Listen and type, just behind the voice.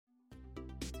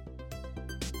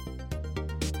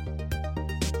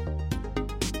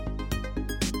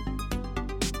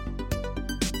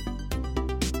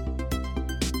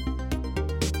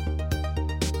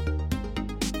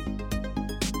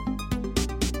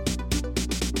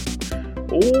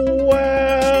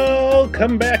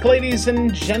Welcome back, ladies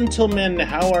and gentlemen.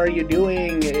 How are you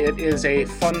doing? It is a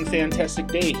fun, fantastic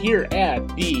day here at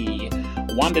the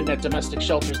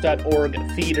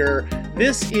WandaNetDomesticShelters.org theater.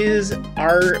 This is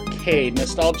Arcade,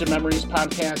 Nostalgia Memories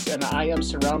podcast, and I am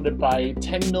surrounded by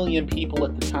 10 million people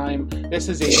at the time. This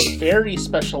is a very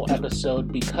special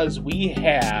episode because we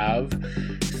have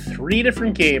three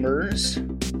different gamers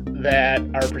that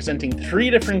are presenting three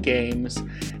different games,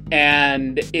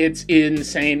 and it's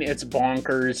insane. It's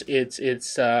bonkers.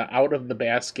 It's out of the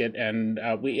basket, and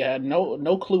we had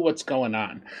no clue what's going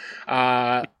on.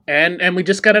 And we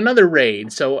just got another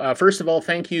raid. So first of all,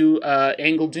 thank you,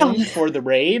 Angle Doom, for the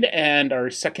raid, and our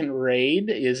second raid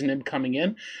is Nib coming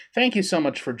in. Thank you so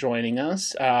much for joining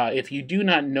us. If you do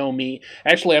not know me,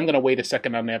 actually, I'm going to wait a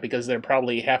second on that because they're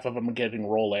probably half of them are getting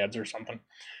roll ads or something.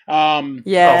 So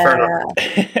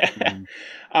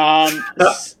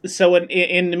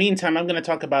in the meantime, I'm going to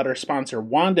talk about our sponsor.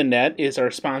 WandaNet is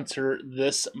our sponsor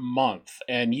this month,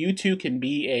 and you too can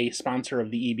be a sponsor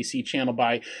of the EBC channel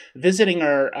by visiting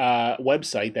our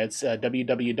website. That's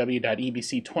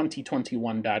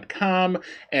www.ebc2021.com,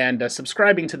 and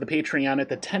subscribing to the Patreon at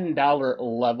the $10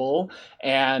 level.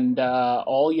 And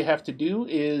all you have to do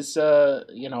is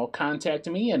contact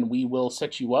me, and we will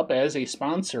set you up as a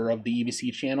sponsor of the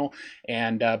EBC channel.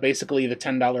 And basically, the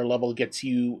 $10 level gets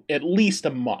you at least a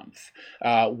month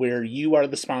where you are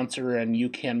the sponsor and you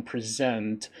can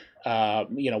present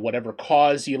whatever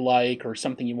cause you like or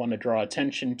something you want to draw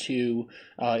attention to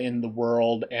in the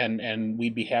world, and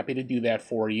we'd be happy to do that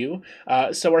for you.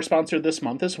 So our sponsor this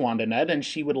month is WandaNet, and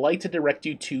she would like to direct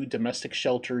you to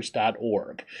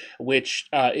DomesticShelters.org, which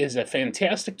is a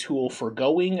fantastic tool for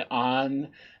going on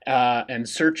and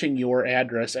searching your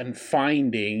address and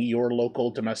finding your local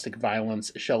domestic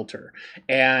violence shelter.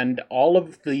 And all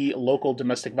of the local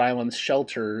domestic violence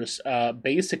shelters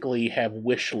basically have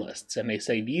wish lists, and they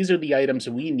say these are the items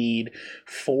we need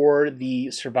for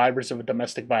the survivors of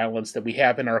domestic violence that we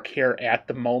have in our care at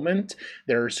the moment.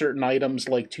 There are certain items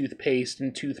like toothpaste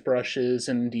and toothbrushes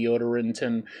and deodorant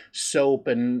and soap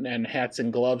and hats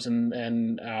and gloves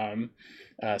and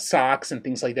socks and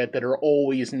things like that that are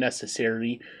always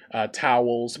necessary,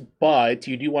 towels, but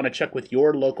you do want to check with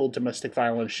your local domestic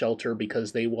violence shelter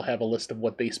because they will have a list of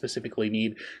what they specifically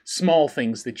need, small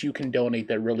things that you can donate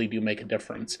that really do make a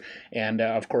difference. And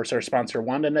of course, our sponsor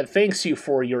WandaNet thanks you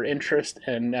for your interest,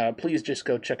 and please just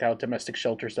go check out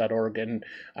DomesticShelters.org, and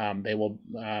they will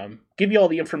give you all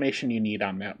the information you need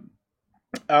on that.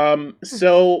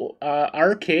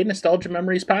 Arcade Nostalgia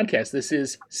Memories podcast. This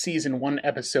is season 1,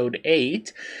 episode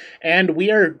 8, and we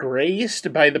are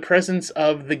graced by the presence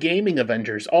of the Gaming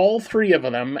Avengers, all three of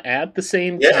them at the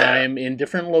same time in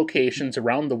different locations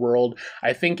around the world.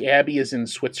 I think Abby is in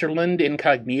Switzerland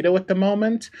incognito at the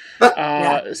moment.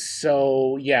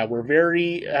 So we're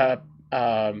very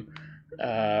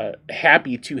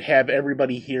happy to have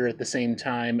everybody here at the same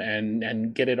time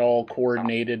and get it all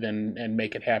coordinated and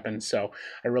make it happen. So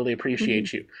I really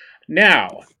appreciate you.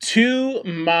 Now, to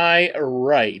my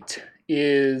right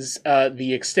is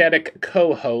the ecstatic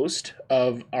co-host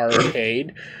of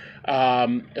Arcade,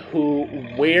 who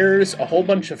wears a whole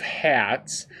bunch of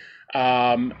hats.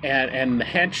 And the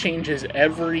hat changes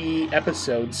every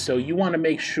episode, so you want to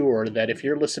make sure that if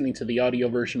you're listening to the audio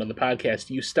version of the podcast,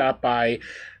 you stop by.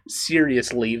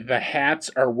 Seriously, the hats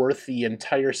are worth the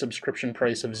entire subscription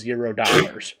price of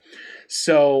 $0.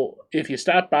 So if you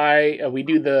stop by, we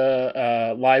do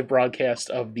the live broadcast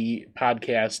of the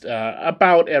podcast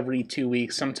about every 2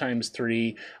 weeks, sometimes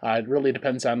 3. It really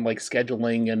depends on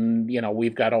scheduling, and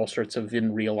we've got all sorts of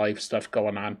in real life stuff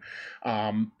going on.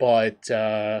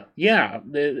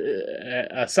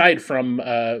 Aside from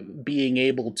being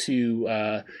able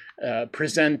to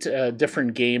present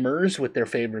different gamers with their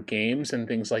favorite games and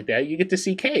things like that, you get to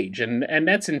see Cage, and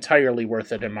that's entirely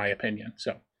worth it in my opinion.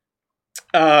 So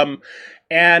the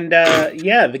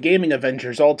Gaming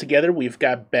Avengers all together. We've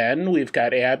got Ben, we've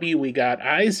got Abby, we got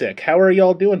Isaac. How are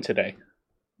y'all doing today?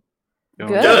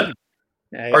 Good.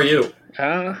 How are you?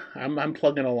 I'm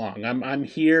plugging along. I'm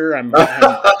here.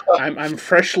 I'm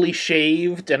freshly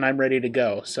shaved and I'm ready to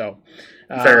go. So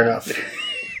fair enough.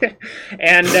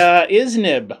 And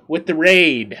Isnib with the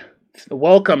raid.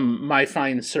 Welcome, my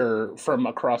fine sir, from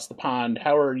across the pond.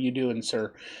 How are you doing,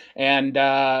 sir? And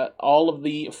all of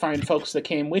the fine folks that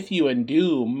came with you, and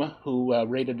Doom, who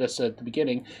rated us at the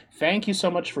beginning, thank you so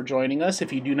much for joining us.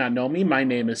 If you do not know me, my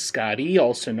name is Scotty,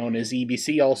 also known as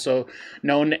EBC, also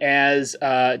known as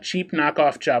Cheap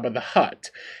Knockoff Jabba the Hutt.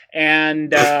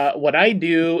 And what I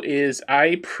do is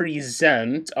I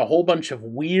present a whole bunch of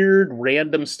weird,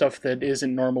 random stuff that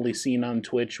isn't normally seen on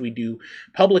Twitch. We do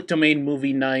public domain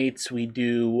movie nights. We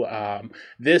do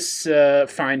this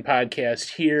fine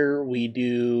podcast here. We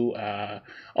do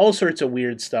all sorts of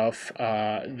weird stuff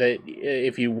that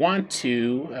if you want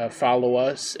to follow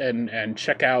us and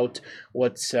check out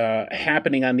what's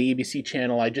happening on the EBC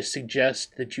channel, I just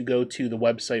suggest that you go to the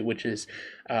website, which is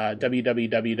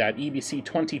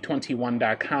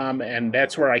www.ebc2021.com, and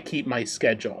that's where I keep my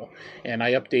schedule, and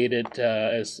I update it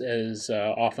as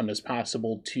often as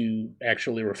possible to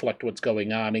actually reflect what's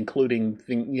going on, including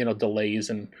delays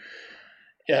and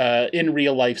in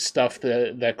real life stuff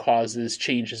that causes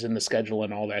changes in the schedule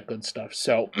and all that good stuff.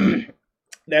 So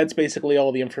that's basically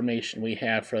all the information we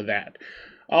have for that.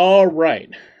 All right,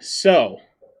 so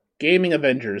Gaming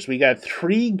Avengers. We got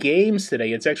 3 games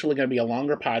today. It's actually going to be a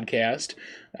longer podcast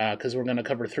because we're going to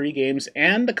cover 3 games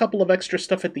and a couple of extra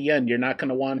stuff at the end. You're not going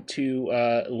to want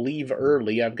to leave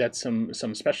early. I've got some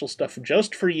special stuff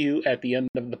just for you at the end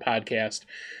of the podcast,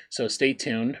 so stay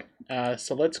tuned.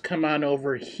 So let's come on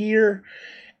over here.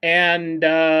 And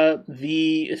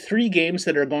the 3 games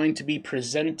that are going to be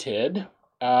presented...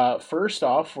 first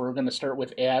off, we're going to start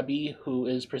with Abby, who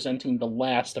is presenting The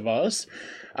Last of Us.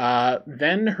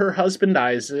 Then her husband,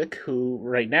 Isaac, who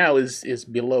right now is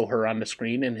below her on the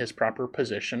screen in his proper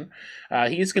position.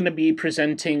 He's going to be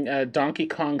presenting Donkey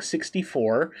Kong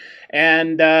 64.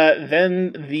 And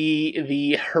then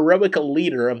the heroic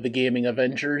leader of the Gaming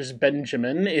Avengers,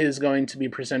 Benjamin, is going to be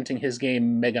presenting his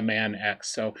game Mega Man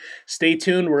X. So stay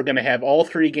tuned. We're going to have all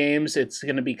 3 games. It's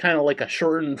going to be kind of like a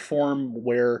shortened form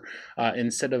where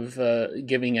instead of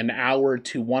giving an hour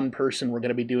to one person, we're going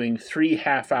to be doing 3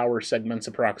 half-hour segments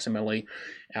approximately,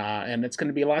 and it's going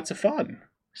to be lots of fun.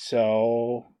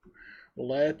 So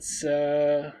let's,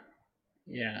 we're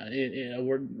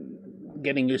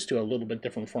getting used to a little bit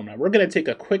different format. We're going to take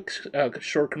a quick,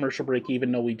 short commercial break,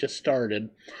 even though we just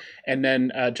started, and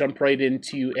then jump right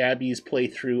into Abby's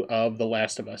playthrough of The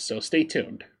Last of Us. So stay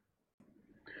tuned.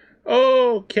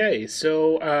 Okay,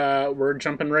 so we're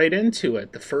jumping right into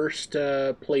it. The first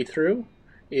playthrough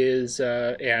is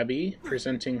Abby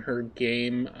presenting her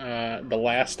game, The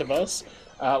Last of Us.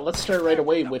 Let's start right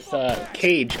away with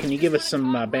Cage. Can you give us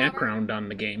some background on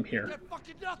the game here?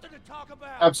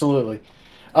 Absolutely.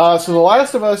 So The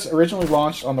Last of Us originally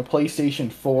launched on the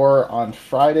PlayStation 4 on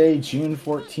Friday, June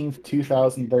 14th,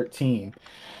 2013.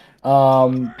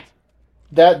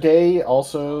 That day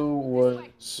also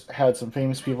had some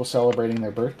famous people celebrating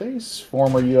their birthdays.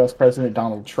 Former U.S. President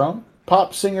Donald Trump,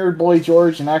 pop singer Boy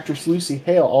George, and actress Lucy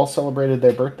Hale all celebrated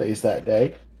their birthdays that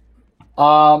day.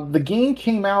 The game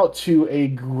came out to a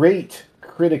great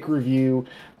critic review.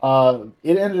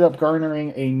 It ended up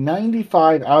garnering a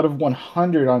 95 out of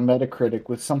 100 on Metacritic,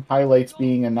 with some highlights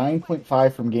being a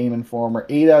 9.5 from Game Informer,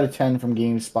 8 out of 10 from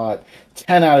GameSpot,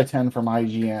 10 out of 10 from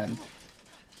IGN.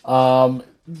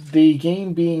 The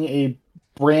game, being a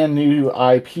brand new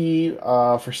IP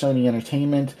for Sony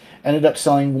Entertainment, ended up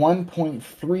selling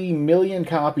 1.3 million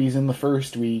copies in the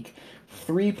first week,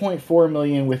 3.4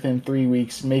 million within 3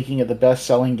 weeks, making it the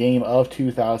best-selling game of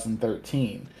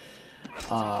 2013.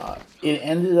 It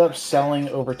ended up selling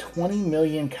over 20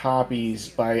 million copies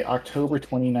by October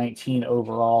 2019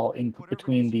 overall, in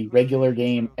between the regular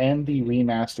game and the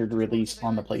remastered release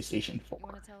on the PlayStation 4.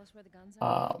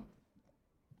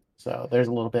 So there's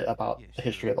a little bit about the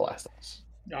history of The Last of Us.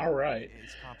 All right.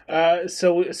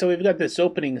 So we've got this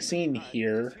opening scene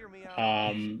here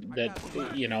that,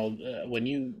 when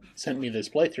you sent me this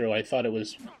playthrough, I thought it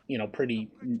was, pretty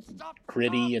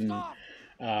gritty and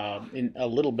a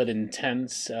little bit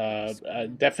intense.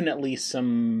 Definitely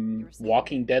some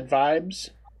Walking Dead vibes.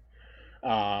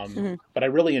 But I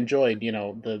really enjoyed,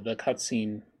 the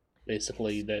cutscene,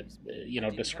 basically, that,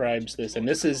 describes this. And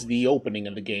this is the opening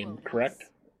of the game, correct?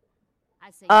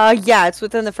 Yeah, it's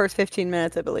within the first 15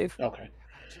 minutes, I believe. Okay.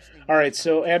 All right,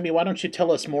 so Abby, why don't you tell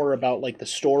us more about like the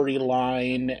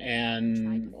storyline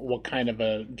and what kind of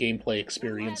a gameplay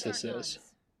experience this is?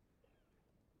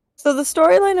 So the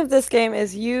storyline of this game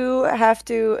is you have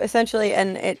to essentially,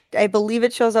 and I believe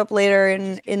it shows up later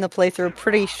in the playthrough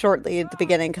pretty shortly at the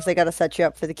beginning because they got to set you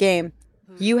up for the game.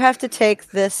 You have to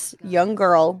take this young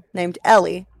girl named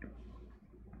Ellie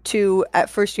at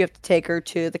first you have to take her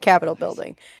to the Capitol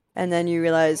building. And then you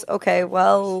realize, okay,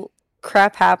 well,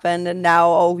 crap happened, and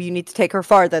now, you need to take her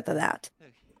farther than that.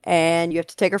 And you have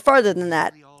to take her farther than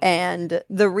that. And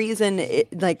the reason,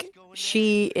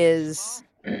 she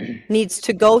needs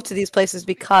to go to these places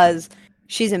because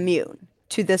she's immune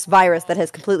to this virus that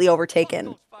has completely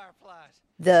overtaken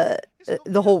the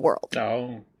whole world.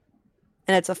 Oh.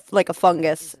 and it's like a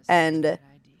fungus, and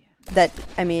that,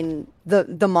 I mean,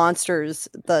 the monsters,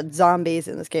 the zombies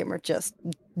in this game are just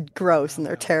gross and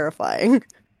they're terrifying.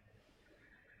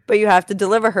 But you have to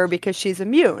deliver her because she's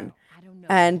immune,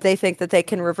 and they think that they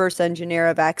can reverse engineer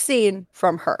a vaccine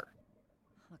from her.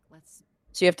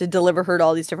 So you have to deliver her to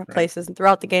all these different places, and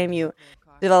throughout the game you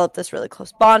develop this really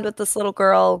close bond with this little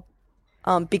girl,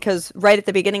 because right at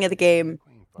the beginning of the game,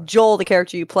 Joel, the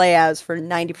character you play as for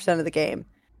 90% of the game,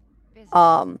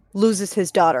 loses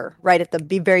his daughter right at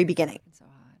the very beginning,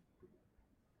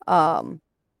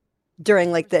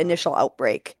 during like the initial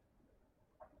outbreak,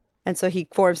 and so he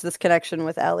forms this connection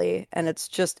with Ellie, and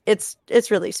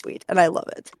it's really sweet, and I love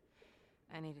it.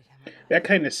 That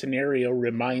kind of scenario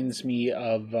reminds me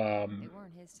of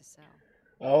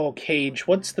Cage,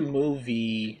 what's the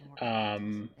movie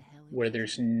where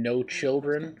there's no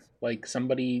children? Like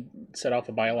somebody set off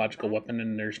a biological weapon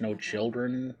and there's no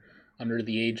children under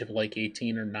the age of like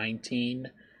 18 or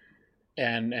 19,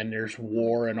 and there's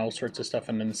war and all sorts of stuff,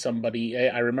 and then somebody,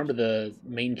 I remember the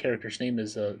main character's name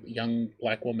is a young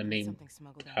black woman named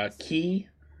Key,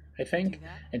 I think,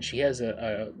 and she has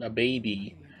a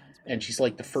baby, and she's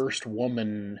like the first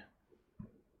woman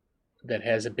that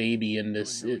has a baby in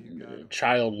this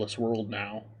childless world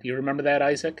now. Do you remember that,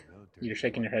 Isaac? You're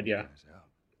shaking your head, yeah.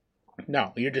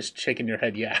 No, you're just shaking your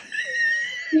head, yeah.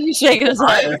 You're shaking his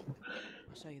head.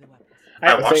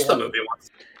 I watched the movie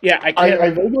once. Yeah, I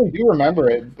vaguely do remember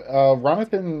it.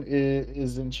 Ronathan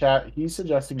is in chat. He's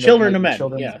suggesting Children of Men.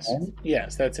 Yes, of Men.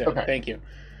 Yes, that's it. Okay. Thank you.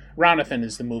 Ronathan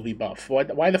is the movie buff.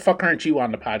 Why the fuck aren't you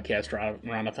on the podcast,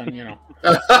 Ronathan? You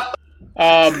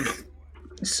know.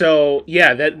 So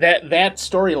yeah, that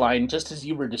storyline, just as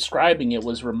you were describing it,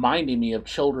 was reminding me of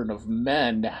Children of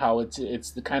Men. How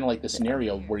it's the kind of like the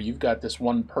scenario where you've got this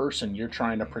one person you're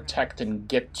trying to protect and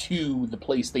get to the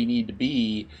place they need to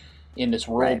be in this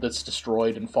world that's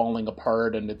destroyed and falling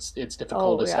apart, and it's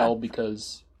difficult as hell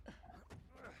because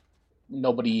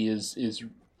nobody is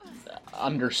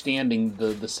understanding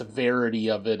the severity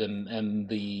of it and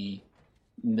the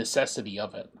necessity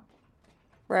of it.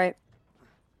 Right.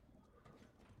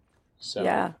 So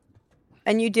yeah.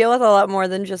 And you deal with a lot more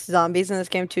than just zombies in this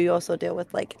game too. You also deal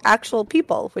with like actual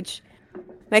people, which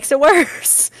makes it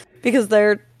worse because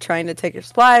they're trying to take your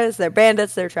supplies, they're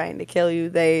bandits, they're trying to kill you,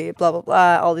 they blah blah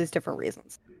blah, all these different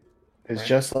reasons. It's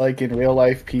just like in real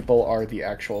life, people are the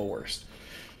actual worst.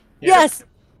 Yeah. Yes.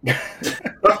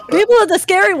 People are the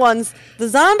scary ones. The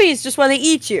zombies just want to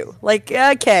eat you. Like,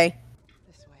 okay.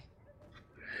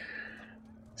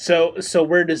 So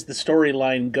where does the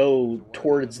storyline go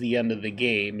towards the end of the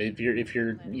game? If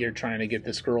you're trying to get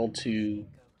this girl to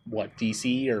what,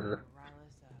 DC or?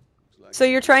 So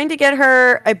you're trying to get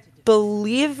her, I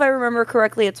believe if I remember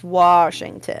correctly, it's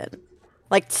Washington.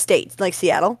 Like state, like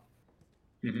Seattle.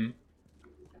 Mm-hmm.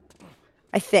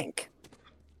 I think.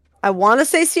 I want to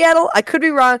say Seattle. I could be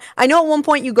wrong. I know at one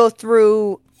point you go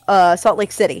through Salt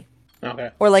Lake City. Okay.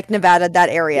 Or like Nevada, that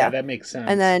area. Yeah, that makes sense.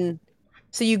 And then,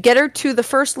 so you get her to the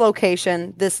first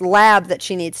location, this lab that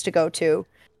she needs to go to.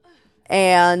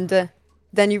 And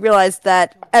then you realize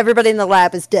that everybody in the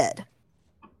lab is dead.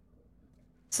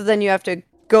 So then you have to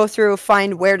go through,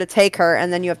 find where to take her,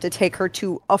 and then you have to take her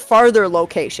to a farther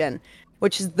location,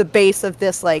 which is the base of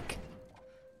this, like,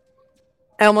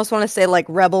 I almost want to say, like,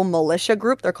 rebel militia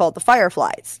group. They're called the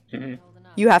Fireflies. Mm-hmm.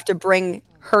 You have to bring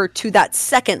her to that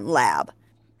second lab.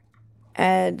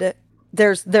 And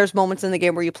there's moments in the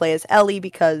game where you play as Ellie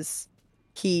because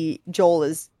Joel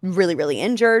is really, really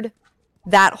injured.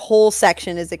 That whole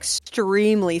section is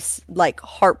extremely, like,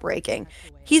 heartbreaking.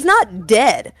 He's not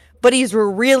dead, but he's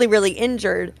really, really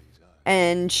injured,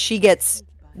 and she gets,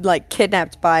 like,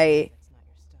 kidnapped by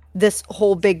this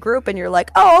whole big group, and you're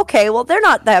like, oh, okay, well, they're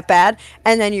not that bad,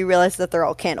 and then you realize that they're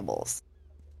all cannibals.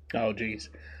 Oh, jeez.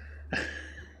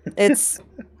 It's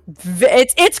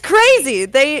crazy.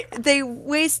 They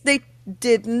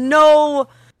did no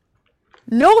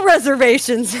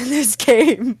reservations in this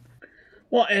game.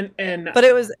 Well, and but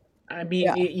it was, I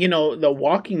mean, you know, The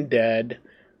Walking Dead,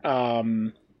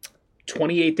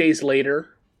 28 Days Later,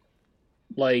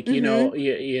 like, you know,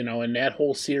 you know, in that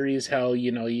whole series, how,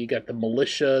 you know, you got the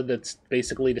militia that's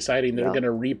basically deciding they're going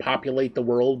to repopulate the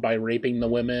world by raping the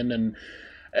women, and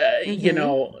you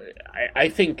know, I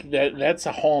think that's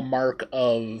a hallmark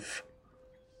of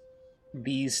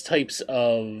these types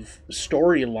of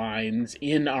storylines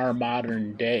in our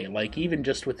modern day. Like, even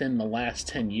just within the last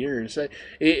 10 years,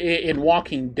 in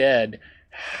Walking Dead,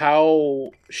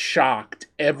 how shocked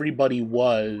everybody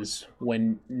was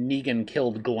when Negan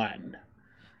killed Glenn.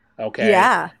 Okay.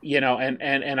 Yeah. You know,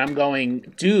 and I'm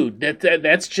going, dude,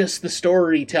 that's just the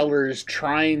storytellers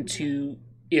trying to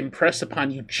impress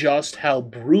upon you just how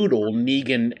brutal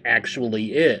Negan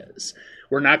actually is.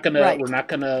 We're not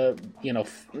gonna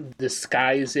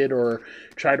disguise it or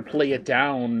try to play it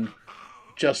down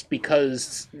just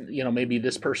because maybe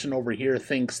this person over here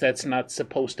thinks that's not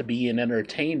supposed to be an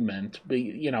entertainment. But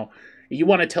you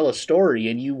want to tell a story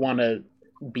and you want to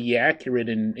be accurate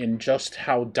in just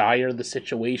how dire the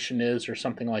situation is or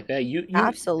something like that. You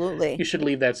absolutely, you should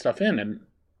leave that stuff in. And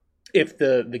if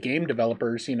the game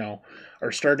developers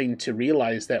are starting to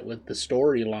realize that with the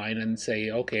storyline and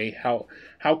say, okay,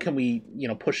 how can we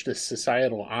push this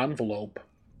societal envelope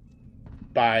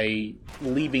by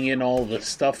leaving in all the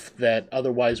stuff that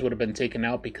otherwise would have been taken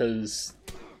out because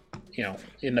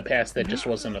in the past that just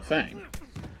wasn't a thing.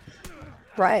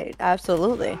 Right,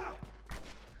 absolutely.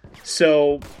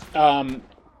 So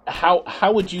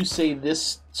how would you say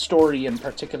this story in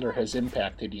particular has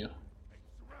impacted you?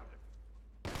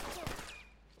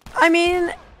 I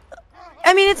mean,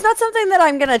 it's not something that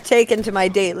I'm gonna take into my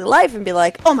daily life and be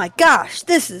like, oh my gosh,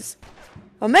 this is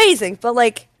amazing. But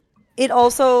like, it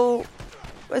also,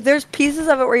 there's pieces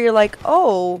of it where you're like,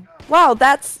 oh wow,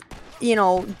 that's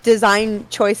design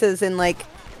choices, and like,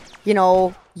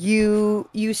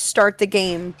 you start the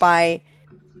game by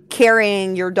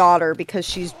carrying your daughter because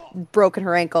she's broken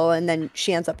her ankle and then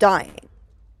she ends up dying.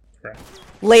 Right.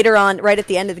 Later on, right at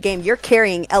the end of the game, you're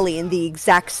carrying Ellie in the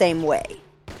exact same way.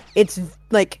 It's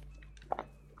like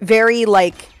very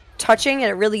like touching,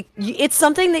 and it's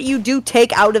something that you do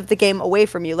take out of the game away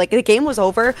from you. Like, the game was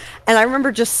over and I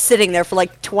remember just sitting there for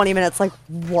like 20 minutes like,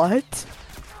 what?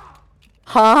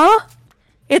 Huh?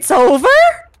 It's over?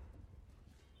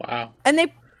 Wow. And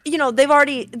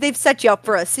they've set you up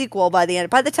for a sequel by the end.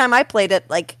 By the time I played it,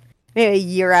 like maybe a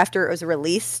year after it was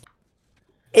released,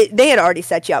 they had already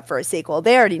set you up for a sequel.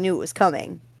 They already knew it was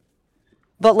coming.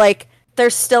 But like,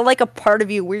 there's still like a part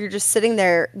of you where you're just sitting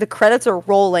there, the credits are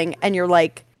rolling, and you're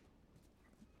like,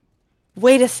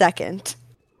 wait a second.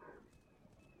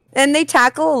 And they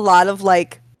tackle a lot of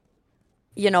like,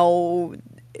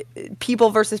 people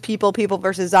versus people, people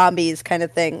versus zombies kind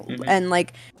of thing. Mm-hmm. And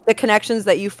like, the connections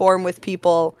that you form with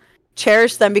people,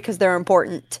 cherish them because they're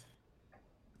important.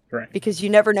 Right. Because you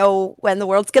never know when the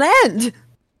world's gonna end.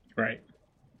 Right.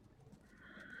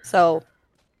 So,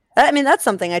 I mean, that's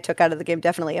something I took out of the game,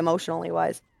 definitely emotionally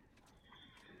wise.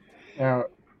 Now,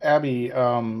 Abby,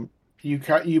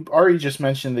 you already just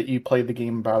mentioned that you played the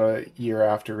game about a year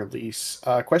after release.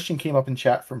 A question came up in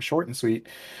chat from Short and Sweet.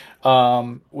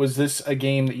 Was this a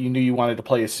game that you knew you wanted to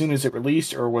play as soon as it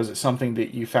released, or was it something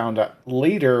that you found out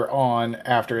later on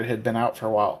after it had been out for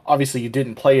a while? Obviously, you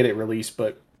didn't play it at release,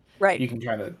 but right. You can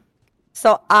kind of...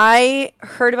 So I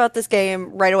heard about this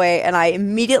game right away, and I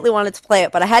immediately wanted to play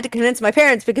it, but I had to convince my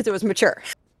parents because it was mature.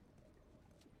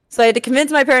 So I had to convince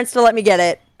my parents to let me get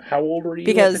it. How old were you?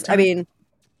 Because, 15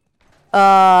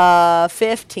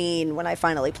 when I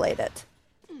finally played it.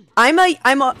 I'm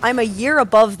a year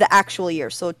above the actual year.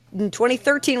 So in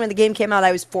 2013, when the game came out,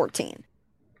 I was 14.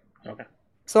 Okay.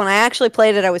 So when I actually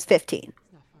played it, I was 15.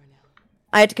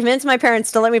 I had to convince my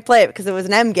parents to let me play it because it was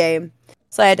an M game.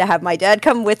 So I had to have my dad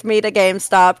come with me to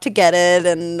GameStop to get it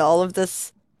and all of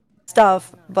this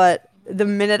stuff. But the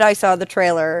minute I saw the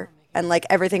trailer and like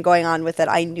everything going on with it,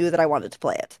 I knew that I wanted to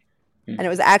play it. And it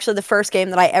was actually the first game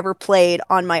that I ever played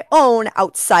on my own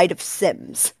outside of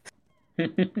Sims.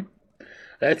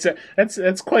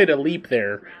 That's quite a leap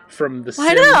there from the Sims.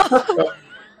 I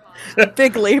know.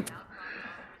 Big leap.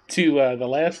 To The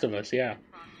Last of Us, yeah.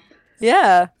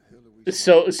 Yeah.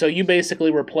 So you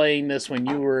basically were playing this when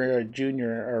you were a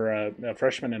junior or a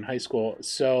freshman in high school.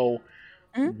 So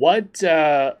what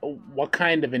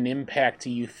kind of an impact do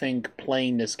you think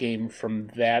playing this game from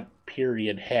that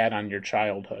period had on your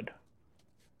childhood?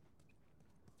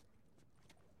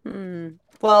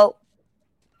 Well,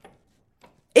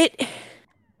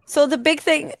 so the big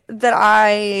thing that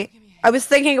I was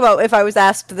thinking about if I was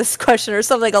asked this question or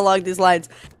something along these lines,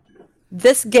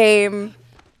 this game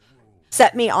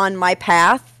set me on my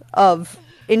path of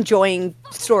enjoying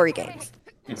story games.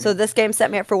 Mm-hmm. So this game set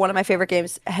me up for one of my favorite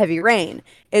games, Heavy Rain.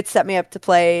 It set me up to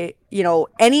play,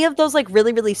 any of those like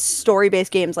really, really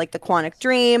story-based games like The Quantic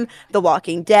Dream, The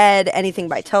Walking Dead, anything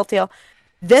by Telltale.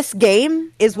 This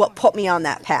game is what put me on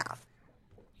that path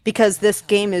because this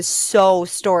game is so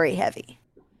story heavy.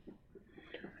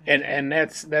 And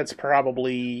that's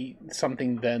probably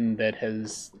something then that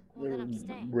has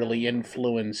really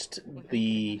influenced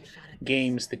the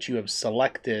games that you have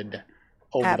selected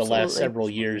over Absolutely. The last several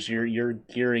years. You're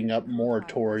gearing up more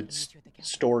towards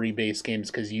story-based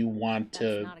games because you want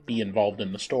to be involved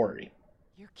in the story.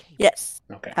 Yes.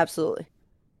 Okay. Absolutely.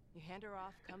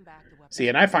 See,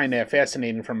 and I find that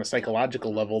fascinating from a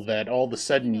psychological level that all of a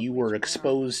sudden you were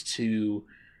exposed to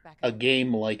a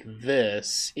game like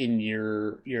this in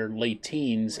your late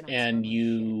teens, and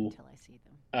it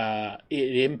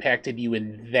impacted you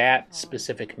in that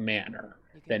specific manner.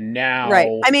 Then now,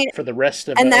 right. I mean, for the rest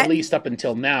of at least up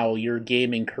until now, your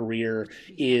gaming career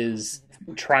is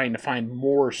trying to find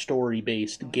more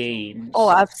story-based games. Oh,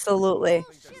 absolutely.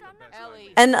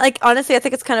 And like honestly, I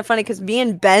think it's kind of funny because me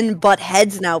and Ben butt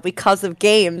heads now because of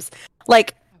games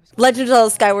like Legend of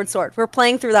Zelda: Skyward Sword. We're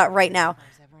playing through that right now.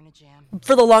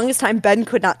 For the longest time, Ben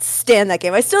could not stand that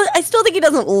game. I still think he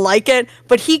doesn't like it,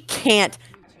 but he can't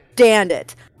stand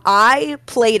it. I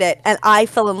played it and I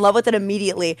fell in love with it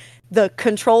immediately. The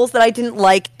controls that I didn't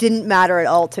like didn't matter at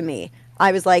all to me.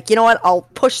 I was like, you know what? I'll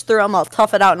push through them, I'll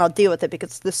tough it out, and I'll deal with it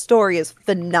because the story is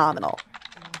phenomenal.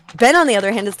 Ben, on the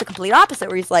other hand, is the complete opposite,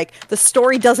 where he's like, the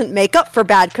story doesn't make up for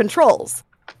bad controls.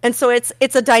 And so it's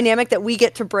a dynamic that we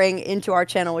get to bring into our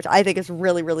channel, which I think is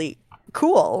really, really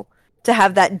cool to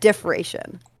have that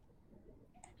differentiation.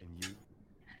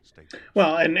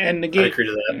 Well, and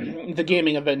the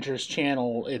Gaming Avengers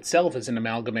channel itself is an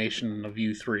amalgamation of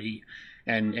you three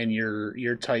and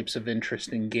your types of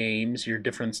interesting games, your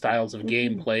different styles of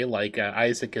gameplay. Like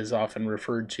Isaac is often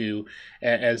referred to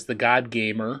as the God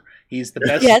Gamer. He's the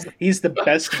best. Yes. He's the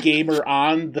best gamer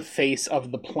on the face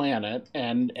of the planet,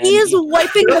 and he is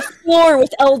wiping the floor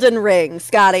with Elden Ring,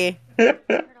 Scotty. Wiping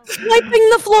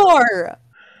the floor.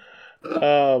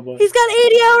 He's got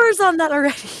 80 hours on that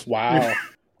already. Wow.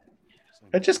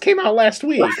 It just came out last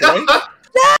week, right?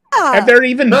 Yeah. Have there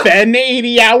even been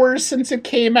 80 hours since it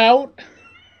came out?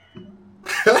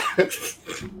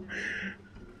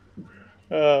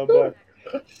 But...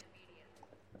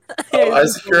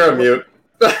 Isaac, you're on mute.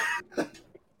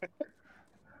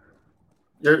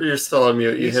 You're still on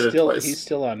mute. You hit it twice. He's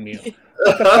still on mute.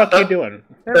 What the fuck are you doing?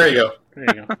 There you go. There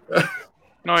you go.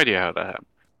 No idea how that happened.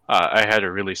 I had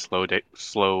a really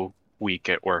slow week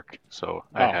at work, so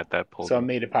I had that pulled. So it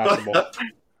made it possible.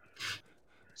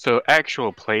 So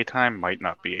actual playtime might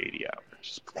not be 80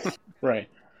 hours. Right.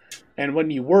 And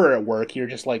when you were at work, you're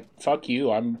just like, fuck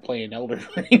you, I'm playing Elden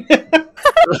Ring.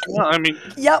 Well, I mean...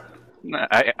 Yep.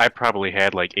 I probably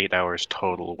had like 8 hours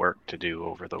total work to do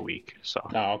over the week, so...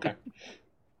 Oh, okay.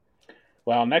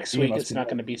 Well, next week it's not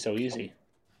going to be so easy.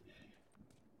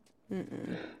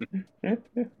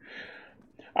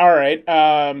 All right.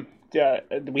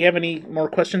 Do we have any more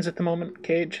questions at the moment,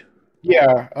 Cage?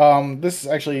 Yeah. This is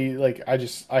actually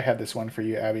I had this one for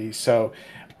you, Abby. So,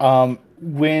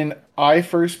 when I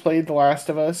first played The Last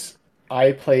of Us,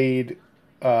 I played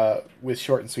with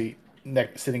Short and Sweet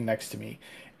sitting next to me,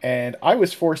 and I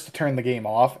was forced to turn the game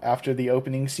off after the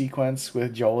opening sequence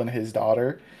with Joel and his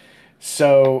daughter.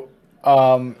 So,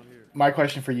 my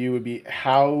question for you would be,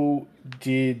 how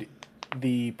did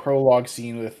the prologue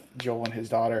scene with Joel and his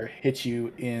daughter hit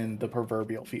you in the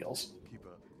proverbial feels?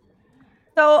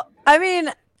 So, I mean,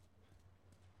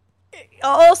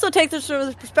 I'll also take this from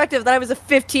the perspective that I was a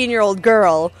 15-year-old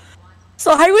girl.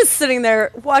 So I was sitting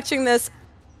there watching this,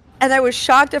 and I was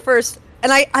shocked at first,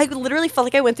 and I literally felt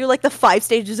like I went through like the 5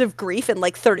 stages of grief in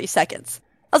like 30 seconds.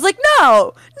 I was like,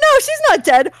 no, she's not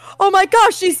dead. Oh my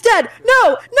gosh, she's dead.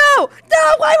 No,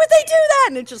 why would they do that?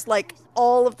 And it just like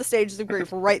all of the stages of grief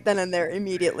right then and there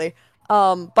immediately.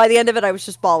 By the end of it, I was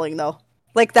just bawling though.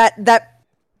 Like that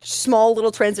small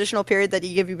little transitional period that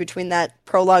you give you between that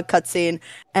prologue cutscene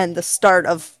and the start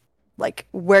of like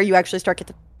where you actually start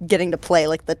getting to play,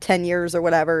 like the 10 years or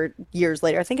whatever years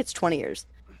later. I think it's 20 years.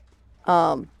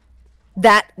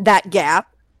 That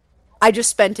gap, I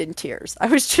just spent in tears. I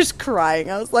was just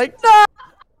crying. I was like, no,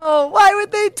 why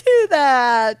would they do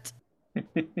that?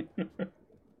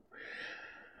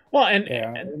 Well,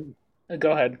 and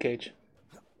go ahead, Cage.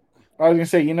 I was gonna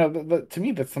say, to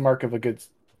me, that's the mark of a good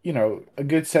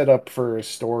setup for a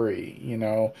story.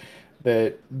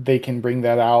 That they can bring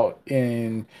that out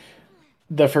in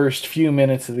the first few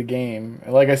minutes of the game.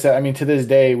 Like I said, I mean, to this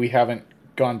day, we haven't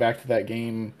gone back to that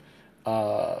game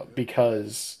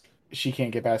because she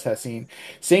can't get past that scene.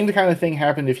 Same kind of thing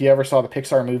happened if you ever saw the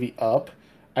Pixar movie Up.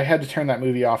 I had to turn that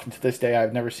movie off, and to this day,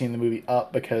 I've never seen the movie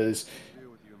Up because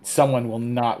someone will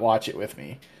not watch it with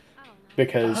me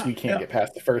because we can't get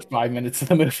past the first 5 minutes of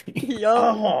the movie.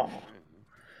 Oh,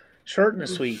 Short and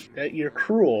Sweet, you're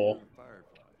cruel.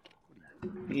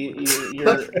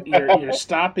 You're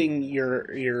stopping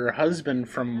your husband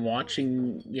from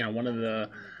watching one of the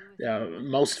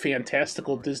most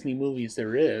fantastical Disney movies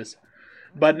there is.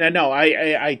 But no,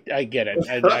 I get it.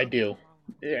 I do.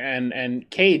 And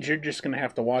Cage, you're just gonna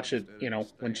have to watch it,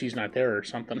 when she's not there or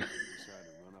something.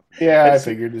 Yeah, I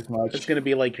figured as much. It's gonna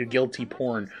be like your guilty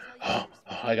porn.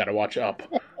 I gotta watch Up.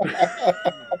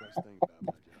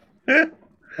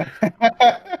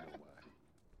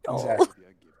 Exactly.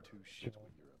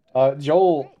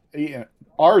 Joel,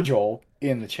 our Joel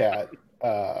in the chat,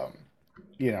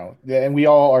 and we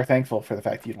all are thankful for the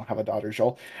fact that you don't have a daughter,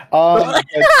 Joel.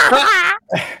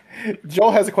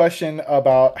 Joel has a question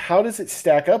about how does it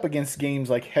stack up against games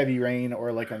like Heavy Rain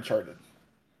or like Uncharted?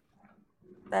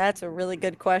 That's a really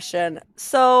good question.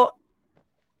 So,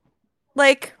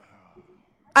 like,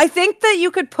 I think that you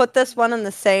could put this one on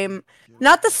the same,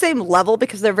 not the same level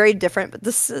because they're very different, but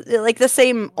this like the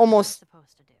same almost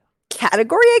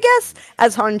category, I guess,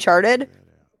 as Uncharted.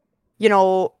 You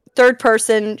know, third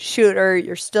person shooter,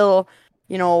 you're still,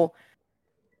 you know,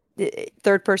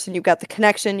 third person, you've got the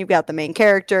connection, you've got the main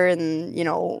character, and, you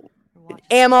know,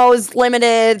 ammo is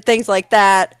limited, things like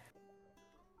that.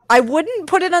 I wouldn't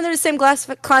put it under the same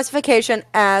classification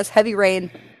as Heavy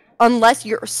Rain unless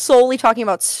you're solely talking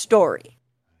about story.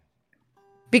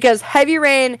 Because Heavy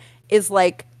Rain is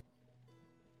like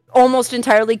almost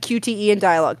entirely QTE and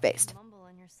dialogue based.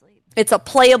 It's a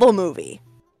playable movie.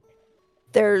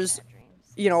 There's,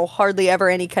 you know, hardly ever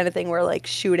any kind of thing where like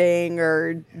shooting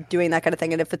or doing that kind of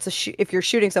thing. And if it's if you're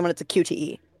shooting someone, it's a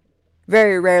QTE.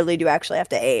 Very rarely do you actually have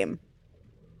to aim.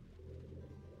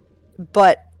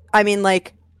 But I mean,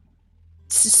 like,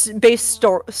 based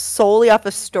solely off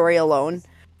of story alone,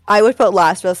 I would put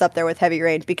Last of Us up there with Heavy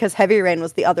Rain because Heavy Rain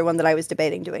was the other one that I was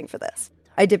debating doing for this.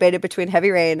 I debated between Heavy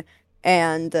Rain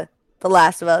and The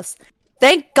Last of Us.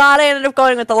 Thank God I ended up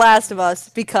going with The Last of Us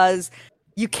because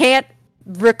you can't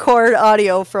record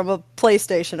audio from a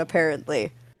PlayStation,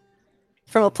 apparently.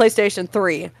 From a PlayStation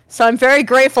 3. So I'm very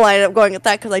grateful I ended up going with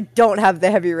that because I don't have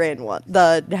the Heavy Rain one,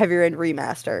 the Heavy Rain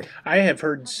remaster. I have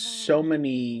heard so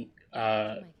many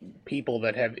people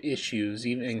that have issues,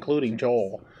 even including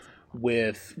Joel,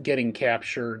 with getting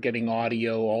capture, getting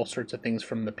audio, all sorts of things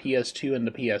from the PS2 and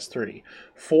the PS3.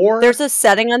 There's a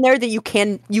setting on there that you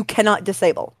cannot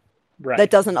disable. Right.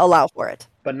 That doesn't allow for it.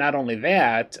 But not only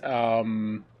that,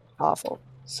 awful.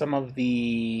 Some of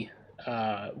the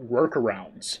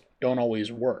workarounds don't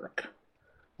always work.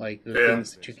 Like the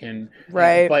things that you can,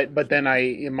 right? But then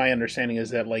my understanding is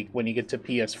that like when you get to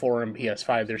PS4 and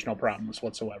PS5, there's no problems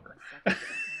whatsoever.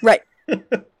 Right. And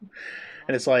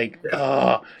it's like,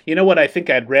 you know what I think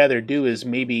I'd rather do is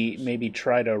maybe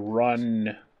try to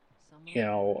run,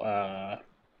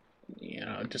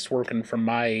 just working from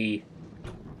my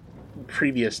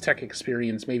previous tech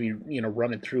experience, maybe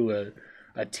run it through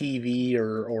a TV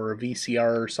or a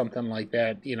VCR or something like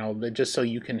that, just so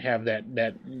you can have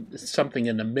that something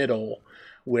in the middle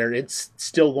where it's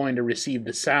still going to receive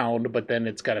the sound, but then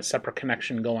it's got a separate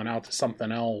connection going out to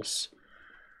something else,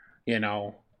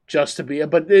 just to be,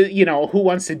 but who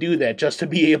wants to do that just to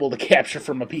be able to capture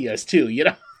from a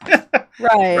PS2,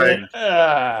 Right.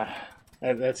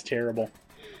 That's terrible.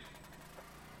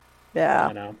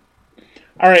 Yeah.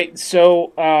 All right,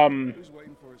 so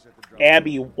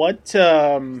Abby, what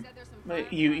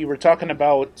you were talking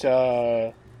about?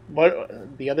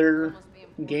 What the other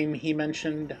game he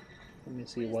mentioned? Let me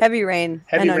see. Heavy Rain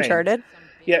and Uncharted.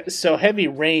 Yeah, so Heavy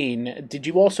Rain. Did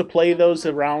you also play those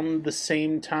around the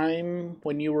same time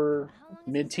when you were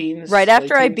mid-teens? Right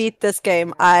after I beat this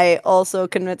game, I also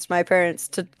convinced my parents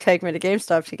to take me to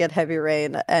GameStop to get Heavy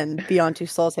Rain, and Beyond Two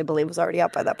Souls, I believe, was already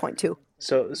out by that point too.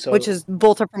 So which is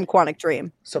both are from Quantic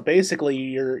Dream. So basically,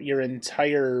 your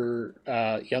entire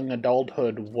young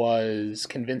adulthood was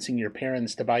convincing your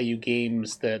parents to buy you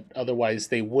games that otherwise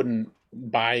they wouldn't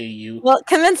buy you. Well,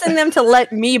 convincing them to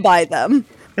let me buy them.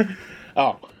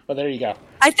 Oh, well, there you go.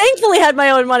 I thankfully had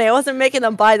my own money. I wasn't making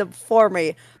them buy them for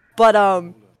me. But,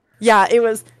 yeah, it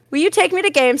was, will you take me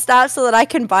to GameStop so that I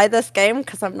can buy this game?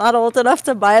 Because I'm not old enough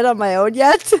to buy it on my own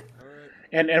yet.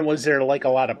 And was there, like, a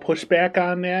lot of pushback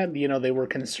on that? They were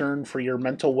concerned for your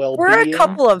mental well-being? There were a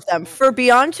couple of them. For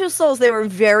Beyond Two Souls, they were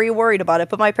very worried about it.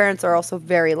 But my parents are also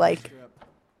very, like...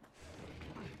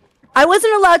 I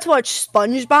wasn't allowed to watch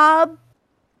SpongeBob.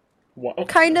 What?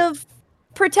 Kind of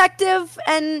protective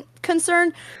and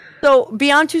concerned. So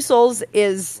Beyond Two Souls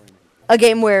is a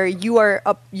game where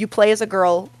you play as a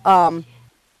girl.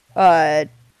 I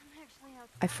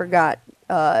forgot.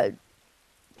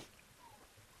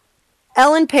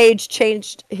 Ellen Page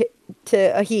changed to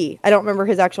a he. I don't remember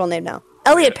his actual name now.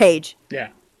 Elliot Page.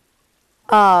 Yeah.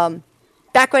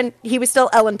 Back when he was still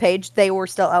Ellen Page, they were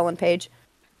still Ellen Page.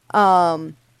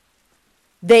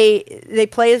 They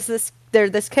play as this. They're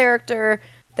this character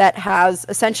that has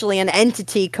essentially an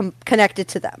entity connected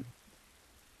to them,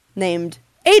 named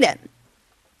Aiden.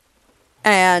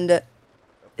 And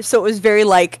so it was very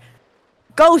like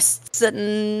ghosts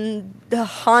and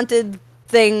haunted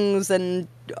things and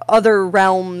other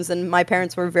realms, and my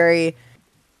parents were very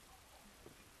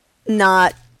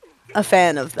not a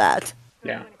fan of that.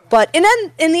 Yeah. But in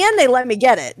the end, they let me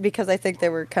get it, because I think they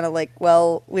were kind of like,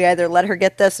 well, we either let her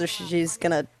get this or she's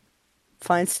going to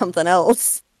find something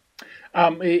else.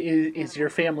 Is your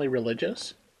family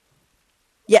religious?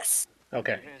 Yes.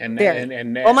 Okay.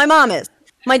 Well, my mom is.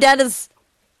 My dad was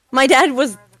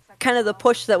kind of the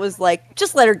push that was like,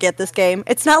 just let her get this game.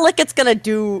 It's not like it's going to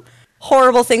do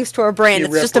horrible things to her brain.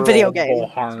 It's just a video game.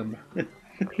 Harm.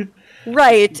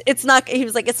 Right. It's not. He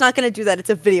was like, it's not going to do that. It's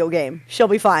a video game. She'll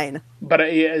be fine. But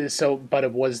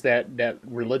it was that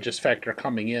religious factor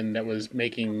coming in that was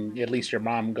making at least your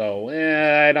mom go,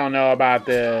 I don't know about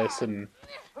this, and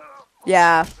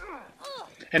yeah.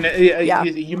 And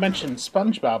you mentioned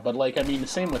SpongeBob, but like, I mean, the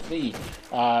same with me.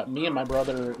 Me and my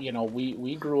brother,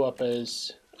 we grew up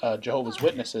as Jehovah's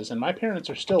Witnesses, and my parents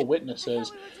are still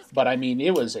witnesses, but I mean,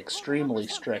 it was extremely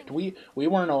strict. We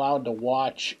weren't allowed to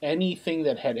watch anything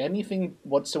that had anything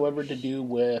whatsoever to do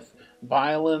with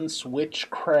violence,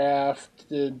 witchcraft,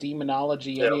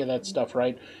 demonology, any of that stuff,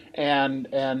 right? And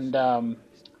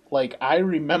like, I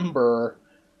remember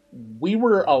we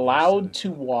were allowed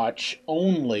to watch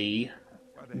only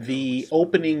the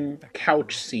opening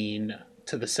couch scene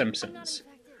to The Simpsons.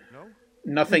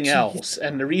 Nothing else.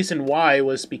 And the reason why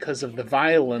was because of the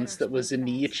violence that was in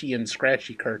the Itchy and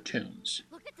Scratchy cartoons.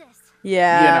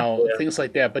 Yeah. Things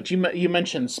like that. But you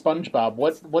mentioned SpongeBob.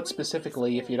 What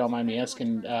specifically, if you don't mind me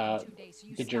asking,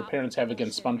 did your parents have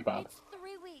against SpongeBob?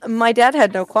 My dad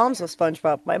had no qualms with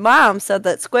SpongeBob. My mom said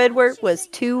that Squidward was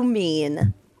too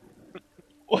mean.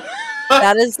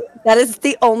 That is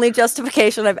the only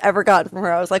justification I've ever gotten from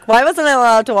her. I was like, why wasn't I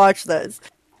allowed to watch this?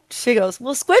 She goes,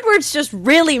 well, Squidward's just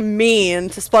really mean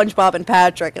to SpongeBob and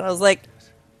Patrick. And I was like,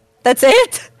 that's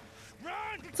it?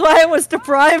 That's why I was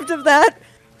deprived of that?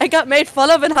 I got made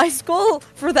fun of in high school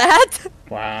for that?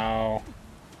 Wow.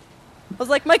 I was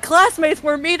like, my classmates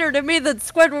were meaner to me than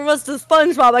Squidward was to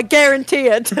SpongeBob, I guarantee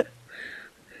it.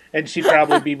 And she'd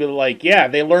probably be like, yeah,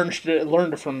 they learned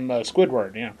from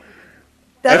Squidward, yeah.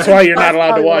 That's why you're not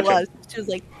allowed to watch it. She was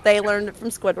like, they learned it from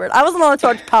Squidward. I wasn't allowed to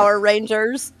watch Power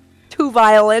Rangers. Too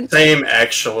violent. Same,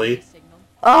 actually.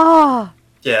 Oh.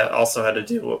 Yeah, also had to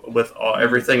deal with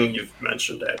everything you've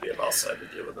mentioned, Abby. I've also had to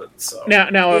deal with it. So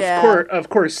now, of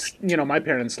course, my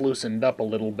parents loosened up a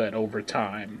little bit over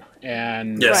time,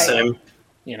 and same.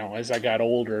 As I got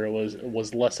older, it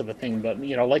was less of a thing. But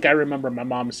like, I remember my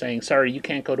mom saying, "Sorry, you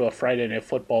can't go to a Friday night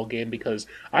football game because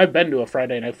I've been to a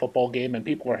Friday night football game and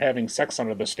people are having sex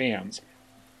under the stands."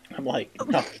 I'm like,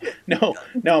 no,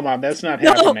 Mom, that's not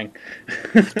happening.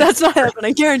 That's not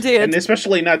happening, guarantee it. And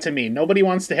especially not to me. Nobody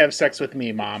wants to have sex with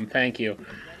me, Mom. Thank you.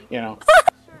 So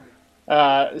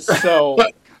I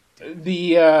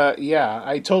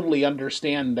totally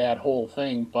understand that whole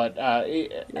thing, but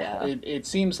it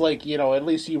seems like, at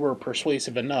least you were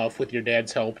persuasive enough with your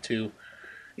dad's help to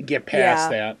get past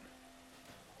that.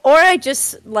 Or I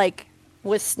just,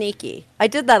 was sneaky. I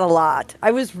did that a lot.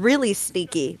 I was really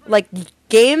sneaky.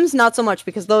 Games, not so much,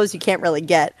 because those you can't really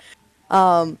get.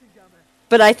 But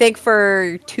I think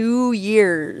for 2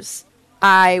 years,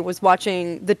 I was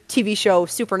watching the TV show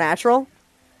Supernatural.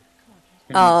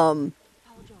 Mm-hmm.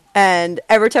 And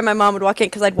every time my mom would walk in,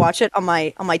 because I'd watch it on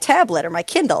my tablet or my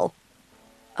Kindle,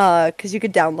 because you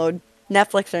could download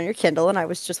Netflix on your Kindle, and I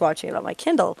was just watching it on my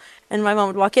Kindle. And my mom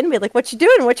would walk in and be like, "What you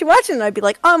doing? What you watching?" And I'd be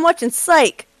like, "Oh, I'm watching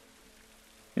Psych."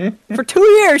 For 2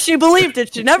 years, she believed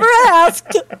it. She never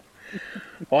asked.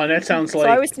 Well, and that sounds like... So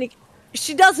I was sneaking.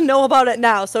 She doesn't know about it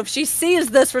now, so if she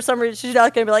sees this for some reason, she's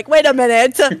not going to be like, wait a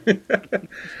minute.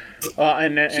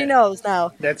 She knows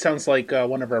now. That sounds like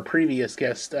one of our previous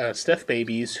guests, Steph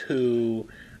Babies, who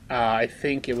I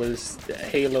think it was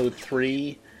Halo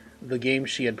 3, the game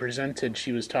she had presented.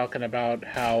 She was talking about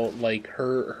how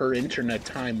her internet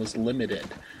time was limited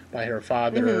by her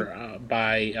father,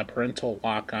 by a parental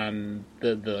lock on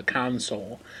the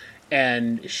console.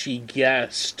 And she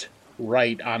guessed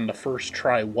right on the first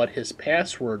try what his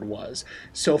password was.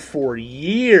 So for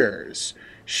years,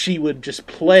 she would just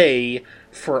play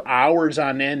for hours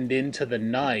on end into the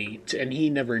night, and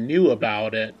he never knew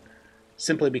about it,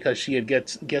 simply because she had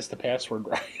guessed the password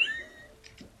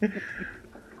right.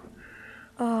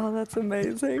 Oh, that's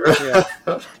amazing. Yeah.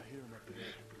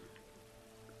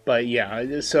 But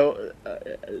yeah, so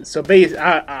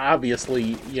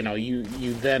obviously,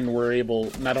 you then were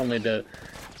able not only to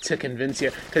convince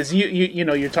you, because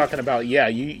you're talking about,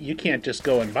 you can't just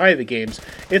go and buy the games.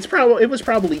 It was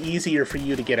probably easier for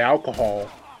you to get alcohol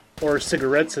or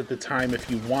cigarettes at the time if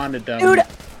you wanted them. Dude,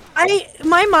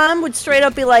 my mom would straight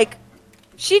up be like,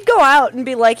 she'd go out and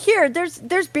be like, "Here,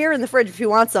 there's beer in the fridge if you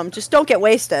want some. Just don't get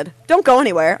wasted. Don't go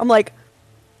anywhere." I'm like,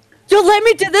 "You'll let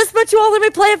me do this, but you won't let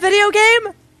me play a video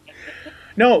game?"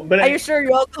 No, but I assure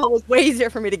you, alcohol was way easier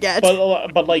for me to get.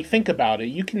 But like, think about it.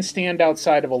 You can stand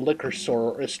outside of a liquor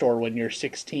store when you're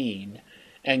 16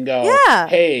 and go, Yeah.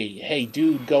 hey,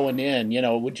 dude, going in,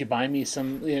 would you buy me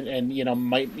some? And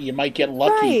you might get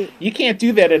lucky. Right. You can't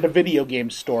do that at a video game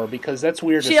store because that's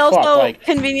weird She as fuck. also Like,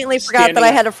 conveniently forgot that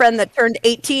I had a friend that turned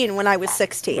 18 when I was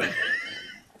 16.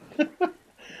 Well,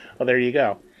 there you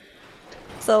go.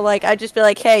 So, like, I'd just be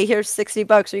like, "Hey, here's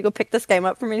 $60. Will you go pick this game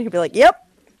up for me?" And he'd be like, "Yep,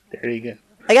 There you go.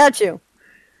 I got you."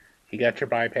 You got your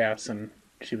bypass, and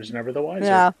she was never the wiser.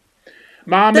 Yeah.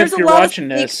 Mom, There's if a you're lot of watching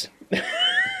this,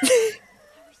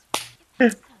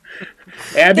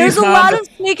 Abby's There's a mom. lot of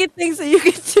sneaky things that you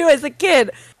can do as a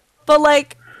kid, but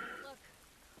like,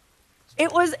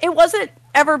 it wasn't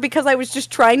ever because I was just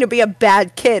trying to be a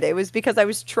bad kid. It was because I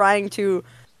was trying to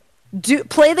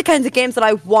play the kinds of games that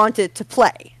I wanted to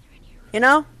play. You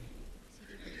know?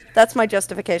 That's my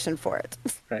justification for it.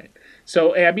 Right.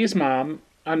 So Abby's mom,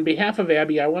 on behalf of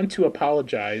Abby, I want to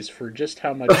apologize for just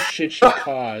how much shit she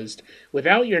caused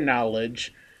without your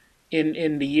knowledge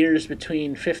in the years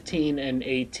between 15 and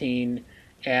 18,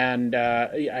 and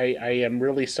I am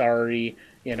really sorry.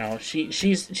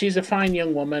 She's a fine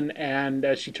young woman, and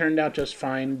she turned out just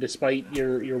fine despite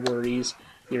your worries,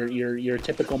 your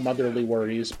typical motherly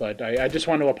worries. But I just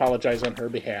want to apologize on her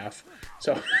behalf.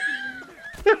 So.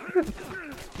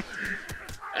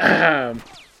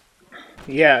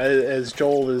 Yeah, as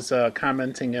Joel is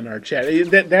commenting in our chat,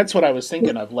 that's what I was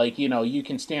thinking of. Like, you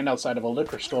can stand outside of a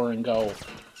liquor store and go,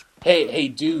 hey,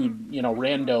 dude,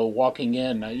 rando walking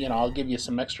in, I'll give you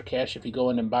some extra cash if you go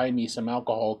in and buy me some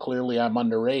alcohol. Clearly I'm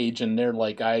underage, and they're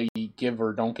like, I give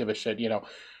or don't give a shit, Are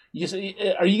you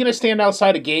going to stand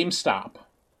outside a GameStop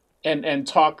and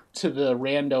talk to the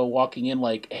rando walking in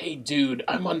like, "Hey, dude,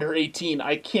 I'm under 18.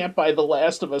 I can't buy The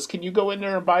Last of Us. Can you go in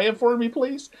there and buy it for me,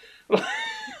 please?"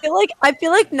 I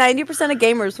feel like 90% of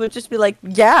gamers would just be like,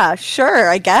 "Yeah, sure,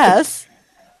 I guess."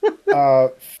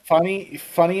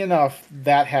 Funny enough,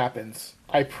 that happens.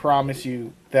 I promise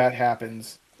you, that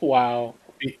happens. Wow.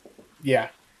 Yeah.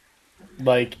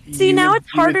 Like, See, now it's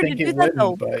harder to do that,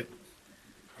 though. But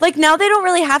like, now they don't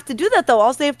really have to do that, though.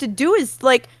 All they have to do is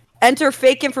like enter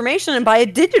fake information and buy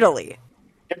it digitally.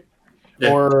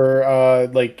 Yeah. Or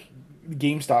like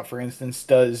GameStop, for instance,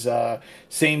 does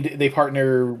they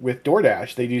partner with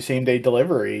DoorDash. They do same day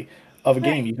delivery of a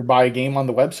game. You can buy a game on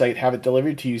the website, have it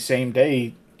delivered to you same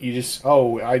day. You just,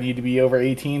 I need to be over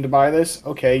 18 to buy this?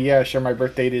 Okay, yeah, sure, my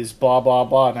birth date is blah, blah,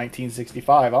 blah,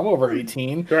 1965. I'm over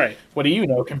 18. Right. What do you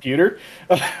know, computer?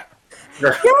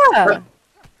 Yeah.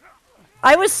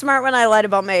 I was smart when I lied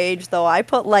about my age, though. I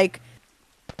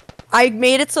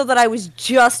made it so that I was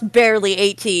just barely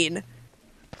 18.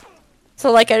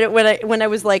 So, like, when I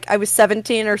was, like, I was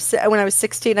 17, or when I was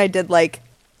 16, I did, like,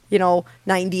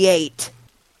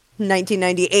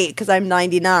 1998, because I'm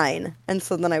 99. And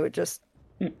so then I would just...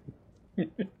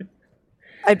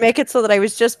 I'd make it so that I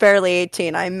was just barely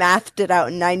 18. I mathed it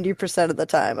out 90% of the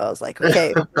time. I was like,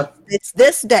 okay, it's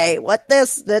this day. What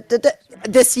this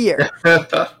year?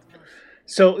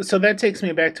 So that takes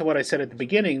me back to what I said at the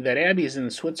beginning, that Abby's in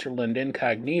Switzerland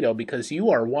incognito because you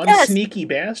are one sneaky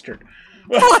bastard.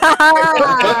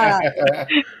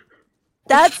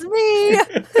 That's me.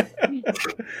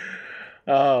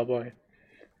 Oh, boy.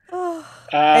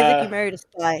 I think you married a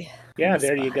spy. Yeah,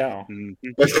 there you go. Mhm.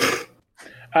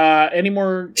 Any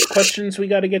more questions we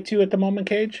got to get to at the moment,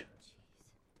 Cage?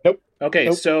 Nope. Okay,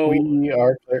 Nope, so we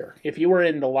are clear. if you were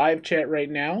in the live chat right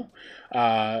now,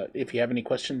 if you have any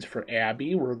questions for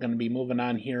Abby, we're going to be moving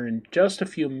on here in just a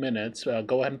few minutes.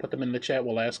 Go ahead and put them in the chat.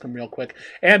 We'll ask them real quick.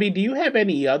 Abby, do you have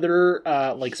any other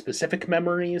specific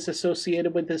memories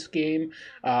associated with this game?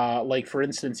 Like, for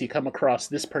instance, you come across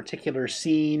this particular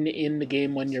scene in the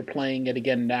game when you're playing it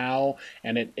again now,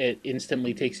 and it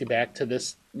instantly takes you back to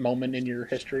this moment in your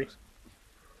history?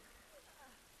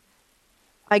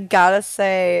 I gotta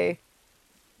say,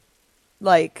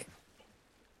 I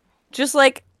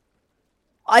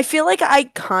feel like I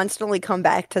constantly come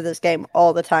back to this game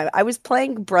all the time. I was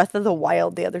playing Breath of the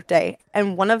Wild the other day,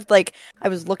 and I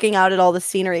was looking out at all the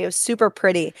scenery. It was super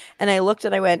pretty, and I looked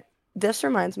and I went, this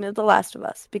reminds me of The Last of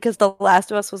Us, because The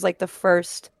Last of Us was, the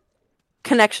first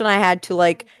connection I had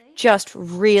to, just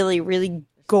really, really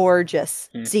gorgeous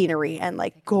scenery and,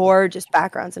 gorgeous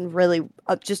backgrounds, and really,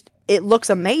 it looks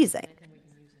amazing.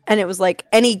 And it was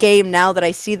any game now that I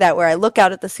see that, where I look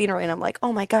out at the scenery and I'm like,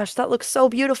 oh my gosh, that looks so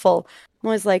beautiful. I'm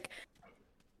always like,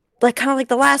 like kind of like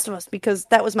The Last of Us, because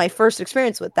that was my first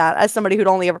experience with that as somebody who'd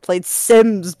only ever played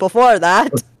Sims before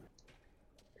that.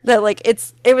 That like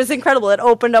it was incredible. It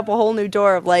opened up a whole new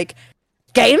door of like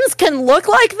games can look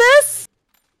like this.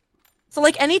 So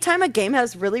like anytime a game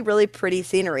has really, really pretty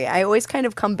scenery, I always kind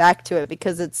of come back to it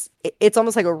because it's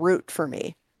almost like a root for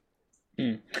me.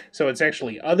 So it's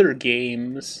actually other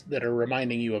games that are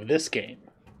reminding you of this game.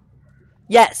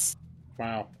 Yes.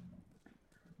 Wow.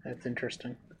 That's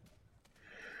interesting.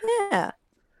 Yeah.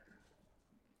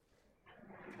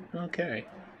 Okay.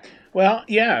 Well,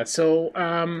 yeah, so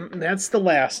that's The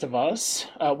Last of Us.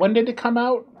 When did it come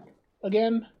out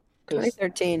again?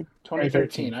 2013.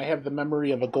 2013. I have the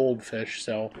memory of a goldfish,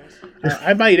 so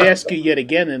I might ask you yet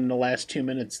again in the last 2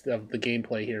 minutes of the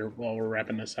gameplay here while we're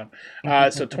wrapping this up.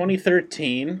 So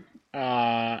 2013,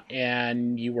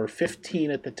 and you were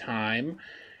 15 at the time,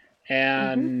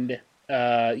 and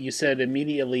you said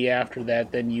immediately after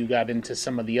that, then you got into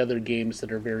some of the other games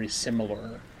that are very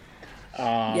similar.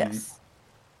 Yes.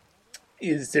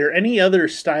 Is there any other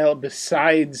style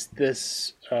besides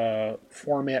this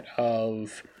format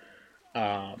of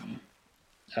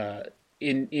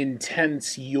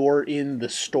intense you're in the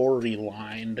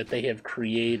storyline that they have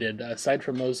created? Aside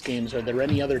from those games, are there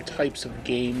any other types of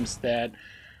games that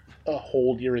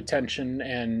hold your attention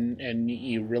and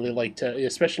you really like to,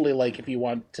 especially like if you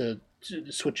want to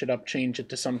switch it up, change it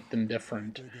to something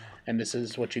different, and this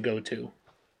is what you go to?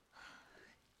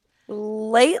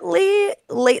 Lately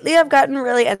I've gotten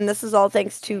really, and this is all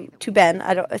thanks to Ben.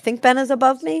 I think Ben is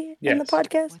above me in the Yes.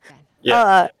 podcast.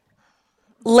 Yeah.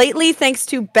 Lately, thanks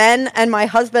to Ben and my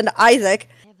husband Isaac,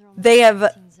 they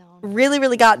have really,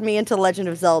 really gotten me into Legend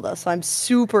of Zelda. So I'm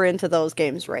super into those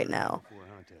games right now.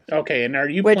 Okay, and are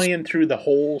you Which- playing through the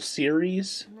whole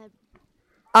series?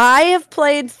 I have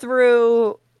played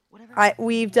through.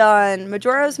 We've done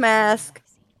Majora's Mask,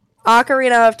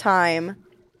 Ocarina of Time.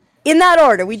 In that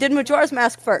order, we did Majora's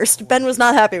Mask first. Ben was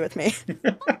not happy with me.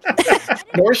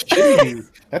 Nor should you.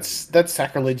 That's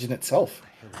sacrilege in itself.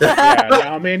 Yeah,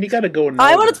 no, man, you gotta go in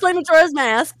I order. wanted to play Majora's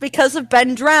Mask because of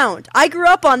Ben Drowned. I grew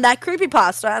up on that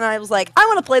creepypasta, and I was like, I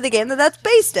want to play the game that's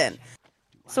based in.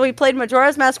 So we played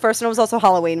Majora's Mask first, and it was also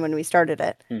Halloween when we started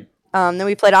it. Then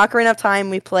we played Ocarina of Time.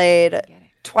 We played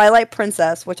Twilight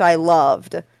Princess, which I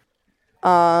loved. We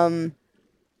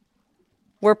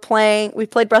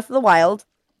played Breath of the Wild.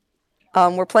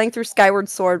 We're playing through Skyward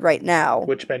Sword right now.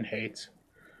 Which Ben hates.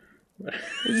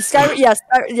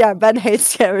 Ben hates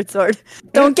Skyward Sword.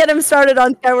 Don't get him started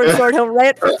on Skyward Sword. He'll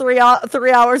rant for 3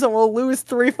 hours and we'll lose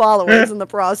 3 followers in the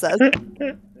process.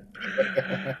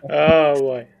 Oh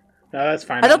boy, no, that's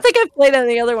fine. I don't think I've played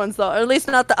any other ones though, or at least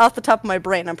not off the top of my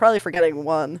brain. I'm probably forgetting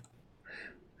one.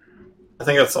 I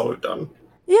think that's all we've done.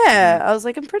 Yeah, I was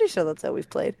like, I'm pretty sure that's how we've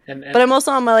played. But I'm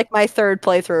also on my third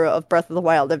playthrough of Breath of the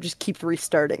Wild. I just keep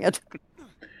restarting it.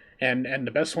 And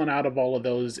the best one out of all of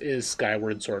those is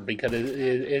Skyward Sword because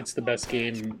it's the best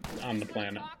game on the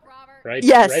planet, right?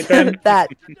 Yes, right, Ben? that.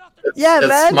 Yeah, It's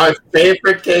Ben. my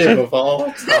favorite game of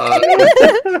all time.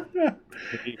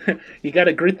 You got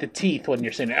to grit the teeth when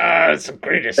you're saying, it's the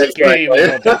greatest Exactly. game.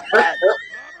 of all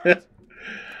time."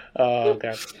 Oh,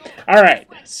 God. All right.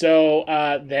 So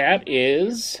that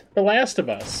is The Last of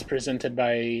Us, presented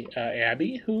by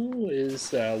Abby, who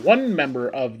is one member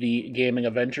of the Gaming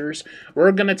Avengers.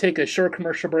 We're going to take a short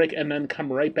commercial break and then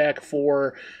come right back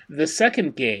for the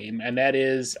second game, and that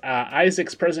is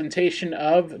Isaac's presentation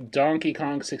of Donkey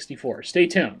Kong 64. Stay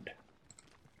tuned.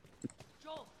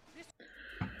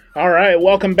 All right.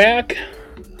 Welcome back.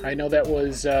 I know that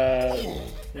was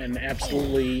an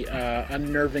absolutely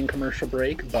unnerving commercial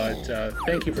break, but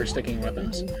thank you for sticking with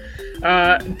us.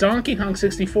 Donkey Kong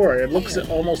 64, it looks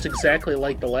almost exactly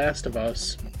like The Last of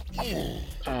Us.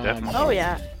 Oh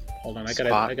yeah. Hold on, I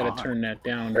Spot gotta on. turn that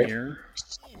down here.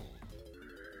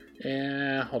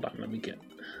 Yeah, hold on,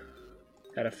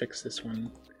 gotta fix this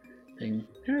one thing.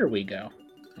 There we go.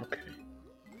 Okay.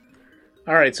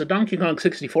 Alright, so Donkey Kong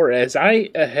 64, as I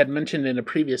had mentioned in a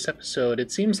previous episode,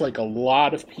 it seems like a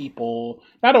lot of people,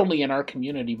 not only in our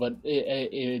community, but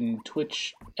in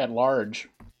Twitch at large,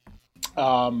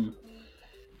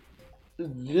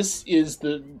 this is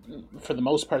for the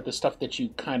most part, the stuff that you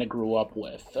kind of grew up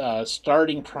with.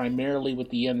 Starting primarily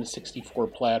with the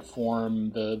N64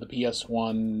 platform, the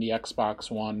PS1, the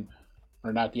Xbox One,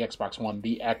 or not the Xbox One,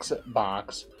 the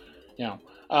Xbox,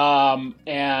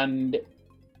 and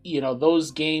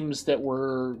those games that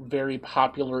were very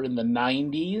popular in the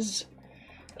 90s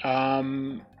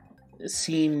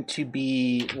seem to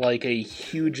be like a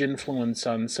huge influence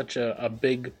on such a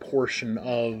big portion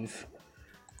of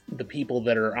the people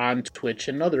that are on Twitch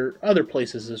and other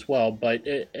places as well, but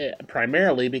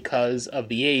primarily because of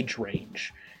the age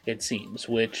range, it seems,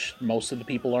 which most of the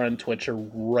people are on Twitch are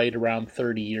right around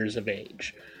 30 years of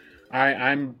age.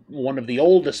 I'm one of the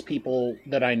oldest people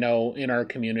that I know in our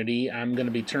community. I'm going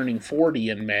to be turning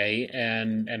 40 in May,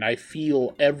 and I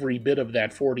feel every bit of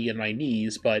that 40 in my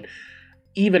knees, but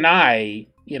even I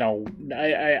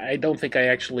don't think I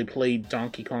actually played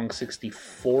Donkey Kong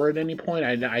 64 at any point.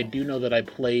 I do know that I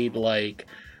played like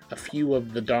a few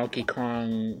of the Donkey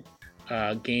Kong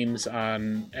games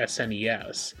on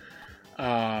SNES.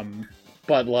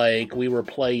 But like we were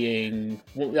playing,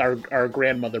 our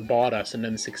grandmother bought us an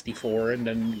N64, and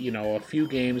then a few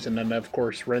games, and then of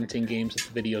course renting games at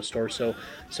the video store. So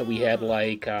we had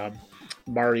like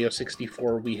Mario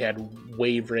 64, we had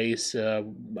Wave Race.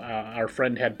 Our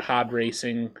friend had Pod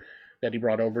Racing that he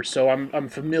brought over. So I'm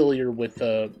familiar with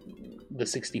the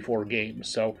 64 games.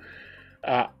 So,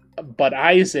 but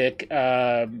Isaac.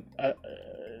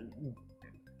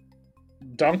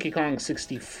 Donkey Kong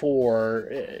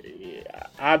 64,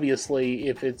 obviously,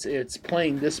 if it's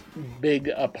playing this big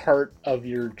a part of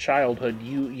your childhood,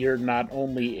 you're not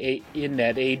only in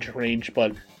that age range,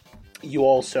 but you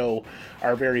also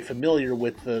are very familiar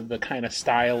with the kind of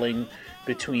styling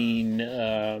between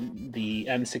the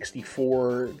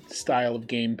N64 style of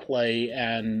gameplay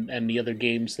and the other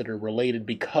games that are related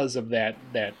because of that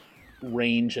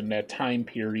range and that time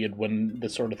period when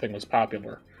this sort of thing was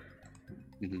popular.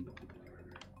 Mm-hmm.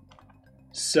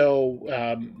 So,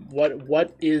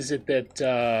 what is it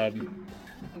that?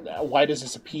 Why does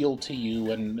this appeal to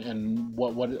you, and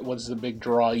what's the big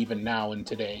draw even now and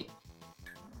today?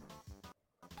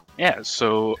 Yeah,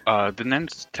 so the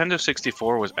Nintendo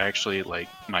 64 was actually like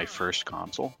my first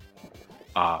console,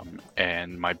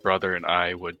 and my brother and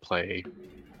I would play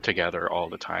together all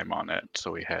the time on it.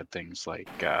 So we had things like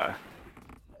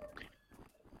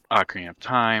Ocarina of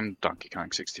Time, Donkey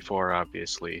Kong 64,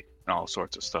 obviously, and all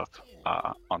sorts of stuff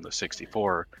on the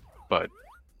 64, but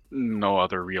no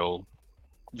other real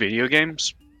video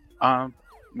games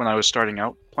when I was starting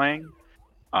out playing.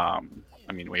 I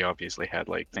mean, we obviously had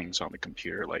like things on the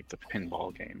computer, like the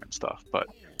pinball game and stuff, but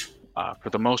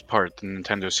for the most part, the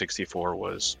Nintendo 64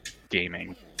 was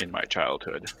gaming in my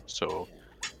childhood. So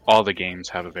all the games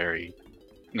have a very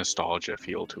nostalgia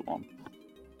feel to them.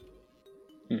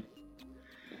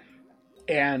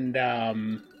 And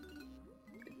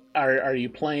are you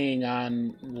playing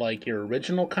on like your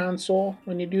original console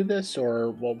when you do this,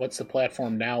 or what's the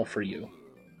platform now for you?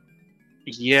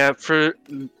 Yeah,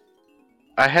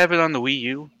 I have it on the Wii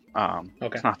U.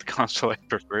 Okay. It's not the console I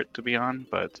prefer it to be on,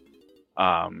 but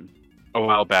a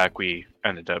while back we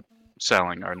ended up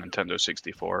selling our Nintendo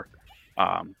 64.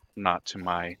 Not to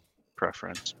my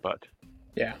preference, but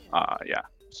yeah.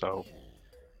 So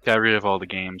got rid of all the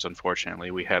games. Unfortunately,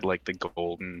 we had like the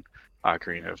golden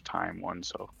Ocarina of Time one,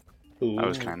 so Ooh. I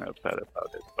was kind of upset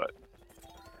about it. But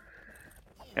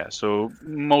yeah, so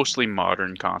mostly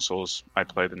modern consoles I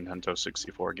play the Nintendo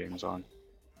 64 games on.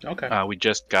 Okay. We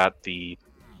just got the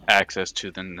access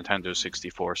to the Nintendo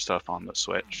 64 stuff on the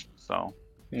Switch, so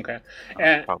okay.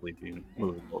 I'll probably be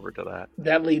moving over to that.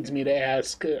 That leads me to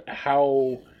ask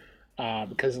how,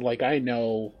 because like I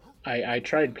know I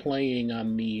tried playing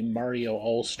on the Mario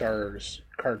All-Stars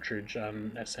cartridge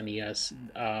on SNES,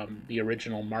 the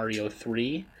original Mario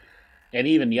 3, and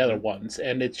even the other ones,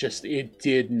 and it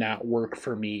did not work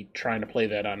for me trying to play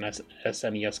that on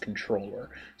SNES controller.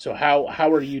 So how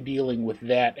are you dealing with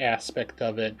that aspect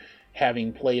of it,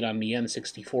 having played on the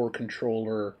N64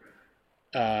 controller,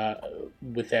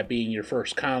 with that being your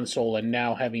first console, and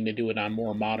now having to do it on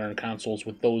more modern consoles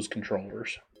with those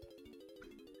controllers?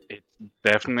 It's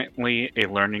definitely a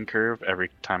learning curve every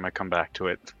time I come back to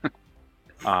it.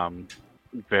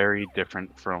 Very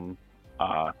different from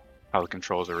how the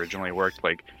controls originally worked.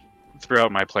 Like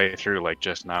throughout my playthrough, like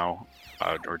just now,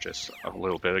 or just a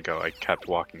little bit ago, I kept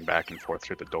walking back and forth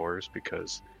through the doors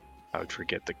because I would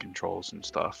forget the controls and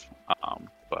stuff.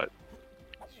 But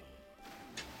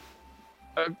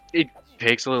it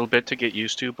takes a little bit to get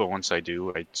used to, but once I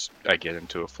do, I get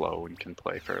into a flow and can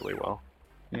play fairly well.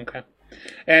 Okay.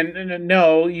 And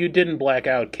no, you didn't black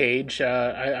out, Cage.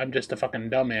 I'm just a fucking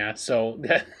dumbass, so...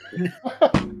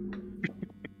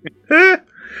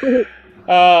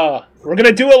 we're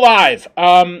gonna do it live.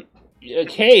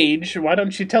 Cage, why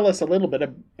don't you tell us a little bit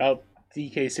about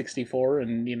DK64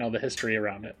 and the history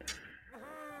around it?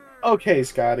 Okay,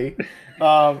 Scotty,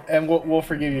 and we'll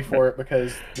forgive you for it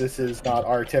because this is not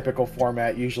our typical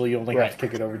format. Usually, you only have to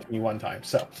kick it over to me one time.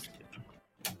 So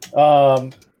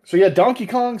yeah, Donkey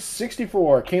Kong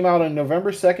 64 came out on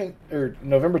November 22nd,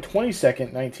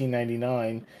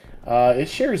 1999. It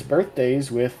shares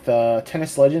birthdays with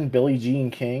tennis legend Billie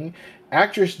Jean King,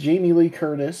 actress Jamie Lee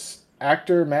Curtis,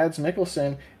 actor Mads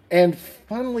Mikkelsen, and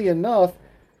funnily enough,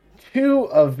 two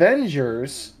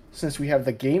Avengers, since we have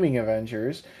the gaming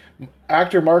Avengers.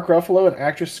 Actor Mark Ruffalo and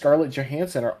actress Scarlett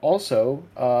Johansson are also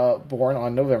born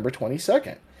on November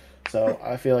 22nd. So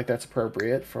I feel like that's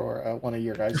appropriate for one of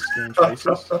your guys' game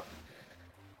choices.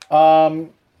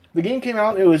 The game came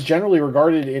out, it was generally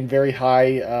regarded in very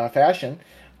high fashion,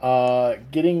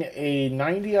 getting a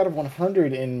 90 out of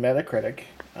 100 in Metacritic.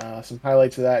 Some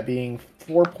highlights of that being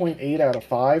 4.8 out of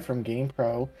 5 from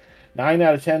GamePro, 9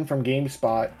 out of 10 from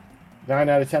GameSpot, 9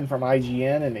 out of 10 from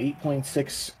IGN, and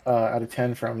 8.6 out of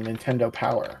 10 from Nintendo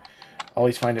Power.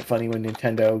 Always find it funny when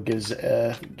Nintendo gives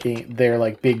their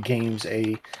like big games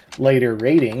a later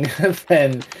rating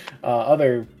than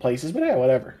other places, but yeah,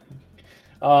 whatever.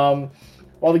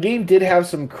 While the game did have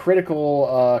some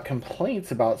critical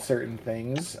complaints about certain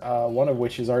things, one of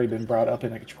which has already been brought up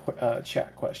in a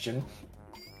chat question,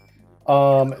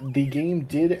 the game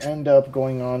did end up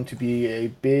going on to be a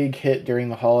big hit during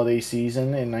the holiday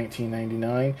season in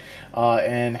 1999,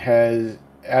 and has,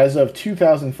 as of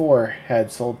 2004,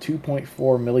 had sold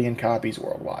 2.4 million copies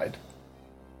worldwide.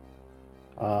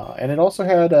 And it also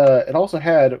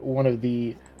had one of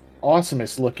the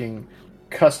awesomest looking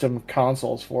custom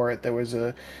consoles for it. There was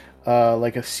a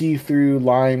like a see-through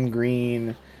lime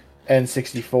green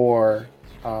N64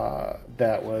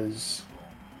 that was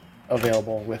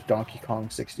available with Donkey Kong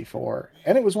 64,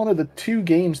 and it was one of the two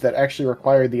games that actually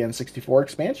required the N64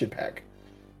 expansion pack.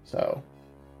 So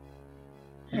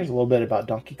there's a little bit about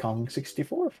Donkey Kong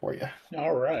 64 for you.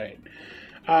 All right.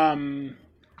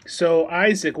 So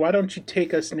Isaac, why don't you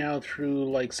take us now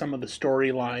through like some of the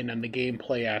storyline and the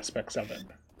gameplay aspects of it?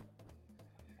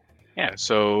 Yeah,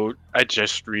 so I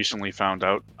just recently found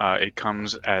out it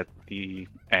comes at the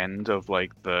end of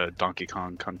like the Donkey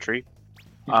Kong Country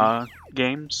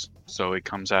games. So it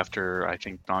comes after, I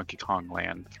think, Donkey Kong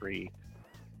Land 3.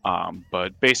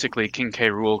 But basically, King K.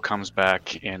 Rool comes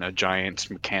back in a giant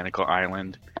mechanical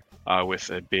island with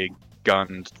a big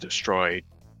gun to destroy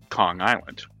Kong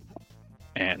Island.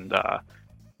 And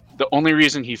the only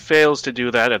reason he fails to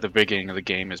do that at the beginning of the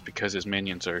game is because his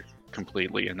minions are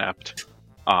completely inept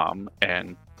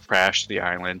and crash the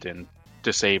island and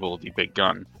disable the big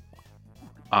gun.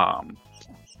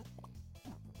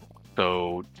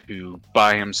 So to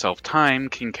buy himself time,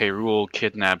 King K. Rool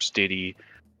kidnaps Diddy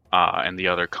and the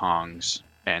other Kongs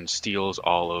and steals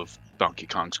all of Donkey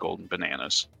Kong's golden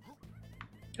bananas.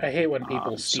 I hate when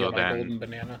people so steal my then- golden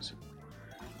bananas.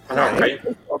 I know, right?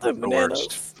 The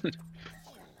worst.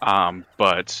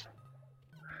 But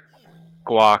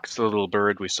Guac, the little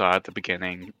bird we saw at the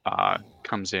beginning,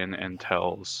 comes in and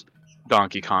tells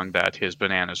Donkey Kong that his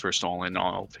bananas were stolen.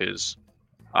 All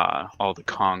the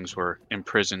Kongs were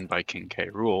imprisoned by King K.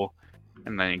 Rool,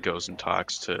 and then he goes and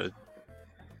talks to.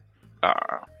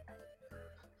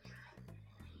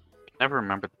 Never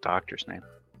remember the doctor's name.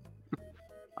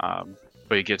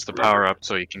 But he gets the power up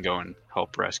so he can go and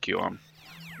help rescue him.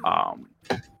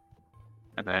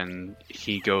 And then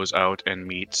he goes out and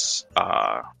meets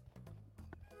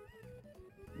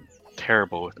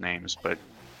terrible with names, but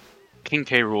King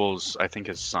K. Rool's, I think,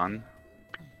 his son,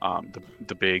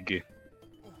 the big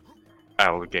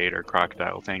alligator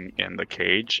crocodile thing in the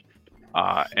cage,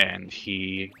 and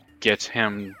he gets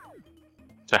him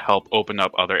to help open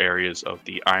up other areas of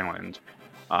the island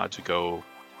to go,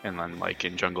 and then like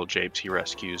in Jungle Japes he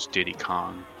rescues Diddy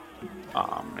Kong,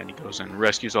 and he goes and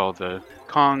rescues all the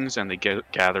Kongs, and they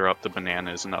gather up the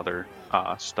bananas and other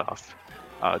stuff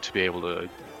to be able to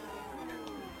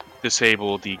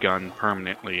disable the gun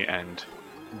permanently and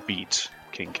beat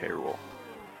King K. Rool.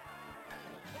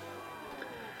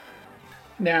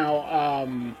 Now,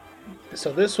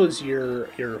 so this was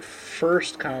your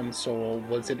first console.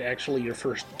 Was it actually your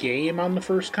first game on the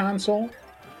first console?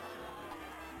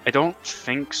 I don't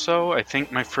think so. I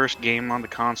think my first game on the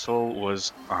console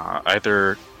was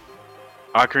either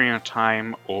Ocarina of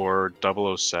Time or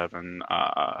 007.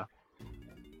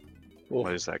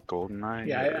 What is that, GoldenEye?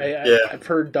 Yeah, I've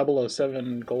heard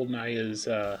 007 GoldenEye is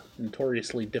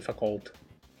notoriously difficult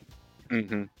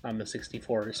on the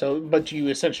 64. So, but you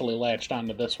essentially latched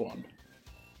onto this one.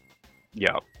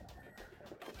 Yeah.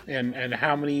 And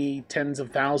how many tens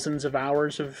of thousands of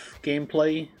hours of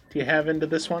gameplay do you have into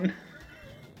this one?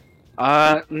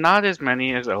 Not as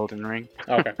many as Elden Ring.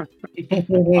 Okay.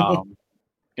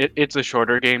 It's a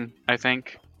shorter game, I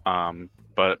think.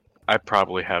 But I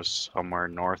probably have somewhere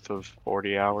north of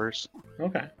 40 hours.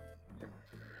 Okay.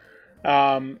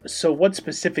 So what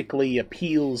specifically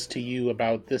appeals to you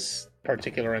about this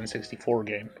particular N64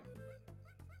 game?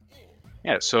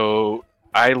 Yeah, so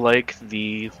I like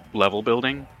the level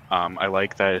building. I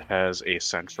like that it has a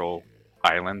central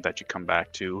island that you come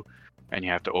back to, and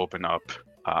you have to open up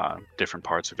different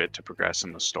parts of it to progress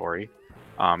in the story.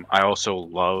 I also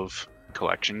love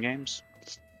collection games.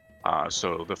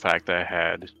 So the fact that I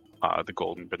had the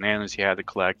golden bananas you had to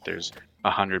collect, there's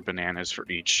 100 bananas for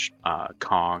each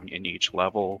Kong in each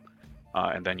level,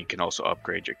 and then you can also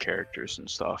upgrade your characters and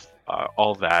stuff.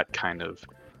 All that kind of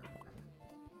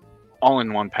all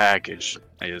in one package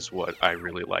is what I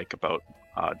really like about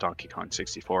Donkey Kong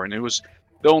 64, and it was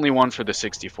the only one for the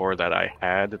 64 that I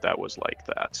had that was like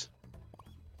that.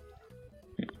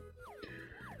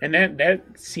 And that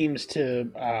seems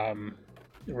to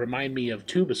remind me of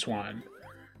Tuba Swan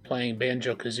playing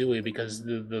Banjo-Kazooie, because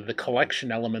the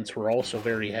collection elements were also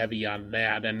very heavy on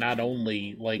that, and not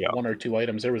only like one or two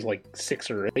items, there was like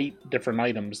 6 or 8 different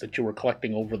items that you were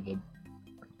collecting over the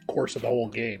course of the whole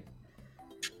game.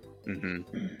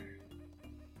 Mm-hmm.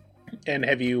 And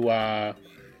have you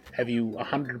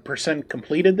 100%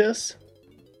 completed this?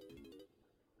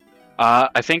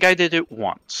 I think I did it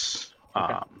once.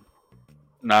 Okay.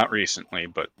 Not recently,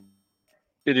 but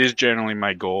it is generally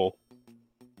my goal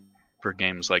for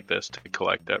games like this to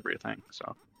collect everything.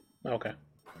 So. Okay.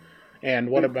 And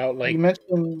what about like? You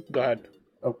mentioned. Go ahead.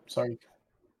 Oh, sorry.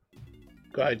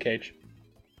 Go ahead, Cage.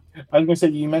 I was going to say,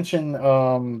 you mentioned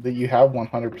that you have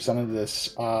 100% of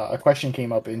this. A question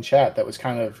came up in chat that was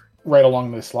kind of right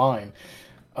along this line.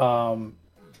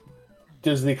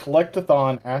 Does the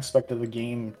collectathon aspect of the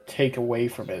game take away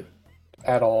from it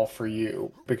at all for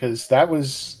you? Because that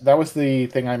was the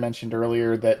thing I mentioned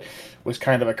earlier that was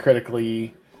kind of a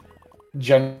critically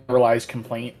generalized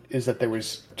complaint, is that there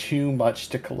was too much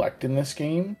to collect in this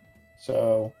game.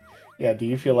 So, yeah, do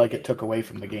you feel like it took away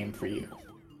from the game for you?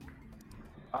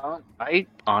 I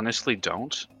honestly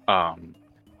don't.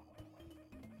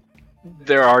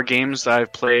 There are games that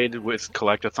I've played with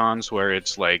collectathons where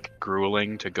it's like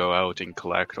grueling to go out and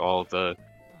collect all the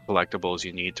collectibles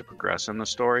you need to progress in the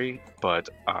story, but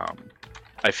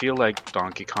I feel like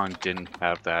Donkey Kong didn't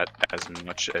have that as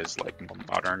much as like more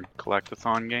modern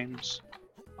collectathon games.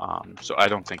 So I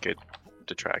don't think it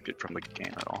detracted from the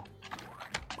game at all.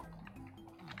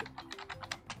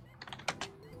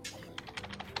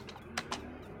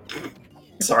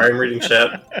 Sorry, I'm reading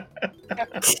chat.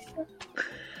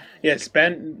 Yes,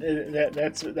 Ben.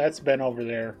 That's Ben over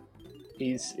there.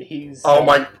 He's. He's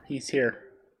here.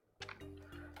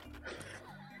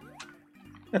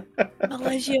 Well,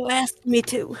 as you asked me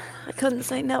to, I couldn't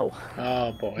say no.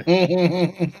 Oh boy.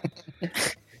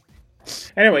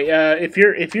 Anyway,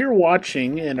 if you're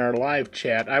watching in our live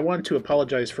chat, I want to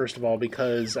apologize first of all,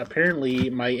 because apparently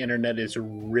my internet is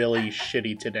really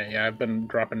shitty today. I've been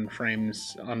dropping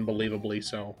frames unbelievably,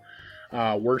 so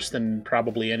worse than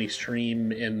probably any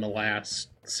stream in the last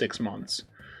 6 months.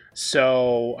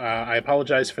 So I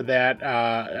apologize for that.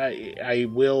 I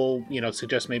will,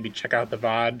 suggest maybe check out the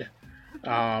VOD.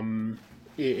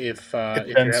 If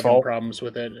you're having problems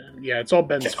with it, yeah, it's all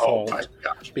Ben's fault. My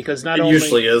gosh. Because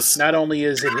Usually is. not only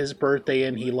is it his birthday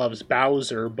and he loves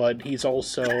Bowser, but he's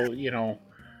also,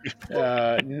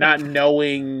 not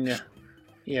knowing,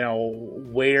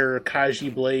 where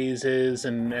Kaji Blaze is,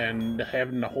 and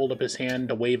having to hold up his hand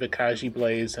to wave at Kaji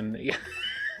Blaze, and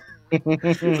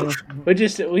we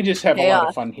just have a lot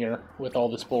of fun here with all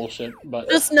this bullshit. But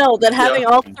just know that having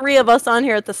all 3 of us on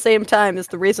here at the same time is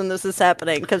the reason this is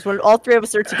happening. Because when all 3 of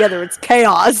us are together, it's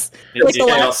chaos. It's the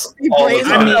chaos last 3 brain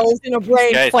cells in a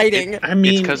brain fighting.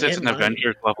 It's because it's an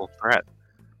Avengers level threat.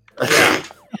 Yeah,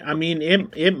 I mean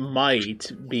it might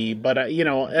be, but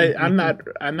I'm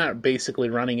not basically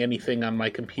running anything on my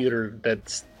computer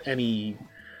that's any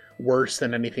worse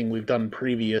than anything we've done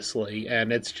previously,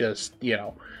 and it's just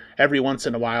every once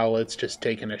in a while it's just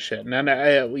taking a shit, and then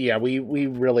we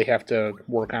really have to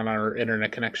work on our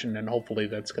internet connection, and hopefully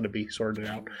that's going to be sorted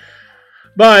out.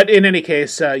 But in any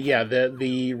case,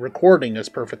 the recording is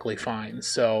perfectly fine.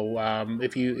 So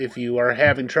if you are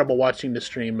having trouble watching the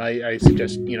stream, I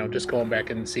suggest just going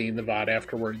back and seeing the VOD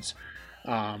afterwards,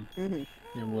 and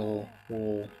we'll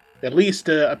at least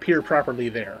appear properly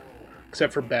there,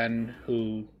 except for Ben,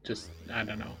 who just I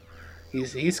don't know.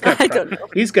 He's got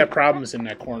he's got problems in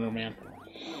that corner, man.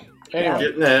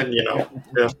 Anyway. Yeah.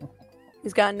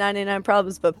 He's got 99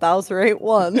 problems, but Bowser ain't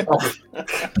one.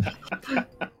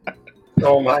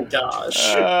 Oh my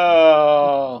gosh.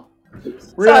 Oh.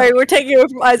 Sorry, we're taking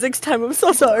it from Isaac's time. I'm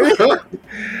so sorry.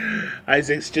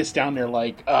 Isaac's just down there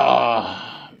like,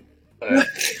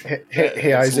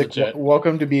 Hey Isaac,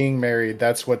 welcome to being married.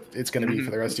 That's what it's going to be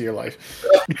for the rest of your life.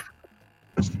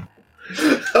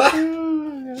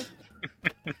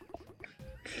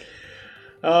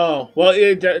 Oh well,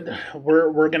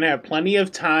 we're gonna have plenty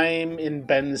of time in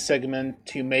Ben's segment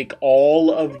to make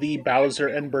all of the Bowser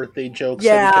and birthday jokes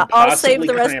that we Yeah, could I'll save possibly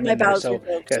the rest of cram my in there. Bowser So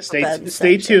jokes yeah, for stay Ben's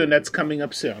stay section. tuned. That's coming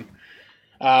up soon.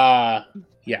 Yeah.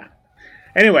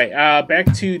 Anyway,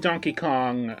 back to Donkey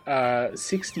Kong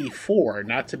 64,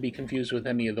 not to be confused with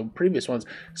any of the previous ones.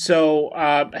 So,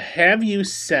 have you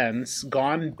since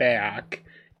gone back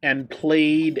and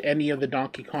played any of the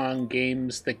Donkey Kong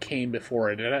games that came before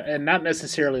it, and not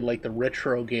necessarily like the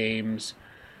retro games,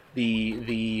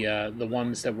 the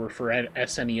ones that were for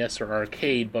SNES or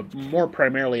arcade, but more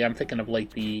primarily, I'm thinking of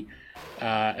like the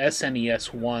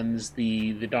SNES ones,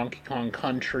 the Donkey Kong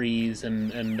Countries,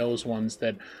 and those ones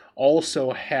that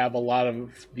also have a lot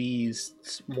of these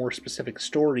more specific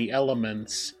story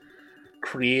elements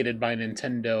created by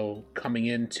Nintendo coming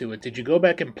into it. Did you go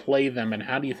back and play them, and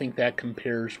how do you think that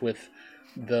compares with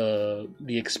the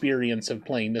experience of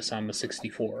playing this on the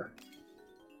 64?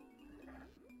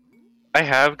 I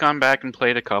have gone back and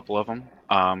played a couple of them.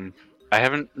 I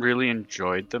haven't really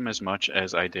enjoyed them as much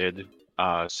as I did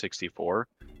 64.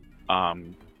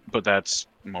 But that's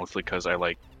mostly because I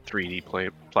like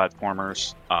 3D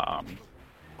platformers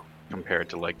compared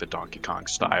to like the Donkey Kong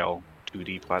style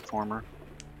 2D platformer.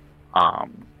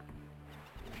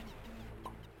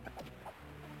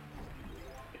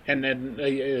 And then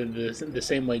the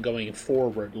same way going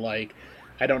forward, like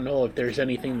I don't know if there's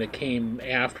anything that came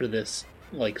after this,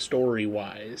 like story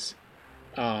wise,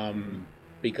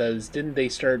 because didn't they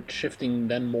start shifting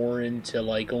then more into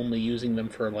like only using them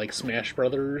for like Smash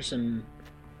Brothers and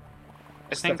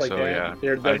I stuff think like so, that? yeah.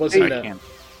 There I wasn't a, can't.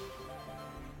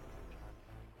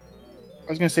 I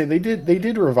was gonna say they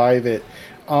did revive it.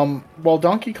 While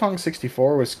Donkey Kong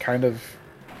 64 was kind of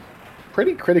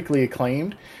pretty critically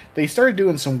acclaimed, they started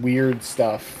doing some weird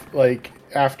stuff like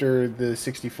after the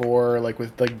 64, like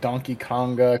with like Donkey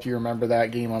Konga, if you remember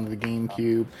that game on the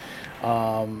GameCube,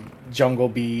 Jungle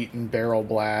Beat and Barrel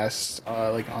Blast,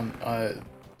 like on the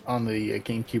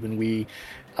GameCube and Wii.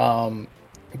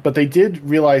 But they did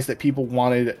realize that people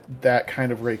wanted that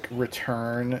kind of like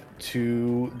return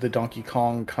to the Donkey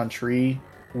Kong Country,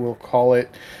 we'll call it,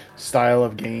 style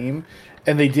of game,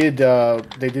 and they did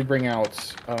bring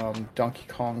out Donkey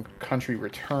Kong Country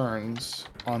Returns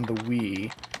on the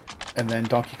Wii, and then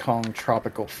Donkey Kong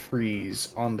Tropical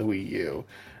Freeze on the Wii U,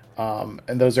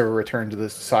 and those are a return to the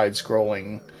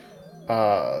side-scrolling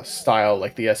style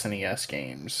like the SNES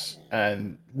games,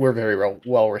 and were very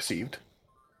well received.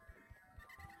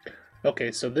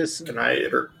 okay. So this, Can I?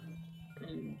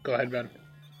 go ahead, Ben.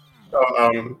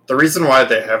 The reason why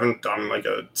they haven't done like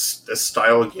this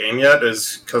style of game yet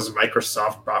is because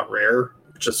Microsoft bought Rare,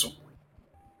 which is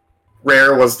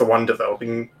Rare was the one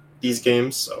developing these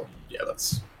games. So yeah,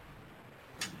 that's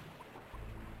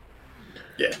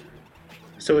yeah.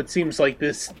 So it seems like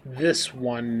this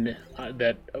one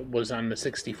that was on the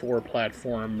 64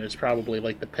 platform is probably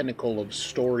like the pinnacle of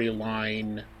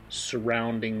storyline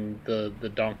surrounding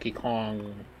the Donkey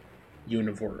Kong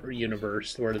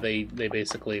universe where they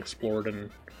basically explored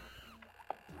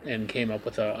and came up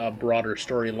with a broader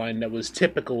storyline that was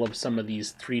typical of some of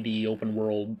these 3D open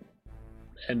world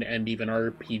and even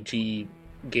RPG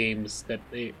games that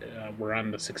they were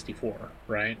on the 64,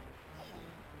 right?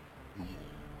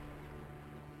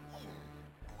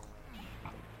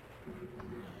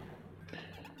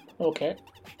 Okay.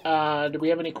 Do we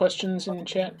have any questions in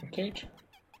chat, Cage?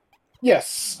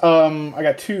 Yes, I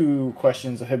got two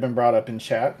questions that have been brought up in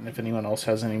chat, and if anyone else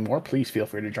has any more, please feel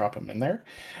free to drop them in there.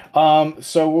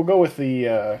 So we'll go with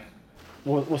the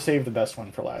we'll save the best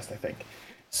one for last, I think.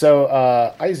 So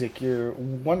Isaac, your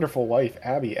wonderful wife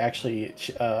Abby actually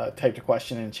typed a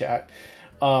question in chat.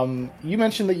 You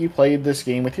mentioned that you played this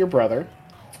game with your brother.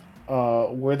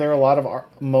 Were there a lot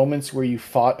of moments where you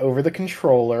fought over the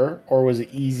controller, or was it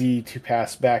easy to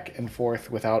pass back and forth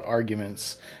without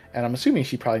arguments? And I'm assuming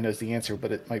she probably knows the answer,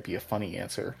 but it might be a funny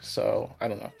answer, so I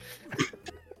don't know.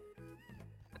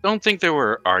 I don't think there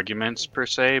were arguments per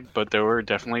se, but there were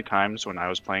definitely times when I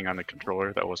was playing on the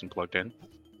controller that wasn't plugged in.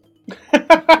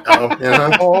 Oh,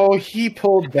 yeah. Oh, he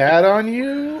pulled that on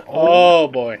you? Oh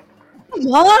boy. Come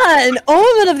on,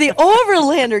 Omen of the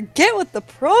Overlander, get with the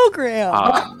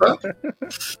program.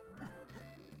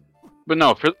 But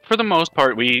no, for the most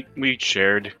part, we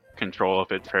shared control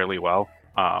of it fairly well.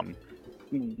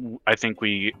 I think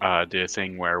we did a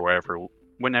thing where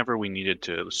whenever we needed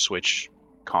to switch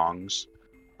Kongs,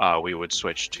 we would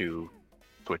switch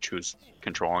who's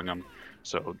controlling them.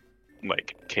 So,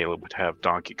 like, Caleb would have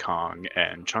Donkey Kong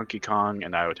and Chunky Kong,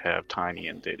 and I would have Tiny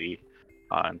and Diddy,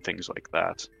 and things like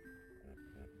that.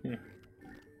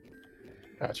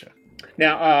 Gotcha.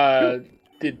 Now,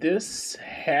 did this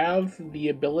have the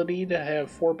ability to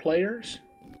have 4 players?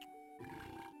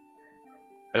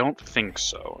 I don't think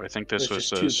so. I think this It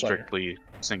was was just a 2-player. strictly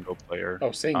single player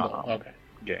Oh, single. Okay.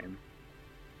 game.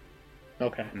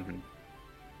 Okay. hmm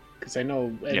Because I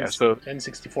know Yeah, so-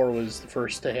 N64 was the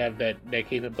first to have that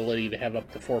capability to have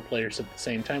up to 4 players at the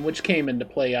same time, which came into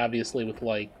play obviously with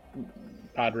like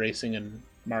Pod Racing and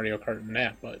Mario Kart and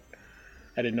that, but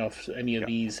I didn't know if any of Yeah.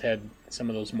 these had some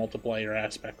of those multiplayer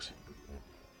aspects.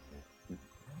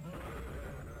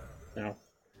 No.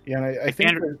 Yeah, and I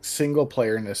think And- the single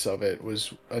playerness of it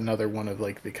was another one of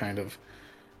like the kind of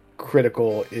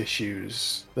critical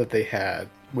issues that they had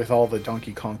with all the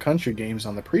Donkey Kong Country games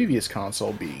on the previous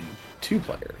console being 2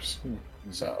 players.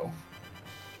 So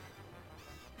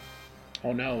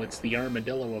Oh no, it's the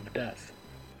armadillo of death.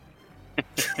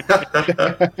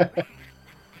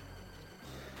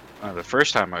 The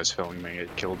first time I was filming,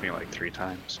 it killed me like 3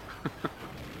 times.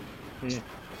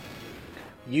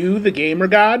 You, the gamer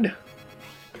god?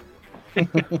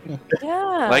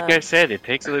 Yeah. Like I said, it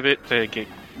takes a little bit to get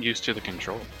used to the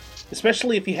control.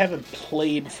 Especially if you haven't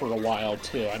played for a while,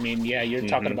 too. I mean, yeah, you're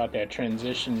talking Mhm. about that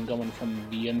transition going from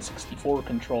the N64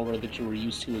 controller that you were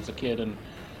used to as a kid and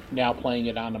now playing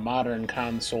it on a modern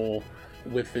console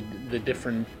with the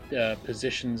different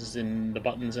positions and the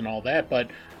buttons and all that. But,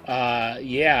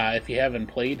 yeah, if you haven't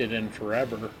played it in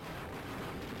forever,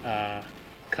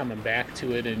 coming back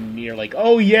to it and you're like,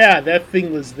 oh, yeah, that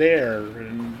thing was there,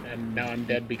 and now I'm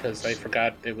dead because I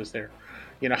forgot it was there,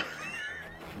 you know?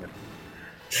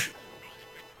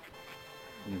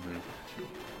 hmm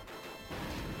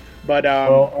But,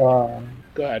 well,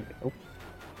 go ahead.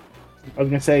 I was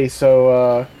gonna say,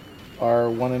 so our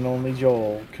one and only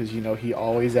Joel, because you know he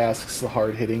always asks the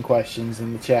hard-hitting questions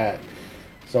in the chat.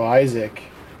 So Isaac,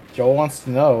 Joel wants to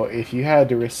know if you had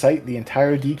to recite the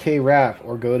entire DK rap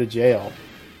or go to jail,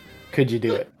 could you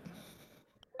do it?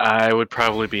 I would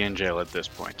probably be in jail at this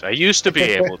point. I used to be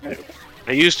able to.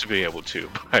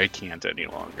 But I can't any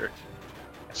longer.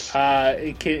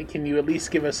 Can you at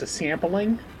least give us a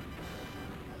sampling?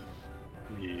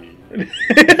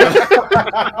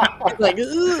 Like,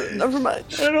 "Ugh, never mind.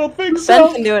 I don't think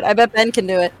Ben can do it. I bet Ben can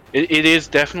do it. It is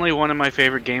definitely one of my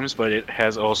favorite games, but it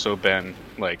has also been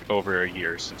like over a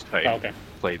year since I Okay.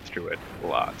 played through it a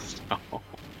lot. So.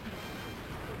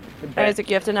 Ben, Isaac,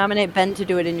 you have to nominate Ben to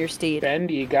do it in your steed, Ben,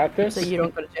 do you got this? so you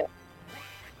don't go to jail.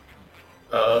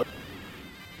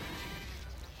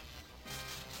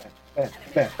 Ben,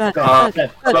 Ben, Ben, Ben, Ben, Ben,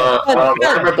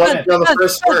 I'm blanking on the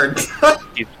first word. I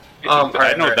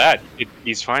alright, know alright. that.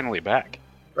 He's finally back.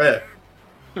 Right.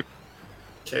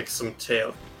 Kick some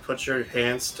tail. Put your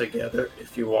hands together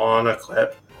if you wanna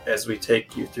clap as we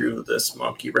take you through this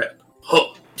monkey rap.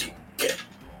 Hook, get.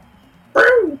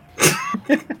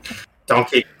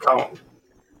 Donkey Kong.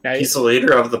 Now, He's the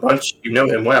leader of the bunch. You know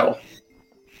him well.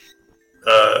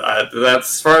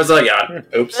 That's as far as I got.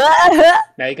 Oops.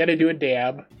 now you got to do a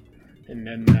dab, and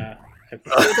then The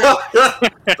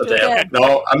dab.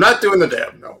 No, I'm not doing the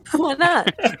dab. No. Why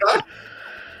not? oh,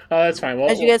 that's fine. Well,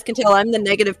 As you guys can tell, I'm the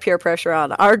negative peer pressure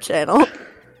on our channel.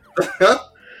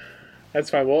 that's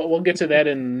fine. We'll get to that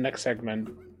in the next segment.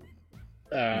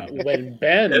 When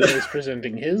Ben is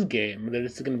presenting his game,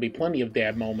 there's going to be plenty of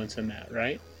dab moments in that,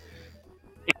 right?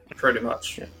 Pretty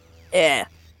much. Yeah.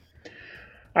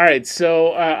 All right,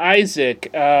 so Isaac,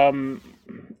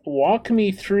 walk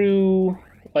me through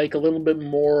like a little bit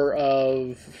more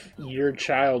of your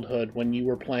childhood when you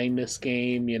were playing this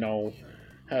game. You know,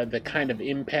 the kind of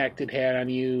impact it had on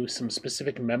you. Some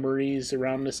specific memories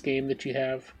around this game that you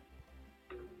have.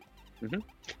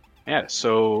 Yeah,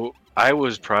 so I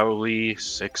was probably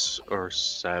 6 or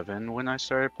 7 when I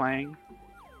started playing.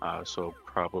 So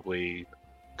probably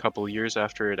a couple years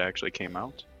after it actually came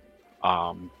out.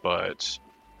 But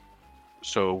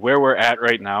so where we're at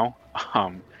right now,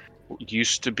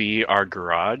 used to be our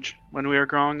garage when we were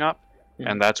growing up,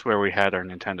 and that's where we had our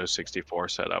Nintendo 64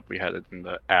 set up. We had it in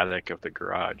the attic of the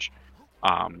garage.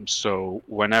 So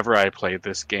whenever I play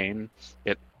this game,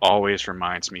 it always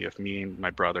reminds me of me and my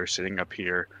brother sitting up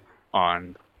here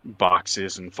on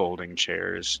boxes and folding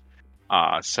chairs,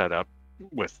 set up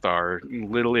with our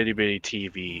little itty bitty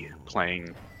TV,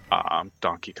 playing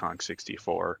Donkey Kong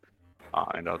 64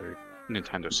 and other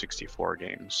Nintendo 64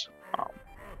 games.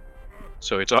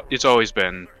 So it's always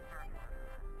been.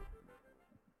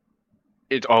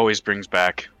 It always brings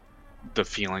back the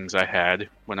feelings I had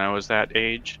when I was that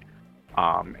age,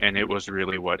 and it was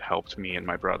really what helped me and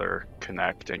my brother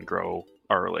connect and grow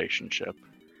our relationship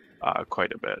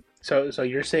quite a bit. So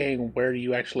you're saying where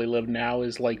you actually live now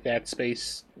is like that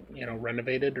space, you know,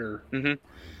 renovated or?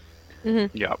 Mm-hmm.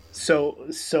 Yep.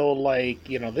 So like,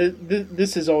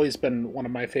 this has always been one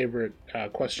of my favorite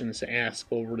questions to ask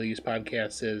over these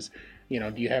podcasts is,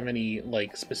 do you have any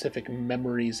like specific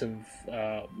memories of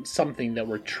something that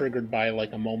were triggered by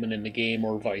like a moment in the game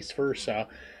or vice versa?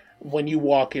 When you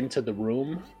walk into the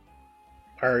room,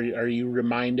 are you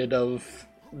reminded of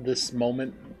this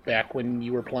moment back when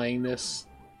you were playing this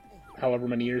however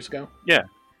many years ago? Yeah.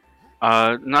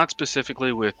 Not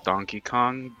specifically with Donkey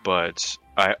Kong, but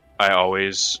I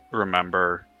always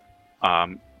remember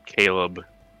Caleb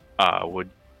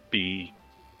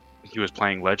he was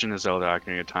playing Legend of Zelda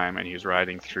Ocarina of Time, and he was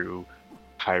riding through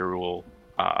Hyrule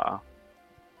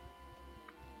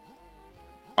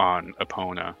on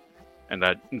Epona, and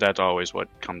that's always what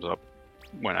comes up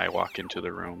when I walk into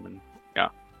the room, and yeah.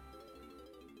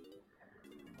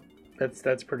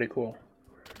 That's pretty cool.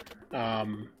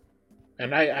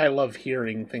 And I love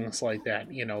hearing things like that.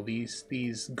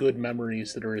 These good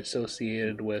memories that are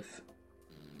associated with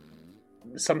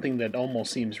something that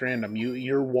almost seems random.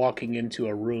 You're walking into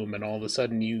a room and all of a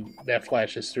sudden that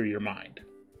flashes through your mind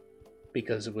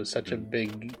because it was such a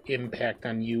big impact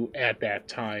on you at that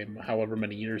time, however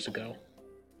many years ago.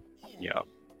 Yeah.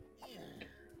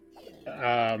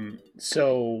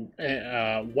 So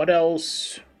what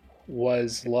else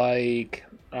was like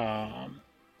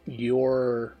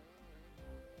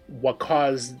what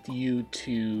caused you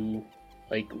to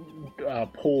like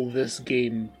pull this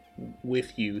game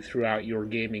with you throughout your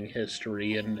gaming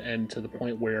history and to the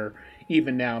point where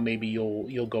even now maybe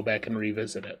you'll go back and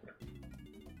revisit it?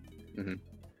 Mm-hmm.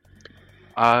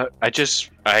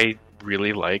 I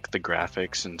really like the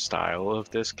graphics and style of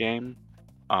this game,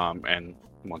 and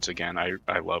once again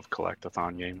I love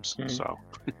collectathon games. Mm-hmm. So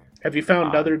have you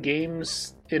found other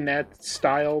games in that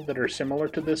style that are similar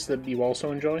to this that you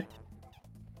also enjoy?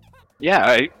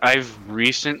 Yeah, I've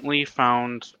recently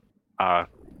found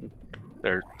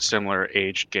they're similar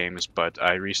aged games, but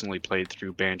I recently played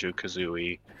through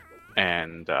Banjo-Kazooie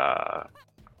and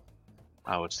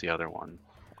what's the other one?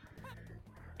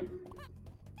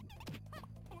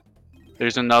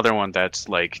 There's another one that's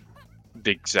like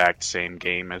the exact same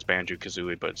game as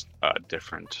Banjo-Kazooie, but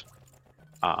different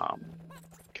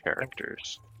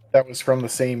characters. That was from the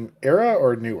same era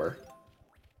or newer?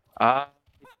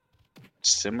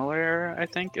 Similar, I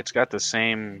think. It's got the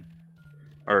same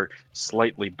or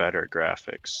slightly better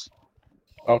graphics.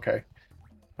 Okay.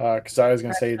 Because I was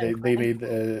going to say they made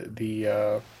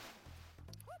the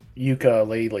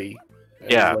Yooka-Laylee.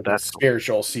 Yeah, like that's a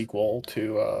spiritual sequel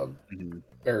to mm-hmm.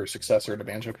 or successor to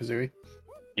Banjo-Kazooie.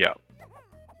 Yeah.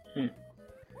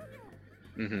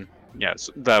 Mm-hmm. Yeah,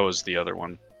 so that was the other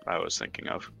one I was thinking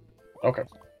of. Okay.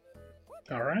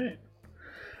 All right.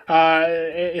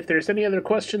 If there's any other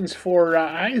questions for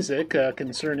Isaac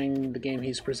concerning the game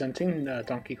he's presenting,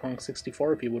 Donkey Kong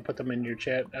 64, if you would put them in your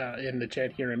chat, in the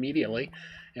chat here immediately,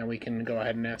 and we can go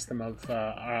ahead and ask them of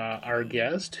our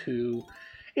guest, who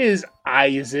is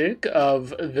Isaac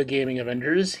of the Gaming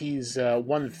Avengers. He's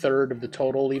 1/3 of the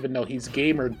total, even though he's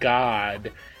Gamer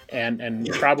God, and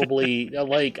probably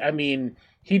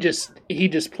He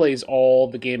just plays all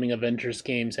the Gaming Avengers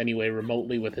games anyway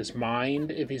remotely with his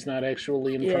mind if he's not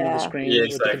actually in front of the screen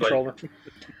with the controller.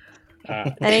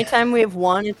 Anytime we have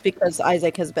won, it's because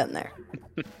Isaac has been there.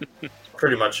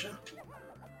 Pretty much.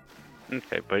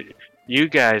 Okay, but you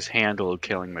guys handled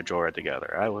killing Majora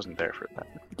together. I wasn't there for that.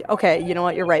 Okay, you know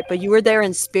what? You're right. But you were there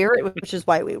in spirit, which is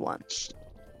why we won.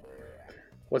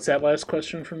 What's that last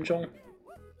question from Joel?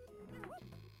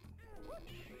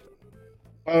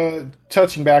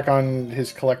 Touching back on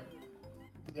his question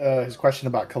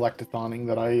about collectathoning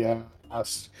that I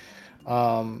asked,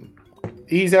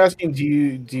 he's asking, do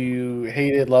you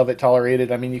hate it, love it, tolerate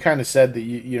it? I mean, you kind of said that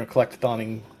you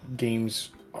collectathoning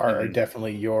games are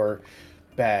definitely your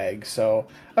bag. So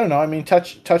I don't know. I mean,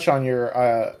 touch on your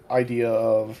idea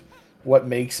of what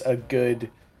makes a good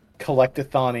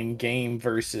collectathoning game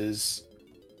versus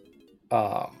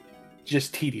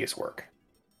just tedious work.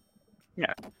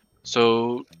 Yeah.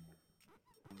 So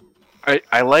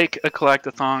I like a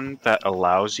collectathon that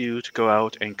allows you to go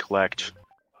out and collect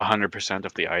 100%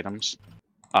 of the items,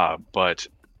 but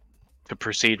to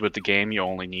proceed with the game, you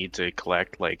only need to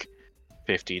collect like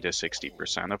 50 to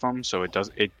 60% of them. So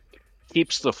it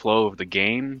keeps the flow of the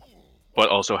game, but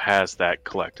also has that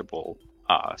collectible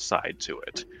side to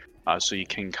it. So you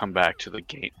can come back to the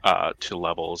game to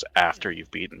levels after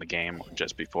you've beaten the game or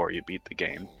just before you beat the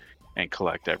game, and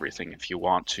collect everything if you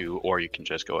want to, or you can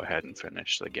just go ahead and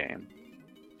finish the game.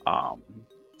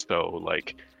 So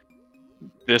like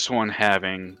this one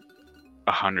having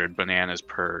 100 bananas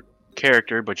per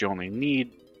character, but you only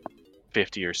need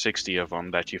 50 or 60 of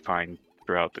them that you find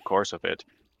throughout the course of it.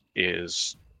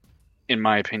 is, in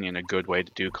my opinion, a good way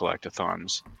to do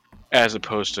collectathons, as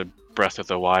opposed to Breath of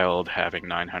the Wild having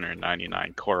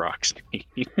 999 Koroks.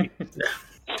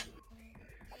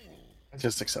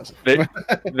 Just excessive.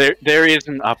 there is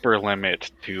an upper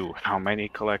limit to how many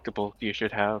collectibles you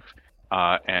should have,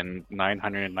 and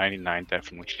 999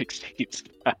 definitely exceeds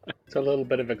that. It's a little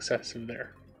bit of excessive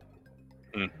there.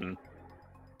 Mm-hmm.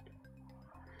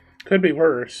 Could be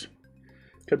worse.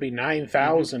 Could be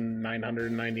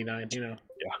 9,999. You know.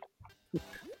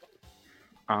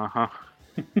 Uh-huh.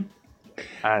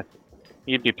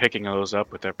 You'd be picking those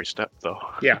up with every step, though.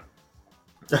 Yeah.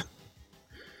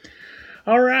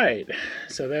 All right.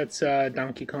 So that's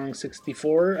Donkey Kong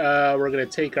 64. We're going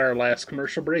to take our last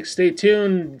commercial break. Stay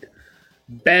tuned.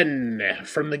 Ben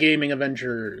from the Gaming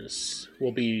Avengers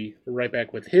will be right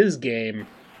back with his game,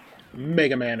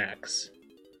 Mega Man X.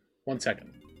 1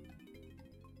 second.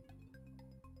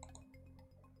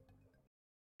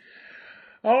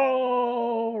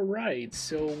 All right,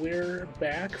 so we're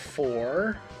back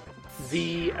for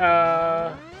the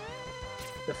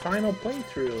final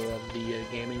playthrough of the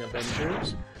Gaming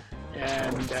Avengers,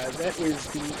 and that is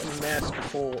the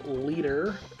masterful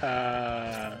leader.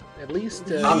 At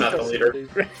least I'm not the leader.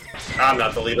 I'm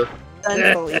not the leader.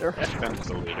 Ben's the leader. Ben's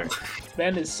the leader.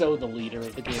 Ben is so the leader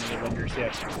of the Gaming Avengers.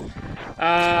 Yes.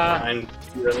 Fine.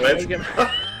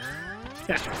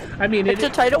 I mean, It's a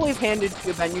title we've handed to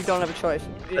you, Ben. You don't have a choice.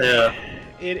 Yeah.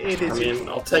 It is. I mean,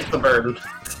 I'll take the burden.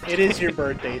 It is your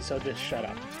birthday, so just shut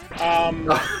up.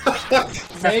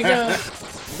 Mega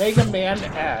Man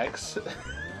X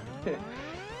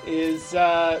is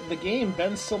the game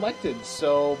Ben selected.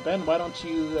 So Ben, why don't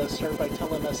you start by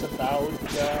telling us about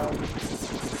the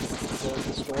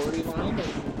storyline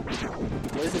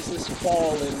and where does this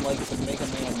fall in like the Mega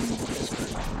Man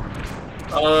history?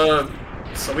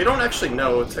 So we don't actually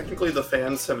know. Technically, the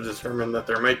fans have determined that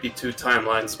there might be 2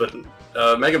 timelines, but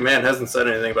Mega Man hasn't said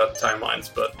anything about the timelines.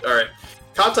 But alright,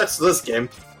 context of this game.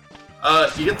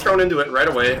 You get thrown into it right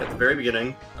away at the very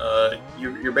beginning.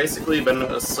 You're basically been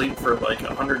asleep for like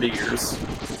 100 years.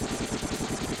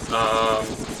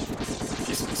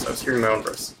 Jesus, I was hearing my own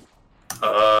voice.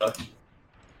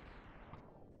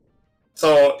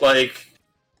 So, like,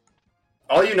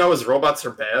 all you know is robots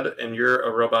are bad, and you're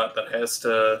a robot that has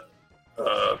to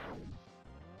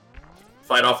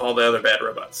fight off all the other bad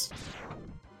robots.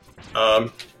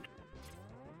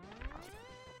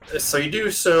 So you do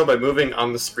so by moving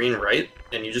on the screen right,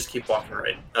 and you just keep walking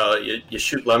right. You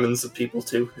shoot lemons at people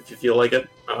too, if you feel like it.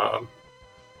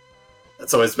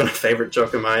 That's always been a favorite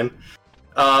joke of mine.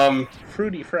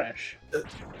 Fruity Fresh.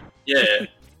 Yeah.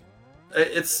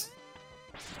 It's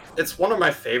one of my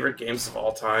favorite games of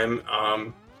all time.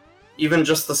 Even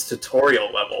just this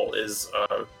tutorial level is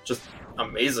just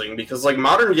amazing, because like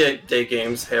modern day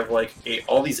games have like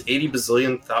all these 80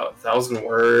 bazillion thousand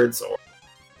words, or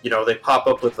you know, they pop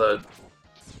up with a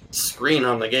screen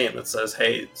on the game that says,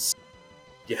 hey,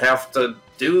 you have to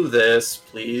do this,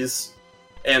 please.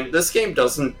 And this game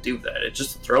doesn't do that. It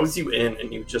just throws you in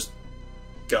and you just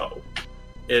go.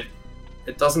 It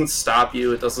doesn't stop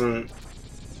you. It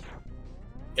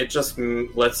just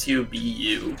lets you be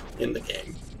you in the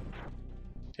game.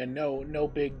 And no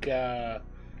big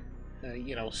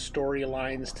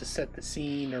storylines to set the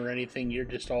scene or anything. You're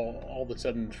just all of a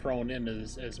sudden thrown in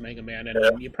as Mega Man,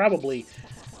 and you probably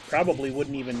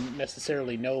wouldn't even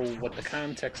necessarily know what the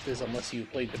context is unless you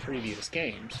played the previous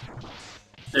games.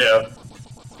 Yeah,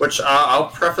 which I'll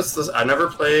preface this: I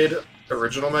never played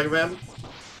original Mega Man.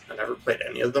 I never played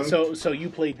any of them. So you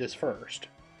played this first?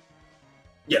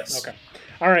 Yes. Okay.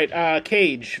 All right,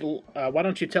 Cage. Why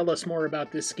don't you tell us more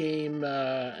about this game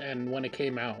and when it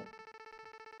came out?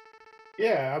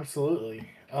 Yeah, absolutely.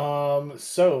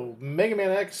 So Mega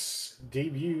Man X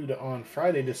debuted on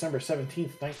Friday, December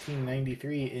 17th,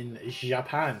 1993 in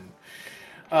Japan.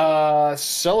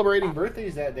 Celebrating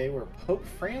birthdays that day were Pope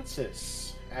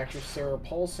Francis, actress Sarah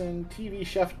Paulson, TV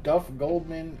chef Duff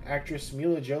Goldman, actress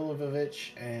Mila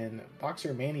Jovovich, and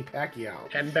boxer Manny Pacquiao.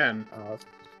 And Ben.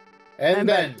 And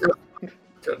Ben.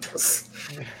 Goodness.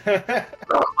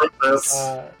 Not like this.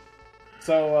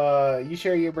 So you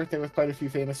share your birthday with quite a few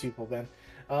famous people, Ben.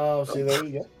 So there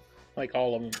you go. Like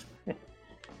all of them.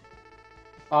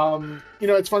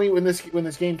 It's funny, when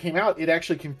this game came out, it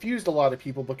actually confused a lot of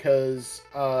people because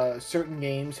certain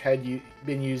games had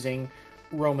been using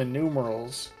Roman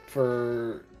numerals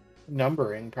for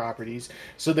numbering properties.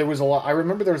 So there was a lot. I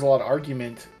remember there was a lot of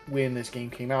argument when this game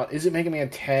came out. Is it Mega Man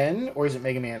 10 or is it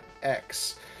Mega Man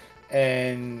X?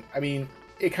 And I mean,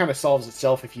 it kind of solves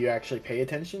itself if you actually pay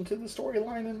attention to the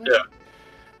storyline in there. Yeah.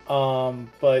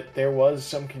 But there was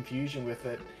some confusion with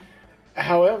it.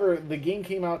 However, the game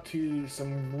came out to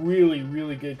some really,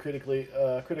 really good critic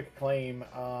acclaim.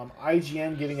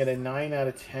 IGN giving it a 9 out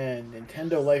of 10.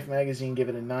 Nintendo Life Magazine gave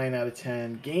it a 9 out of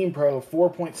 10. GamePro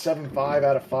 4.75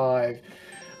 out of 5.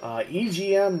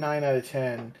 EGM 9 out of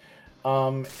 10.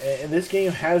 And this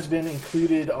game has been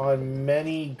included on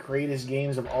many greatest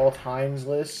games of all times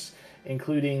lists,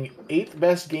 including 8th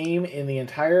best game in the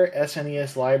entire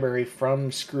SNES library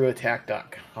from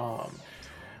ScrewAttack.com.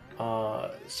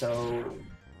 So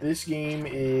this game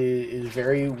is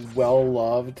very well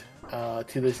loved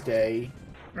to this day,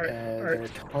 and there are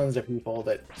tons of people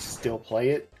that still play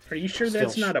it. Are you sure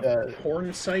that's not a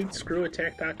porn site,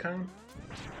 ScrewAttack.com?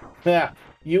 Yeah,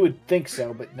 you would think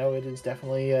so, but no, it is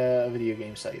definitely a video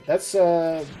game site. That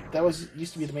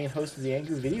used to be the main host of the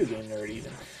Angry Video Game Nerd,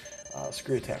 even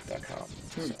ScrewAttack.com.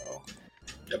 So,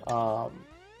 Yep.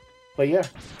 But yeah,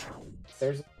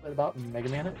 there's a bit about Mega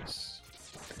Man X.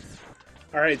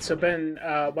 All right, so Ben,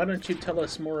 why don't you tell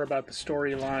us more about the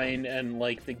storyline and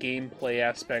like the gameplay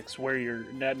aspects, where you're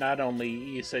not only,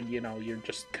 you said, you're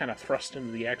just kind of thrust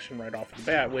into the action right off the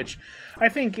bat, which I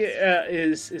think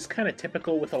is kind of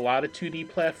typical with a lot of 2D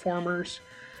platformers.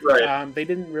 Right. They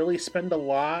didn't really spend a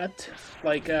lot,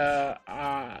 like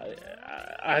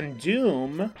on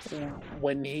Doom,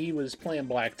 when he was playing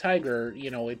Black Tiger,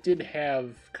 it did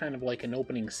have kind of like an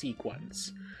opening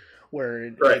sequence where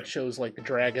it shows like the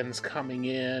dragons coming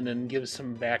in and gives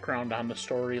some background on the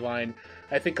storyline.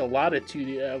 I think a lot of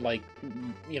 2D,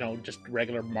 just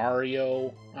regular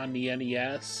Mario on the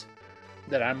NES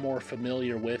that I'm more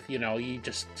familiar with, you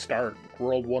just start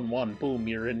World 1-1, boom,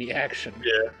 you're in the action.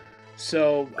 Yeah.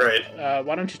 So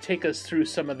why don't you take us through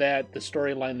some of that, the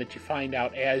storyline that you find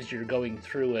out as you're going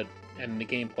through it, and the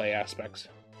gameplay aspects.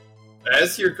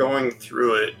 As you're going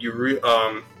through it,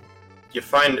 you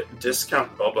find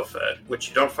Discount Boba Fett, which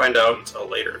you don't find out until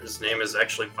later. His name is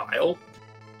actually Vile.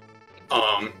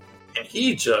 And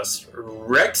he just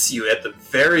wrecks you at the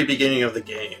very beginning of the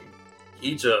game.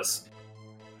 He just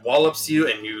wallops you,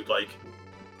 and you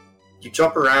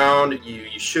jump around,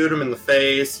 you shoot him in the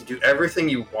face, you do everything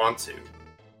you want to.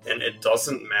 And it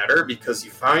doesn't matter, because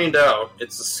you find out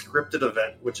it's a scripted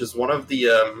event, which is one of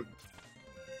the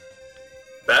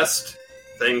best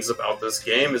things about this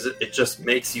game. Is it just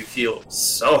makes you feel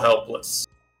so helpless,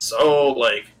 so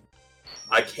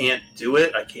I can't do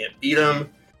it, I can't beat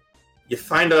him. You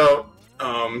find out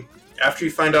after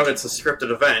you find out it's a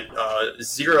scripted event,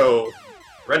 Zero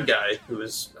Red Guy, who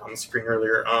was on the screen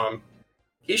earlier,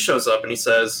 he shows up and he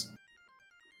says,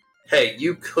 hey,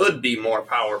 you could be more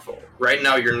powerful. Right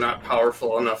now you're not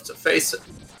powerful enough to face it,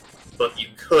 but you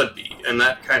could be, and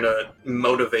that kind of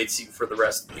motivates you for the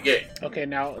rest of the game. Okay,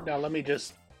 now let me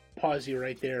just pause you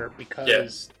right there,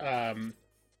 because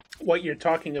what you're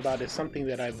talking about is something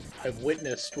that I've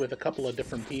witnessed with a couple of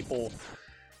different people,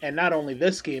 and not only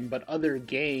this game, but other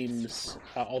games,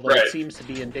 although it seems to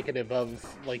be indicative of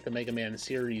like the Mega Man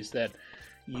series, that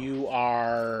you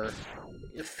are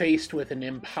faced with an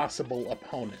impossible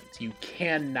opponent. You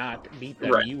cannot beat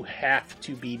them. Right. You have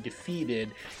to be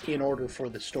defeated in order for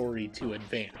the story to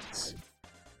advance.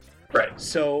 Right.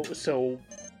 So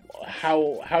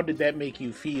how did that make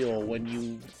you feel when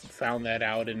you found that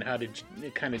out, and how did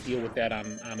you kind of deal with that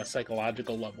on a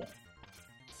psychological level?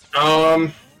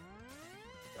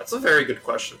 That's a very good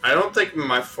question. I don't think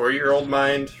my 4-year-old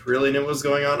mind really knew what was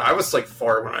going on. I was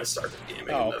 4 when I started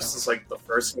gaming, and this is the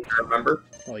first thing I remember.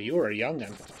 Well, you were a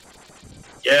young'un.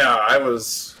 Yeah, I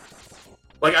was...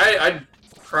 I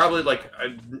probably,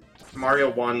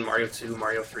 Mario 1, Mario 2,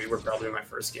 Mario 3 were probably my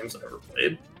first games I ever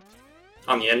played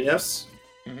on the NES.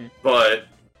 Mm-hmm. But,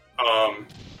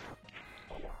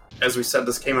 as we said,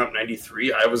 this came out in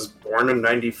 93. I was born in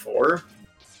 94.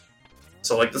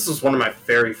 So, this is one of my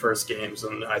very first games,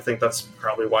 and I think that's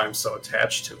probably why I'm so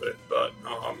attached to it. But,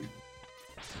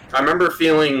 I remember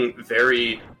feeling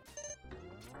very,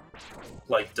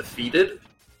 defeated,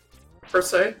 per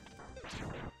se.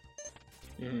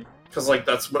 Because,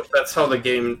 that's how the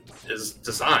game is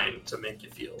designed to make you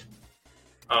feel.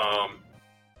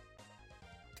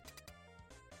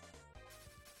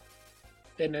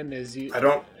 And then as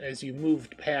you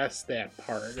moved past that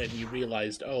part, and you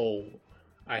realized,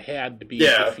 I had to be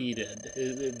defeated.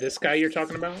 This guy you're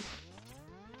talking about?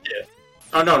 Yeah.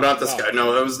 Oh, no, not this guy.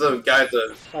 No, it was the guy,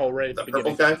 the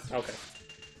purple guy. Okay.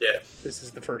 Yeah. This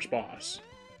is the first boss.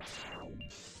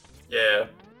 Yeah.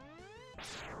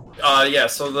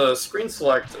 So the screen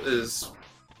select is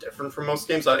different from most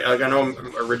games. I know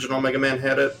original Mega Man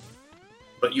had it,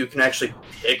 but you can actually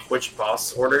pick which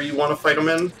boss order you want to fight them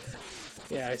in.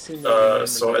 Yeah, I see that.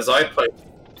 So as I play...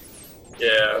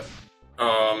 Yeah.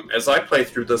 As I play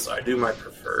through this, I do my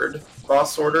preferred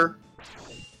boss order.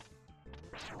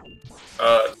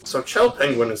 So Chell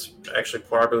Penguin is actually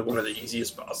probably one of the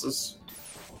easiest bosses.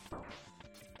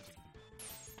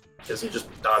 Because he just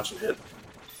dodge and hit.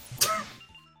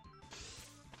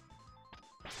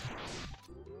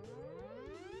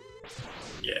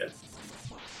 Yeah.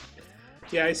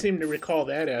 Yeah, I seem to recall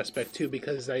that aspect too,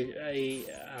 because a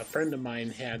friend of mine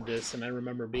had this, and I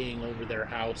remember being over their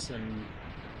house, and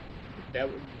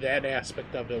that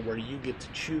aspect of it, where you get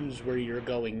to choose where you're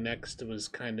going next, was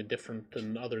kind of different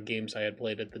than other games I had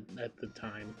played at the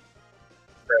time.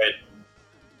 Right.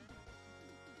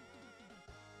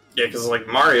 Yeah, because like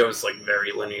Mario is like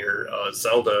very linear.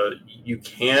 Zelda, you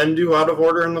can do out of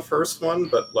order in the first one,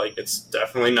 but like it's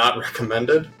definitely not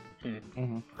recommended.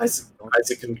 Mm-hmm.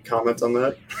 Isaac can comment on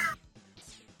that.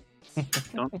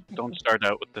 Don't start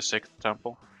out with the sixth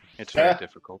temple. It's very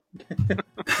difficult.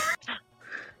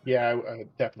 Yeah, I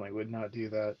definitely would not do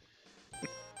that.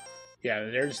 Yeah,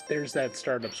 there's that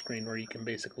startup screen where you can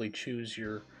basically choose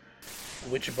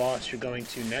which boss you're going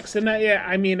to next, and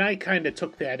I kind of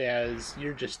took that as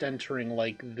you're just entering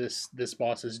like this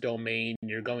boss's domain.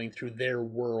 You're going through their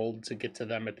world to get to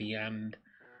them at the end,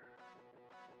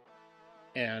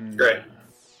 and Right.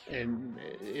 And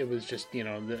it was just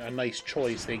a nice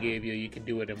choice they gave you. You could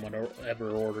do it in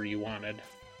whatever order you wanted.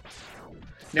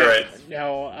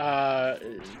 Now,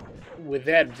 with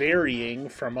that varying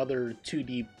from other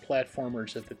 2D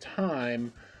platformers at the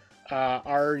time,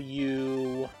 are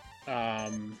you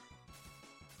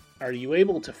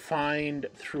able to find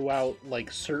throughout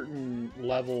like certain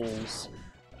levels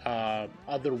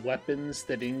other weapons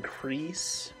that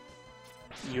increase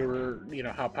your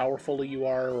how powerful you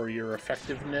are or your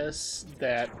effectiveness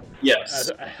that Yes.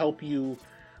 help you,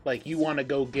 like you want to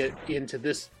go get into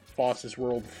this boss's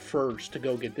world first to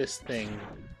go get this thing,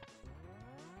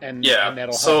 and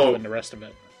that'll help you in the rest of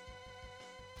it.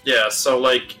 Yeah, so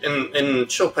like in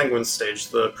Chill Penguin stage,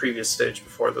 the previous stage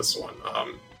before this one,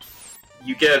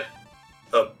 you get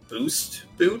a boost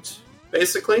boot,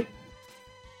 basically.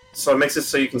 So it makes it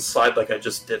so you can slide like I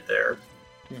just did there.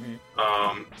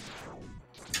 Mm-hmm.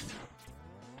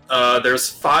 There's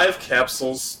 5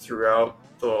 capsules throughout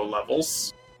the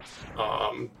levels.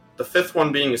 The 5th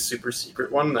one being a super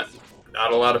secret one that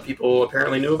not a lot of people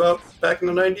apparently knew about back in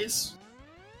the 90s.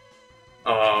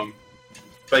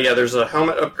 But yeah, there's a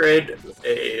helmet upgrade,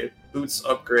 a boots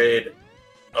upgrade,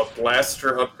 a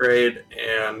blaster upgrade,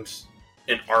 and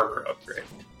an armor upgrade.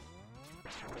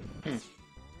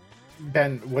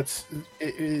 Ben,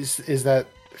 is that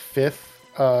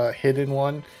 5th hidden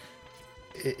one?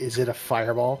 Is it a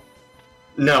fireball?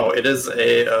 No, it is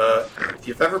a, if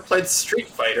you've ever played Street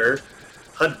Fighter,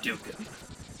 Hadouken.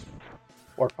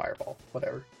 Or fireball,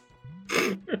 whatever.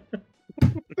 I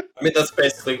mean, that's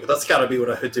gotta be what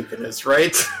a Hadouken is,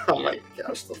 right? Oh my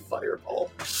gosh, the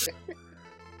fireball.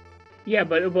 Yeah,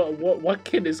 but what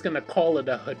kid is gonna call it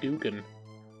a Hadouken?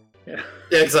 Yeah,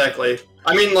 exactly.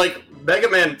 I mean, like, Mega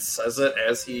Man says it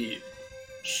as he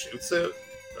shoots it,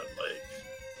 but like,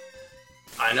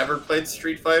 I never played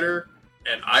Street Fighter,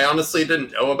 and I honestly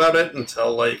didn't know about it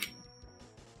until like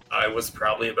I was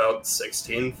probably about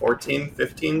 16, 14,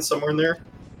 15, somewhere in there.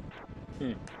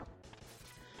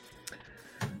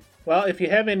 Well, if you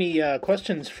have any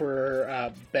questions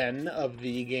for Ben of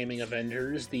the Gaming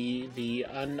Avengers, the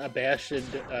unabashed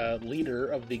leader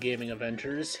of the Gaming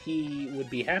Avengers, he would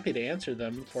be happy to answer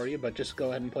them for you, but just go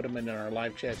ahead and put them in our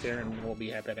live chat there, and we'll be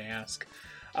happy to ask.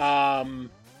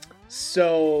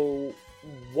 So,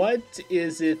 what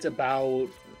is it about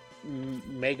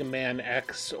Mega Man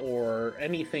X or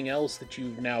anything else that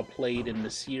you've now played in the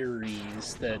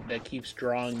series that keeps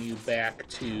drawing you back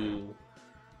to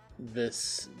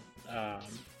this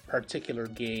particular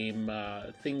game,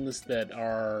 things that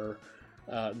are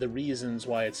the reasons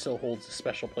why it still holds a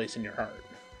special place in your heart?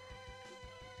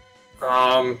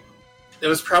 It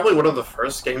was probably one of the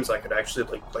first games I could actually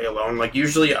like play alone. Like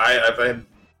usually I've had,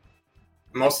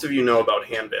 most of you know about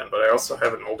Handband, but I also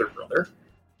have an older brother.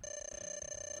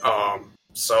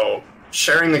 So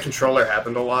sharing the controller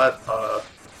happened a lot.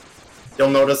 You'll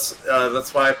notice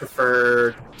that's why I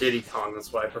prefer Diddy Kong,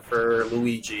 that's why I prefer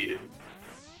Luigi.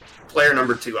 Player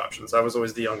number 2 options. I was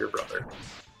always the younger brother.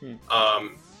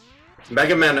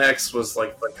 Mega Man X was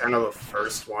like kind of the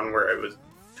first one where it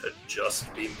could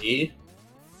just be me.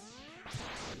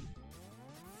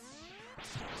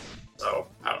 So,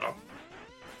 I don't know.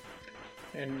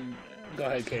 And go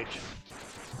ahead, Cage.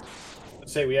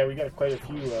 Say we got quite a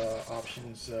few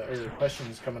options or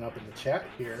questions coming up in the chat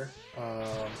here.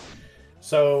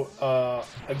 So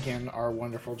again, our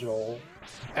wonderful Joel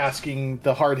asking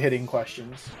the hard-hitting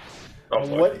questions. Oh,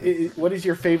 boy. What is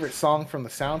your favorite song from the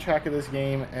soundtrack of this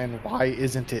game, and why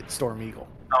isn't it Storm Eagle?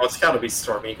 Oh, it's got to be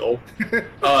Storm Eagle.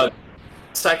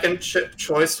 Second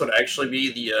choice would actually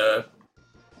be the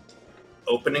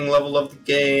opening level of the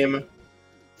game.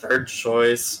 Third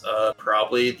choice,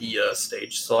 probably the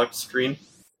stage select screen.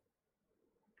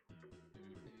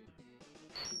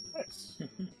 Nice.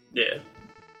 Yeah.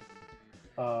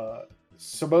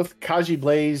 So both Kaji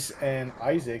Blaze and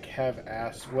Isaac have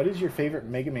asked, what is your favorite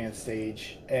Mega Man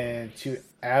stage? And to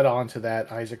add on to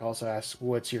that, Isaac also asks,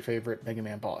 what's your favorite Mega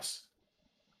Man boss?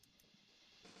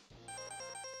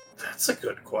 That's a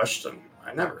good question.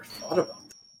 I never thought about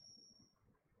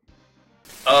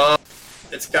that.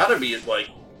 It's gotta be, like,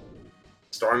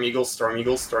 Storm Eagle, Storm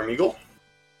Eagle, Storm Eagle.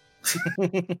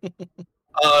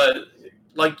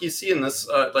 Like you see in this,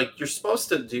 like, you're supposed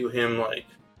to do him, like,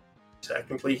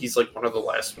 technically he's, like, one of the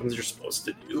last ones you're supposed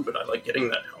to do, but I like getting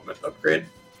that helmet upgrade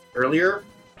earlier.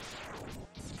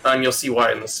 And you'll see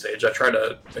why in this stage. I try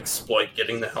to exploit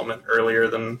getting the helmet earlier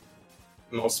than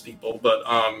most people, but,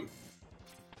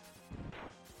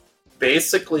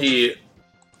 basically,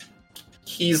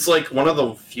 he's, like, one of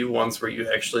the few ones where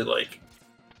you actually, like,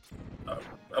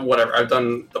 whatever, I've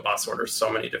done the boss order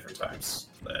so many different times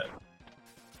that,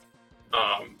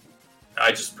 I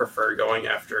just prefer going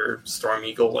after Storm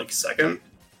Eagle, like, second.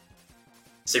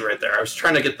 See right there, I was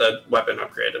trying to get the weapon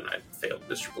upgrade and I failed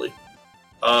miserably.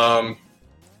 I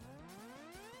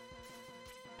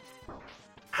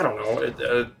don't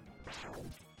know,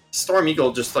 Storm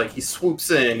Eagle just, like, he swoops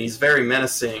in, he's very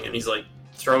menacing, and he's, like,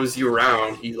 throws you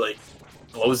around, he, like,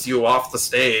 blows you off the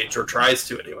stage, or tries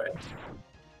to anyway.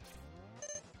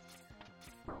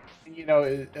 You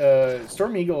know,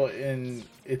 Storm Eagle in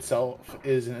itself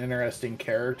is an interesting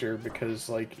character because,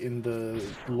 like, in the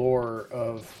lore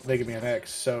of Mega Man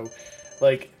X, so,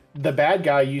 like, the bad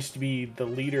guy used to be the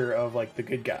leader of, like, the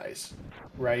good guys,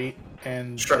 right?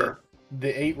 And Sure. the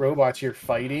 8 robots you're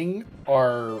fighting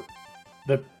are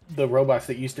the robots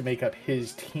that used to make up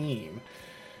his team,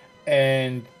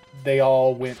 and they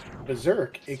all went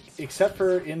berserk, except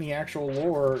for in the actual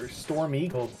lore, Storm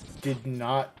Eagle did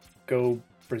not go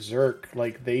berserk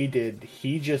like they did.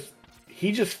 He just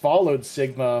followed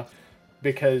Sigma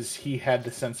because he had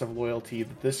the sense of loyalty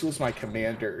that this was my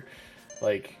commander.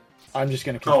 Like, I'm just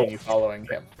going to continue following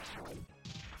him.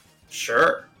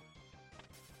 Sure.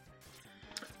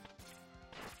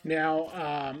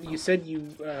 Now, you said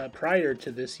prior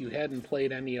to this you hadn't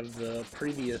played any of the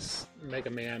previous Mega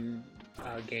Man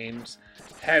games.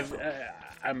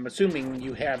 I'm assuming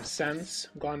you have since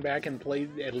gone back and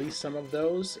played at least some of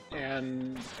those,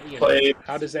 and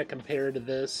how does that compare to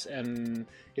this, and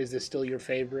is this still your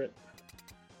favorite?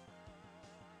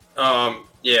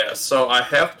 Yeah, so I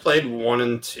have played 1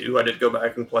 and 2. I did go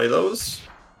back and play those.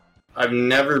 I've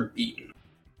never beaten.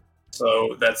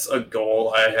 So that's a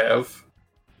goal I have.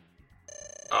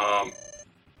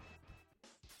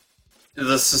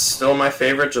 This is still my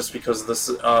favorite just because this,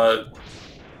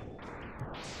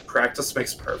 practice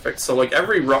makes perfect. So, like,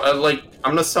 every run, like,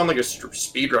 I'm gonna sound like a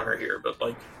speedrunner here, but,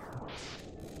 like,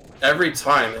 every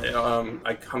time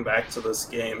I come back to this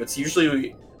game, it's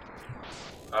usually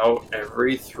out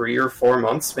every 3 or 4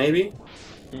 months, maybe.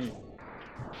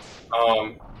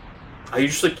 I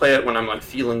usually play it when I'm, like,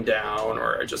 feeling down,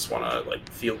 or I just want to, like,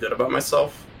 feel good about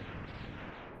myself.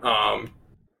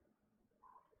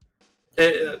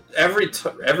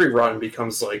 Every run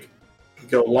becomes, like,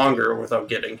 go longer without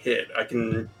getting hit. I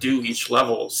can do each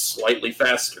level slightly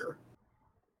faster.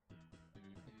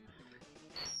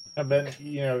 And then,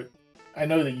 you know, I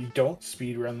know that you don't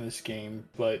speedrun this game,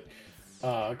 but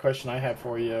a question I had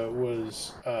for you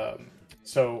was,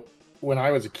 so when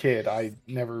I was a kid, I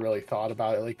never really thought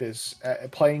about it like this.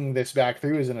 Playing this back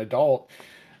through as an adult,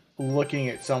 looking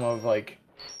at some of, like,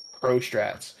 pro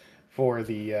strats for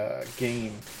the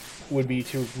game would be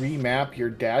to remap your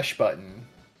dash button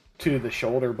to the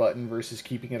shoulder button versus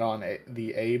keeping it on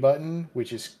the A button,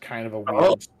 which is kind of a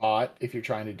weird spot if you're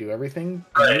trying to do everything.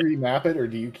 Do you remap it, or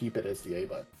do you keep it as the A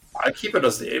button? I keep it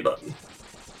as the A button.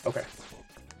 Okay.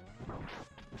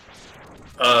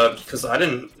 Because I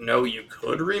didn't know you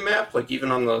could remap, like, even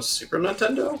on the Super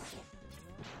Nintendo.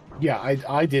 Yeah,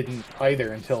 I didn't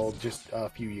either until just a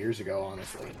few years ago,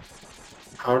 honestly.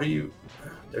 How do you...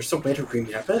 There's a way to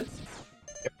remap it?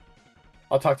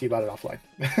 I'll talk to you about it offline.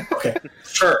 Okay,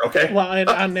 sure, okay. Well, and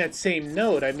on that same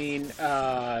note, I mean,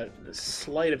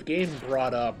 Sleight of Game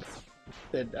brought up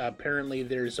that apparently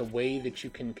there's a way that you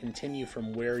can continue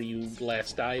from where you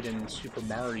last died in Super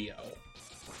Mario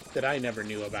that I never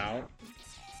knew about.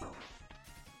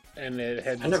 And it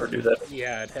had... I never knew that.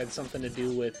 Yeah, it had something to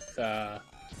do with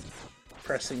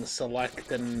pressing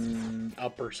select and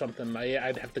up or something.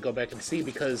 I'd have to go back and see,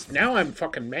 because now I'm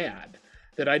fucking mad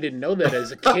that I didn't know that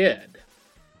as a kid.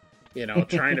 You know,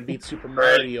 trying to beat Super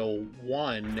Mario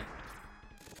 1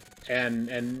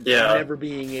 and never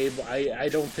being able. I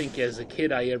don't think as a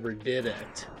kid I ever did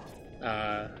it.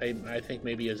 I think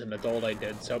maybe as an adult I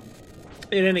did. So,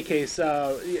 in any case,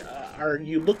 are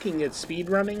you looking at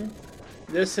speedrunning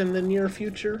this in the near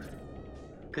future?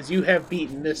 Because you have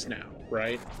beaten this now,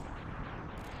 right?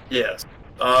 Yes.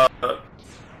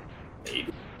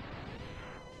 Maybe.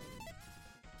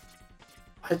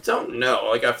 I don't know.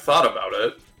 Like, I've thought about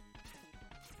it.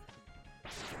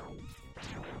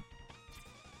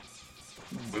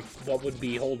 What would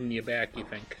be holding you back, you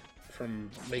think,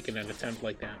 from making an attempt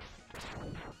like that?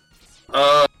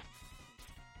 I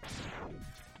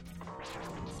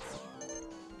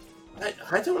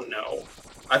don't know.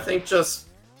 I think just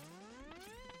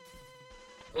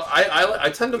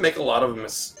I tend to make a lot of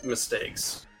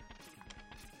mistakes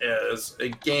as a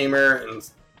gamer, and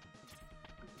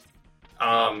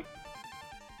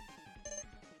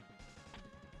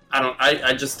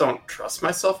I just don't trust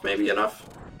myself maybe enough.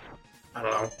 I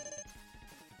don't know.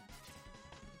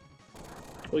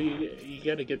 Well, you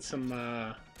got to get some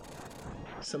of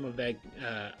that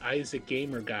Isaac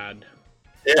Gamer God.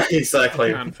 Yeah,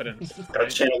 exactly. Confidence. Gotta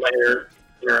channel my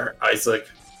inner Isaac.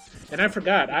 And I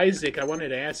forgot, Isaac, I wanted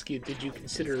to ask you, did you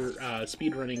consider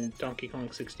speedrunning Donkey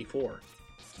Kong 64?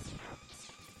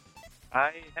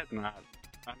 I have not.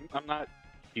 I'm not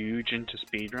huge into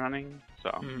speedrunning, so...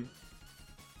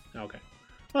 Okay.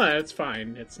 Well, that's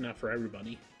fine. It's not for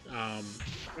everybody. Yeah.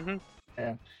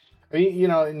 I mean, you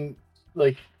know, and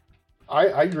like,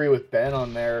 I agree with Ben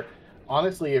on there.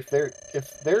 Honestly, if there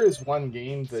is one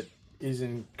game that is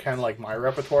in kind of like my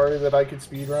repertoire that I could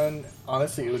speedrun,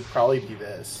 honestly, it would probably be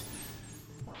this.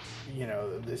 You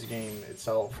know, this game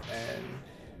itself. And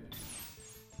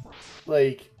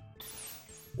like,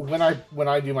 when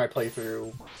I do my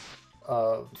playthrough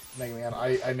of Mega Man,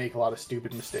 I make a lot of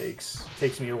stupid mistakes. It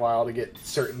takes me a while to get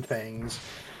certain things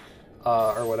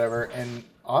or whatever. And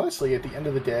honestly, at the end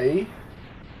of the day,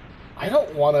 I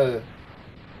don't want to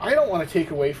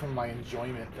take away from my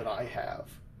enjoyment that I have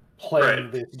playing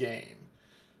this game.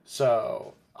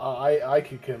 So I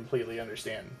could completely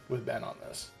understand with Ben on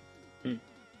this.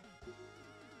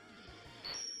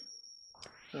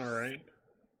 All right.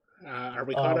 Are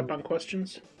we caught up on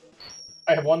questions?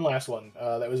 I have one last one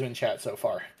that was in chat so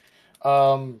far.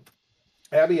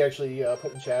 Abby actually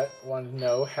put in chat, wanted to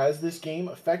know, has this game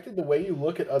affected the way you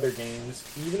look at other games,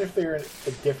 even if they're a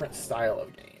different style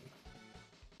of game?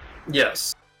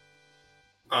 Yes.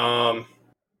 I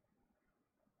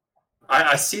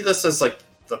see this as, like,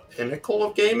 the pinnacle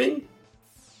of gaming.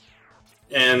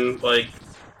 And, like,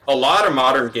 a lot of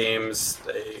modern games,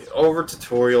 they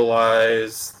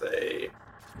over-tutorialize, they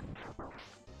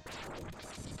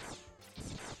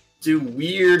do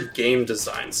weird game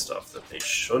design stuff that they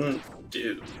shouldn't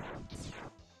do.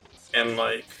 And,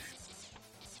 like,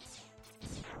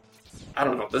 I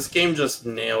don't know, this game just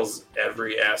nails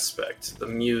every aspect. The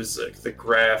music, the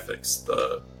graphics,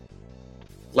 the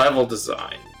level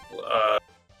design,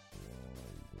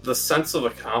 the sense of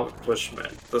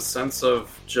accomplishment, the sense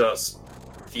of just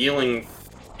feeling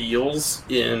feels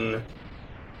in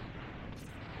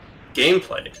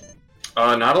gameplay.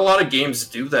 Not a lot of games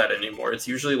do that anymore. It's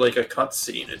usually like a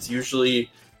cutscene. It's usually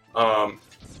scripted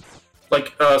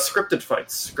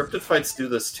fights. Scripted fights do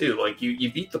this too. Like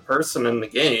you beat the person in the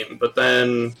game, but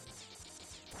then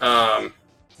now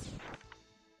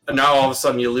all of a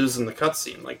sudden you lose in the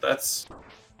cutscene. Like that's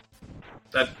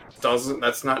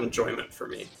not enjoyment for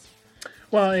me.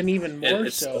 Well, and even more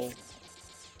so,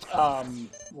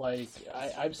 like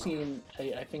I've seen,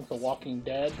 I think The Walking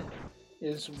Dead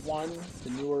is one, the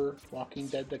newer Walking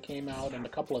Dead that came out, and a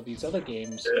couple of these other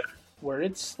games where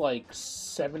it's like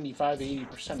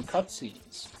 75-80%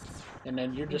 cutscenes, and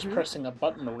then you're just pressing a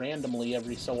button randomly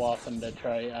every so often to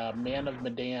try Man of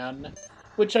Medan,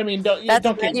 which I mean, that's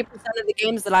 90% of the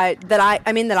games that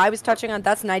I was touching on.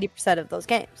 That's 90% of those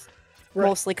games,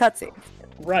 mostly cutscenes.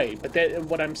 Right, but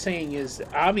what I'm saying is,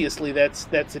 obviously, that's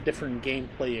a different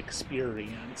gameplay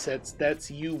experience.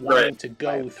 That's you wanting to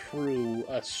go through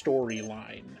a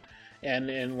storyline,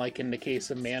 and like in the case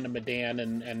of Man of Medan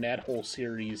and that whole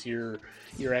series, you're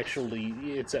actually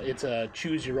it's a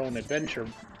choose your own adventure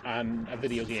on a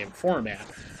video game format.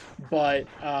 But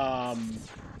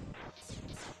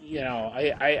you know,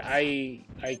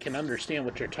 I can understand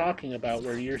what you're talking about,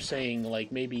 where you're saying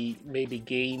like maybe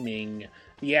gaming,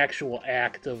 the actual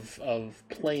act of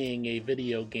playing a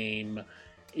video game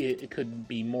it could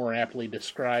be more aptly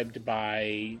described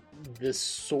by this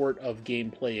sort of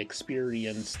gameplay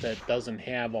experience that doesn't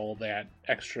have all that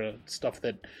extra stuff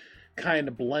that kind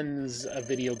of blends a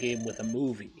video game with a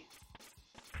movie.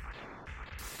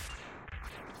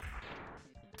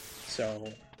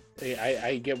 So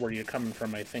I get where you're coming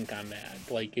from, I think, on that.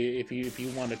 Like, if you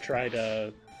want to try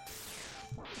to,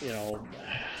 you know,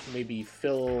 maybe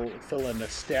fill a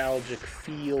nostalgic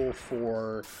feel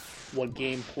for what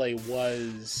gameplay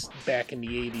was back in the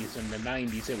 80s and the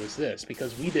 90s, it was this,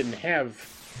 because we didn't have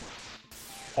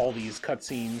all these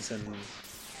cutscenes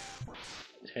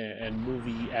and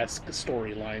movie-esque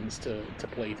storylines to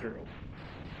play through.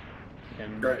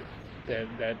 And Right.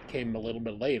 that came a little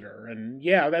bit later. And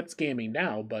yeah, that's gaming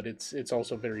now, but it's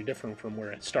also very different from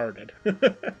where it started.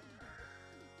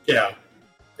 Yeah.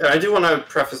 Yeah, I do want to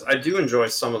preface, I do enjoy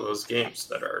some of those games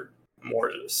that are more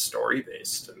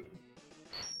story-based, and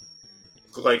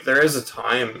like, there is a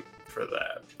time for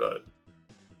that, but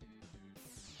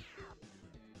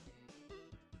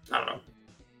I don't know.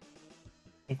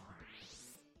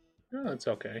 No, it's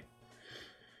okay.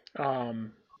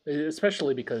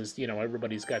 Especially because, you know,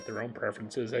 everybody's got their own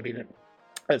preferences. I mean,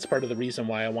 that's part of the reason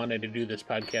why I wanted to do this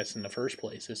podcast in the first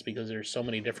place, is because there's so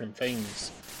many different things,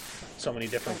 so many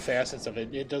different facets of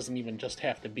it. It doesn't even just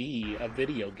have to be a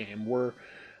video game. We're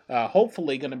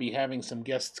hopefully going to be having some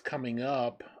guests coming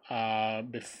up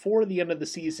before the end of the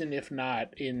season, if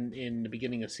not in the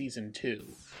beginning of season 2,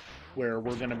 where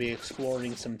we're going to be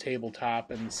exploring some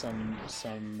tabletop and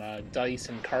some dice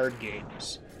and card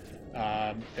games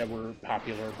that were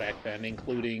popular back then,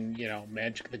 including, you know,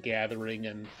 Magic the Gathering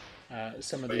and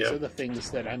some of these other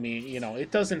things that, I mean, you know,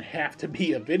 it doesn't have to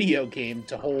be a video game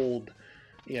to hold,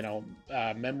 you know,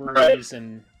 memories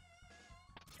and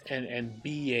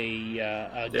be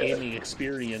a gaming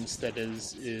experience that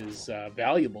is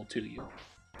valuable to you.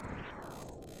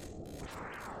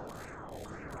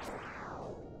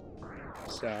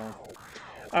 So,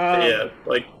 Yeah,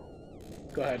 like,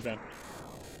 go ahead, Ben.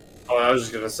 oh, I was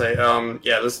just gonna say,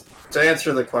 yeah, this, to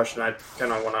answer the question, I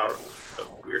kind of went out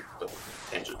a weird little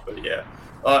tangent, but yeah,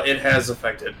 it has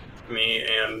affected me,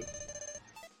 and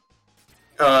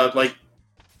like,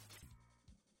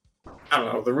 I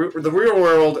don't know, the real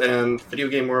world and video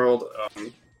game world,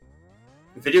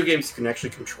 video games can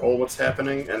actually control what's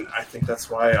happening, and I think that's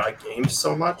why I game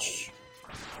so much,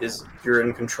 is you're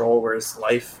in control, whereas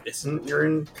life isn't, you're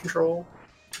in control.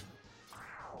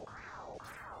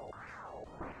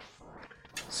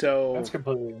 So That's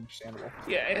completely understandable.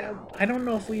 yeah, I don't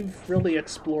know if we've really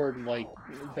explored like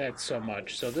that so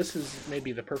much. So this is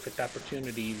maybe the perfect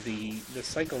opportunity, the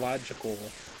psychological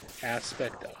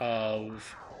aspect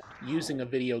of using a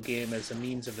video game as a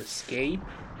means of escape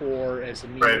or as a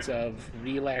means of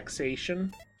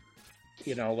relaxation.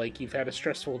 You know, like you've had a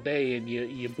stressful day and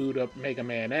you boot up Mega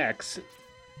Man X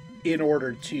in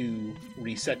order to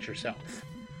reset yourself.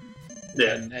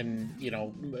 Yeah. And you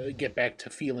know, get back to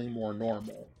feeling more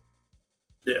normal.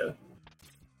 Yeah.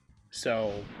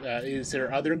 So, is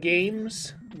there other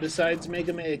games besides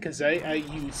Mega Man? Because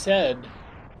you said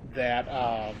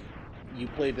that you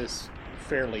play this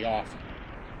fairly often,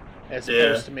 as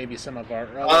opposed to maybe some of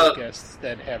our other guests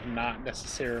that have not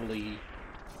necessarily,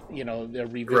 you know,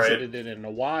 revisited it in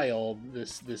a while.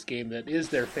 This game that is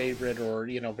their favorite, or,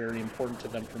 you know, very important to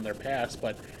them from their past.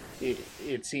 But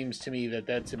it seems to me that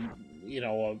that's, you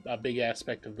know, a big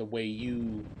aspect of the way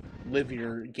you live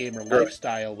your gamer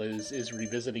lifestyle is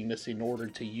revisiting this in order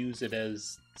to use it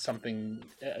as something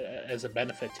as a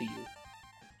benefit to you.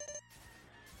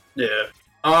 Yeah.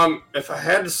 If I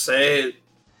had to say,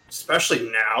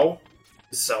 especially now,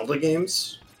 Zelda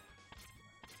games.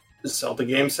 Zelda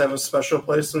games have a special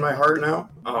place in my heart now.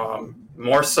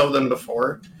 More so than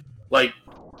before. Like,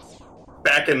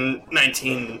 back in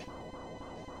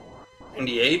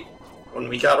 1998, when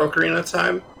we got Ocarina of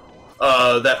Time,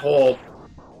 that whole,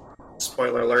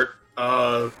 spoiler alert,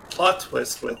 plot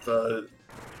twist with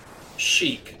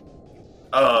Sheik,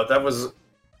 that was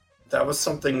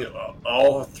something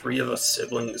all three of us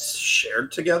siblings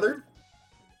shared together.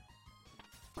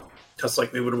 Because,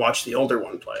 like, we would watch the older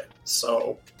one play.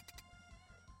 So,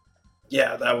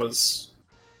 yeah, that was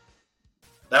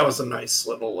a nice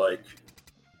little, like,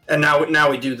 and now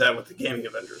we do that with the Gaming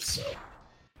Avengers, so.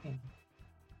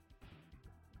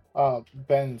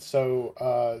 Ben,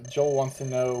 so Joel wants to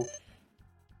know,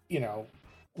 you know,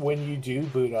 when you do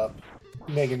boot up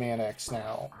Mega Man X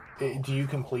now, do you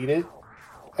complete it?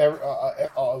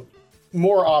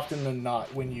 More often than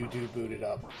not, when you do boot it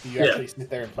up, do you actually sit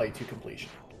there and play to completion?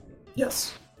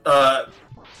 Yes.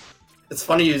 It's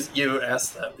funny you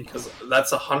asked that, because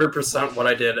that's 100% what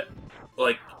I did,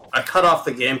 like, I cut off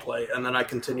the gameplay, and then I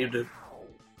continued to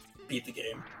beat the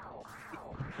game.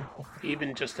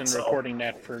 Even just in So- recording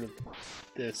that for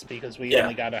this, because we Yeah.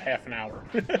 only got a half an hour.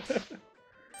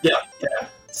 Yeah.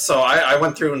 So I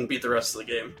went through and beat the rest of the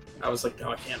game. I was like,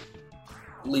 no, I can't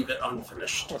leave it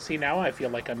unfinished. Well, see, now I feel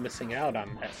like I'm missing out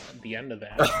on the end of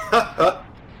that.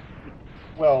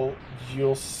 Well,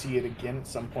 you'll see it again at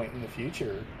some point in the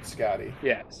future, Scotty.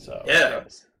 Yes. So Yeah.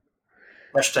 Yes.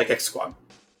 Hashtag X Squad.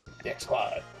 X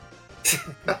Squad.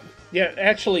 Yeah,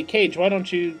 actually, Cage, why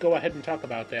don't you go ahead and talk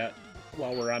about that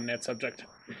while we're on that subject?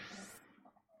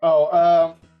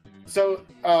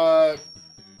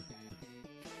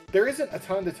 There isn't a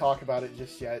ton to talk about it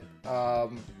just yet.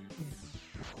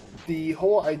 The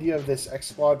whole idea of this X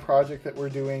Squad project that we're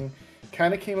doing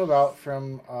kind of came about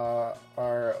from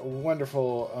our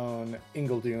wonderful own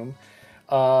Ingledoom.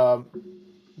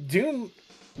 Doom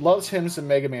loves him some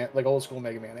Mega Man, like old school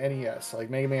Mega Man, NES, like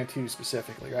Mega Man 2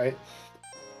 specifically, right?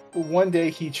 One day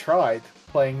he tried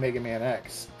playing Mega Man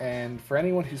X, and for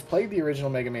anyone who's played the original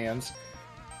Mega Mans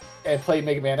and played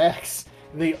Mega Man X,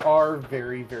 they are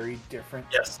very, very different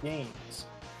Yes. games.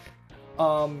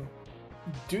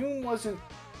 Doom wasn't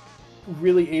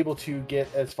really able to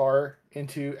get as far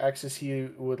into X as he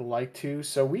would like to,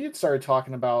 so we had started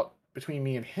talking about, between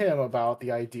me and him, about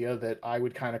the idea that I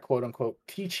would kind of quote unquote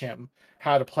teach him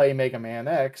how to play Mega Man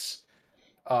X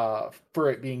for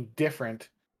it being different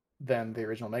than the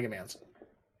original Mega Mans.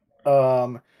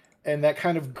 And that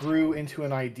kind of grew into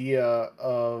an idea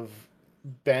of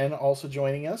Ben also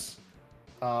joining us,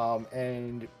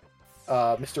 and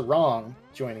Mr. Wrong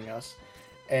joining us,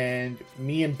 and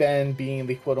me and Ben being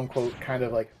the quote-unquote kind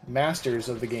of like masters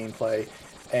of the gameplay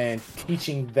and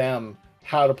teaching them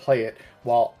how to play it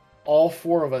while all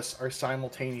four of us are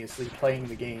simultaneously playing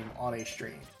the game on a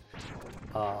stream.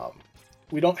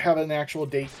 We don't have an actual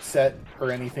date set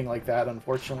or anything like that,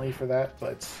 unfortunately, for that,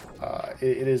 but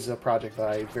it is a project that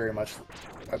I'm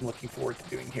looking forward to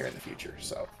doing here in the future.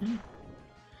 So,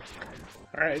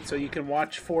 All right, so you can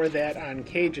watch for that on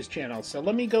Cage's channel. So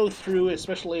let me go through,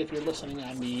 especially if you're listening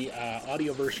on the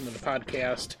audio version of the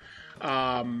podcast,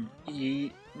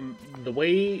 the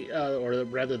way, or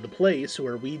rather the place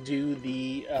where we do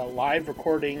the live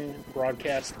recording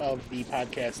broadcast of the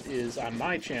podcast is on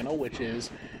my channel, which is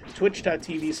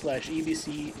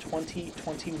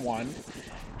twitch.tv/EBC2021.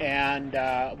 And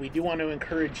we do want to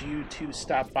encourage you to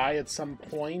stop by at some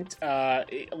point.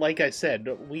 Like I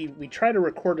said, we try to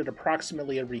record it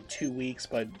approximately every 2 weeks,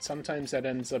 but sometimes that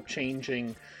ends up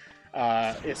changing,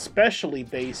 especially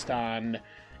based on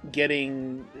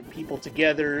getting people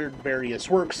together, various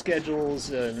work schedules,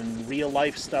 and real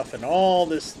life stuff, and all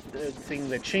this thing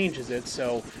that changes it.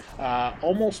 So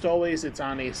almost always it's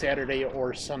on a Saturday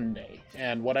or Sunday.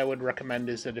 And what I would recommend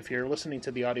is that if you're listening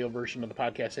to the audio version of the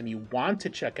podcast and you want to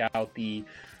check out the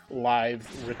live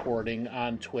recording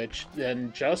on Twitch,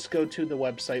 then just go to the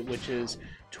website, which is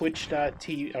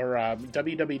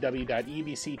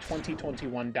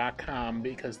www.ebc2021.com,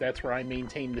 because that's where I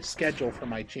maintain the schedule for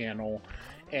my channel.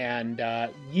 And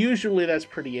usually that's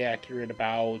pretty accurate,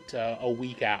 about a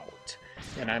week out.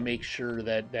 And I make sure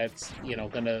that that's,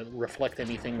 going to reflect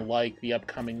anything like the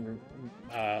upcoming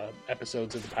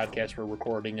episodes of the podcast we're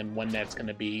recording and when that's going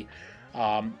to be.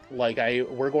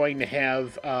 We're going to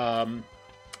have a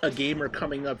gamer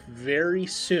coming up very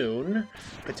soon,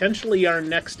 potentially our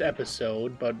next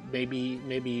episode, but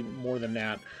maybe more than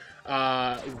that.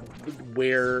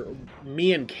 Where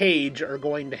me and Cage are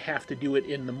going to have to do it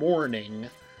in the morning,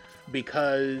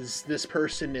 because this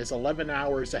person is 11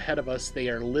 hours ahead of us. They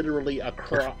are literally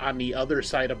on the other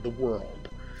side of the world.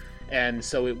 And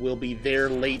so it will be their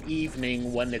late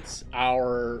evening when it's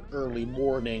our early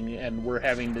morning, and we're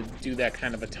having to do that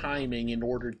kind of a timing in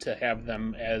order to have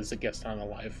them as a guest on the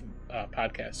live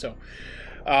podcast. So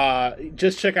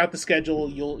just check out the schedule.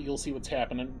 You'll see what's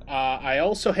happening. I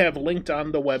also have linked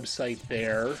on the website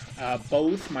there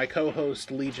both my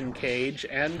co-host Legion Cage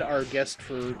and our guest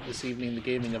for this evening, the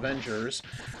Gaming Avengers.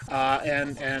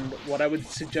 And what I would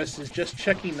suggest is just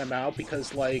checking them out,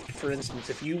 because, like, for instance,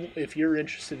 if you're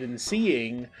interested in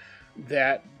seeing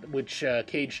that which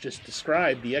Cage just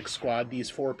described, the X Squad, these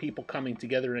four people coming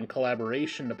together in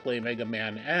collaboration to play Mega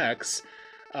Man X,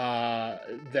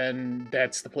 then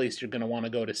that's the place you're going to want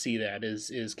to go to see that,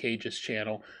 is Cage's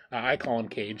channel. I call him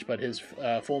Cage, but his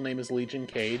full name is Legion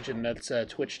Cage, and that's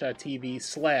twitch.tv/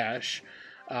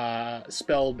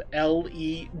 spelled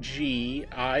LEGIONKAJE.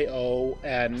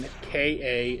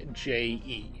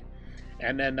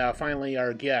 And then finally,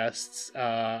 our guests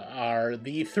are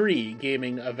the 3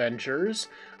 Gaming Avengers,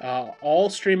 all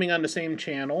streaming on the same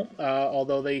channel,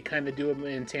 although they kind of do them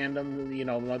in tandem. You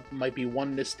know, might be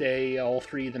one this day, all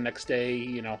 3 the next day,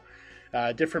 you know.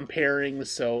 Different pairings,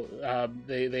 so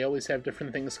they always have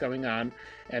different things going on,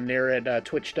 and they're at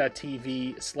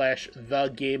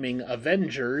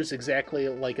twitch.tv/thegamingavengers, exactly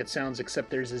like it sounds, except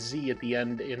there's a Z at the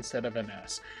end instead of an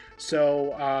S.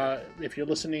 So if you're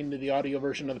listening to the audio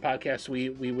version of the podcast,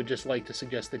 we would just like to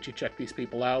suggest that you check these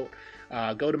people out.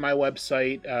 Go to my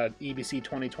website,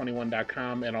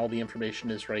 ebc2021.com, and all the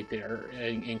information is right there,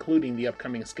 including the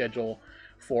upcoming schedule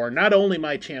for not only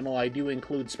my channel. I do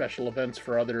include special events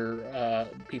for other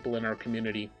people in our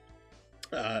community,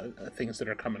 things that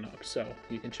are coming up, so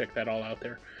you can check that all out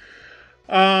there.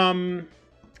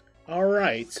 All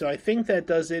right, so I think that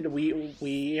does it.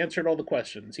 We answered all the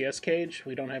questions. Yes, Cage?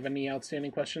 We don't have any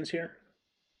outstanding questions here?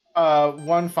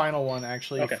 One final one,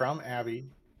 actually, Okay. from Abby.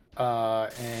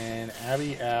 And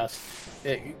Abby asked,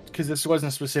 because this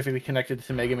wasn't specifically connected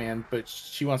to Mega Man, but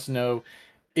she wants to know,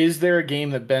 is there a game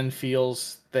that Ben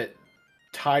feels that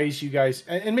ties you guys,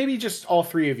 and maybe just all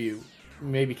 3 of you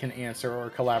maybe can answer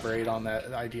or collaborate on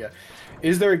that idea.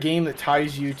 Is there a game that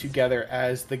ties you together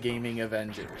as the Gaming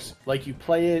Avengers? Like you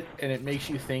play it and it makes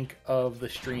you think of the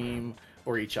stream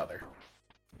or each other?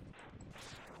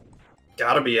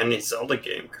 Gotta be any Zelda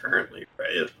game currently,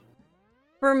 right?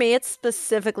 For me, it's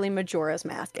specifically Majora's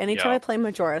Mask. Anytime Yeah. I play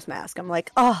Majora's Mask, I'm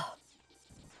like, oh,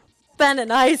 Ben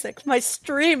and Isaac, my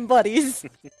stream buddies.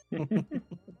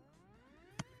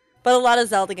 But a lot of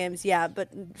Zelda games, yeah. But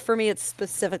for me, it's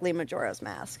specifically Majora's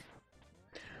Mask.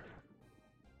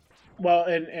 Well,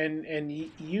 and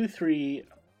you 3,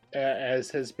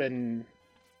 as has been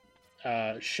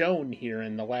shown here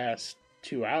in the last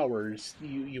 2 hours,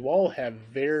 you all have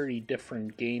very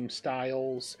different game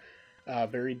styles,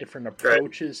 very different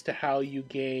approaches to how you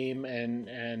game,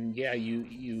 and yeah,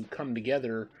 you come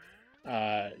together,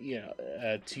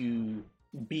 to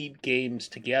beat games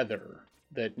together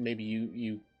that maybe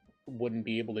you wouldn't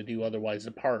be able to do otherwise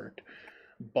apart.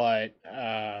 But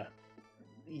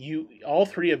all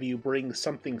 3 of you bring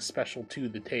something special to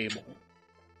the table.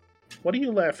 What are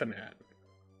you laughing at?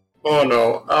 Oh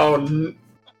no! Jordan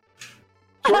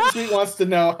Sweet wants to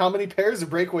know, how many pairs of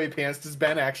breakaway pants does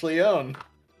Ben actually own?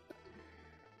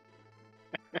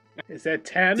 Is that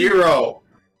 10? 0.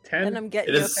 10? Ben, I'm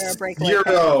getting It you a is pair of breakaway pants.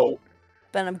 0.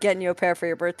 Ben, I'm getting you a pair for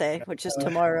your birthday, which is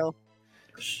tomorrow.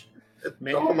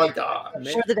 Oh my god!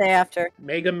 Or the day after.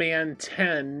 Mega Man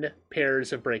 10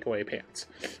 pairs of breakaway pants.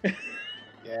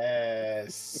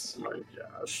 Yes. Oh my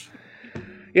gosh!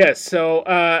 Yes, so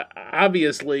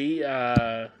obviously,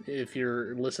 if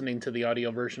you're listening to the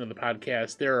audio version of the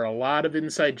podcast, there are a lot of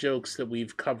inside jokes that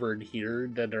we've covered here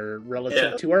that are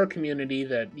relative to our community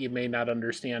that you may not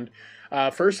understand.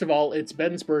 First of all, it's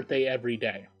Ben's birthday every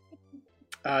day.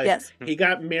 Yes. He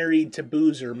got married to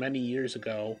Boozer many years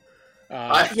ago.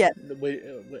 Yeah.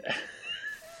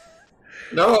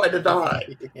 No, I did not.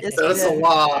 Yes, That you is a did.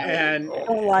 lie. And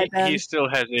Don't lie, Ben. He still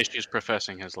has issues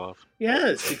professing his love.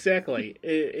 yes, exactly.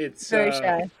 It's Very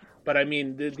shy. But I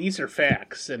mean, these are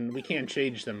facts, and we can't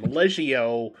change them.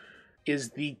 Legio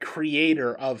is the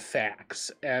creator of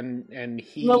facts, and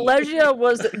he. Malaysia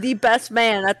was the best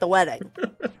man at the wedding.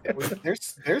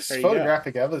 There's There you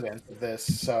photographic evidence of this,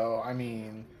 so I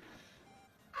mean,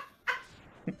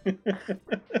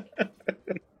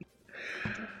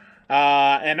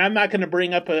 And I'm not going to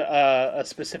bring up a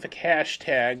specific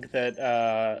hashtag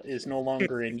that is no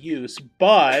longer in use,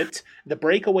 but the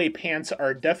breakaway pants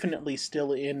are definitely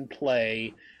still in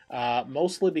play,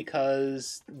 mostly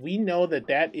because we know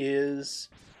that is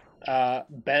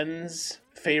Ben's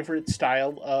favorite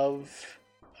style of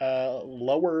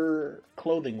lower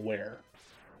clothing wear.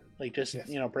 Like just, Yes.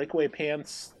 breakaway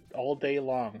pants all day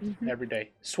long, every day.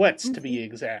 Sweats, to be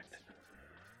exact.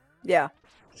 Yeah.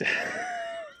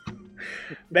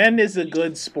 Ben is a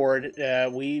good sport.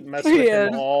 We mess with Yeah.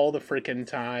 him all the freaking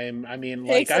time. I mean,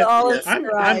 like, Takes it all in I'm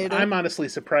stride. honestly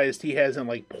surprised he hasn't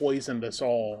like poisoned us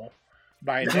all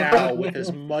by now with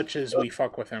as much as we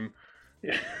fuck with him.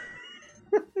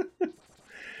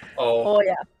 Oh, Oh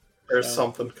yeah. there's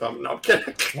something coming. No, I'm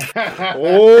kidding.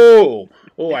 Oh,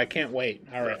 I can't wait.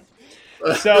 All right.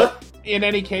 So, in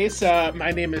any case, my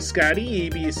name is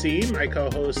Scotty, EBC. My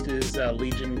co-host is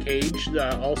Legion Cage,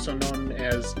 also known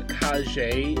as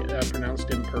Kage,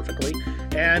 pronounced imperfectly.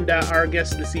 And our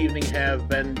guests this evening have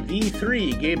been the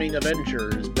 3 Gaming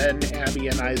Avengers, Ben, Abby,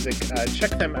 and Isaac.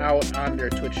 Check them out on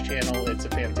their Twitch channel. It's a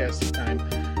fantastic time.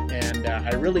 And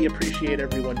I really appreciate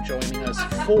everyone joining us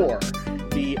for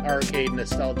the Arcade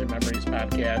Nostalgia Memories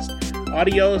podcast.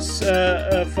 Adios,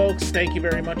 folks. Thank you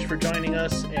very much for joining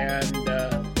us, and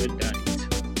good night.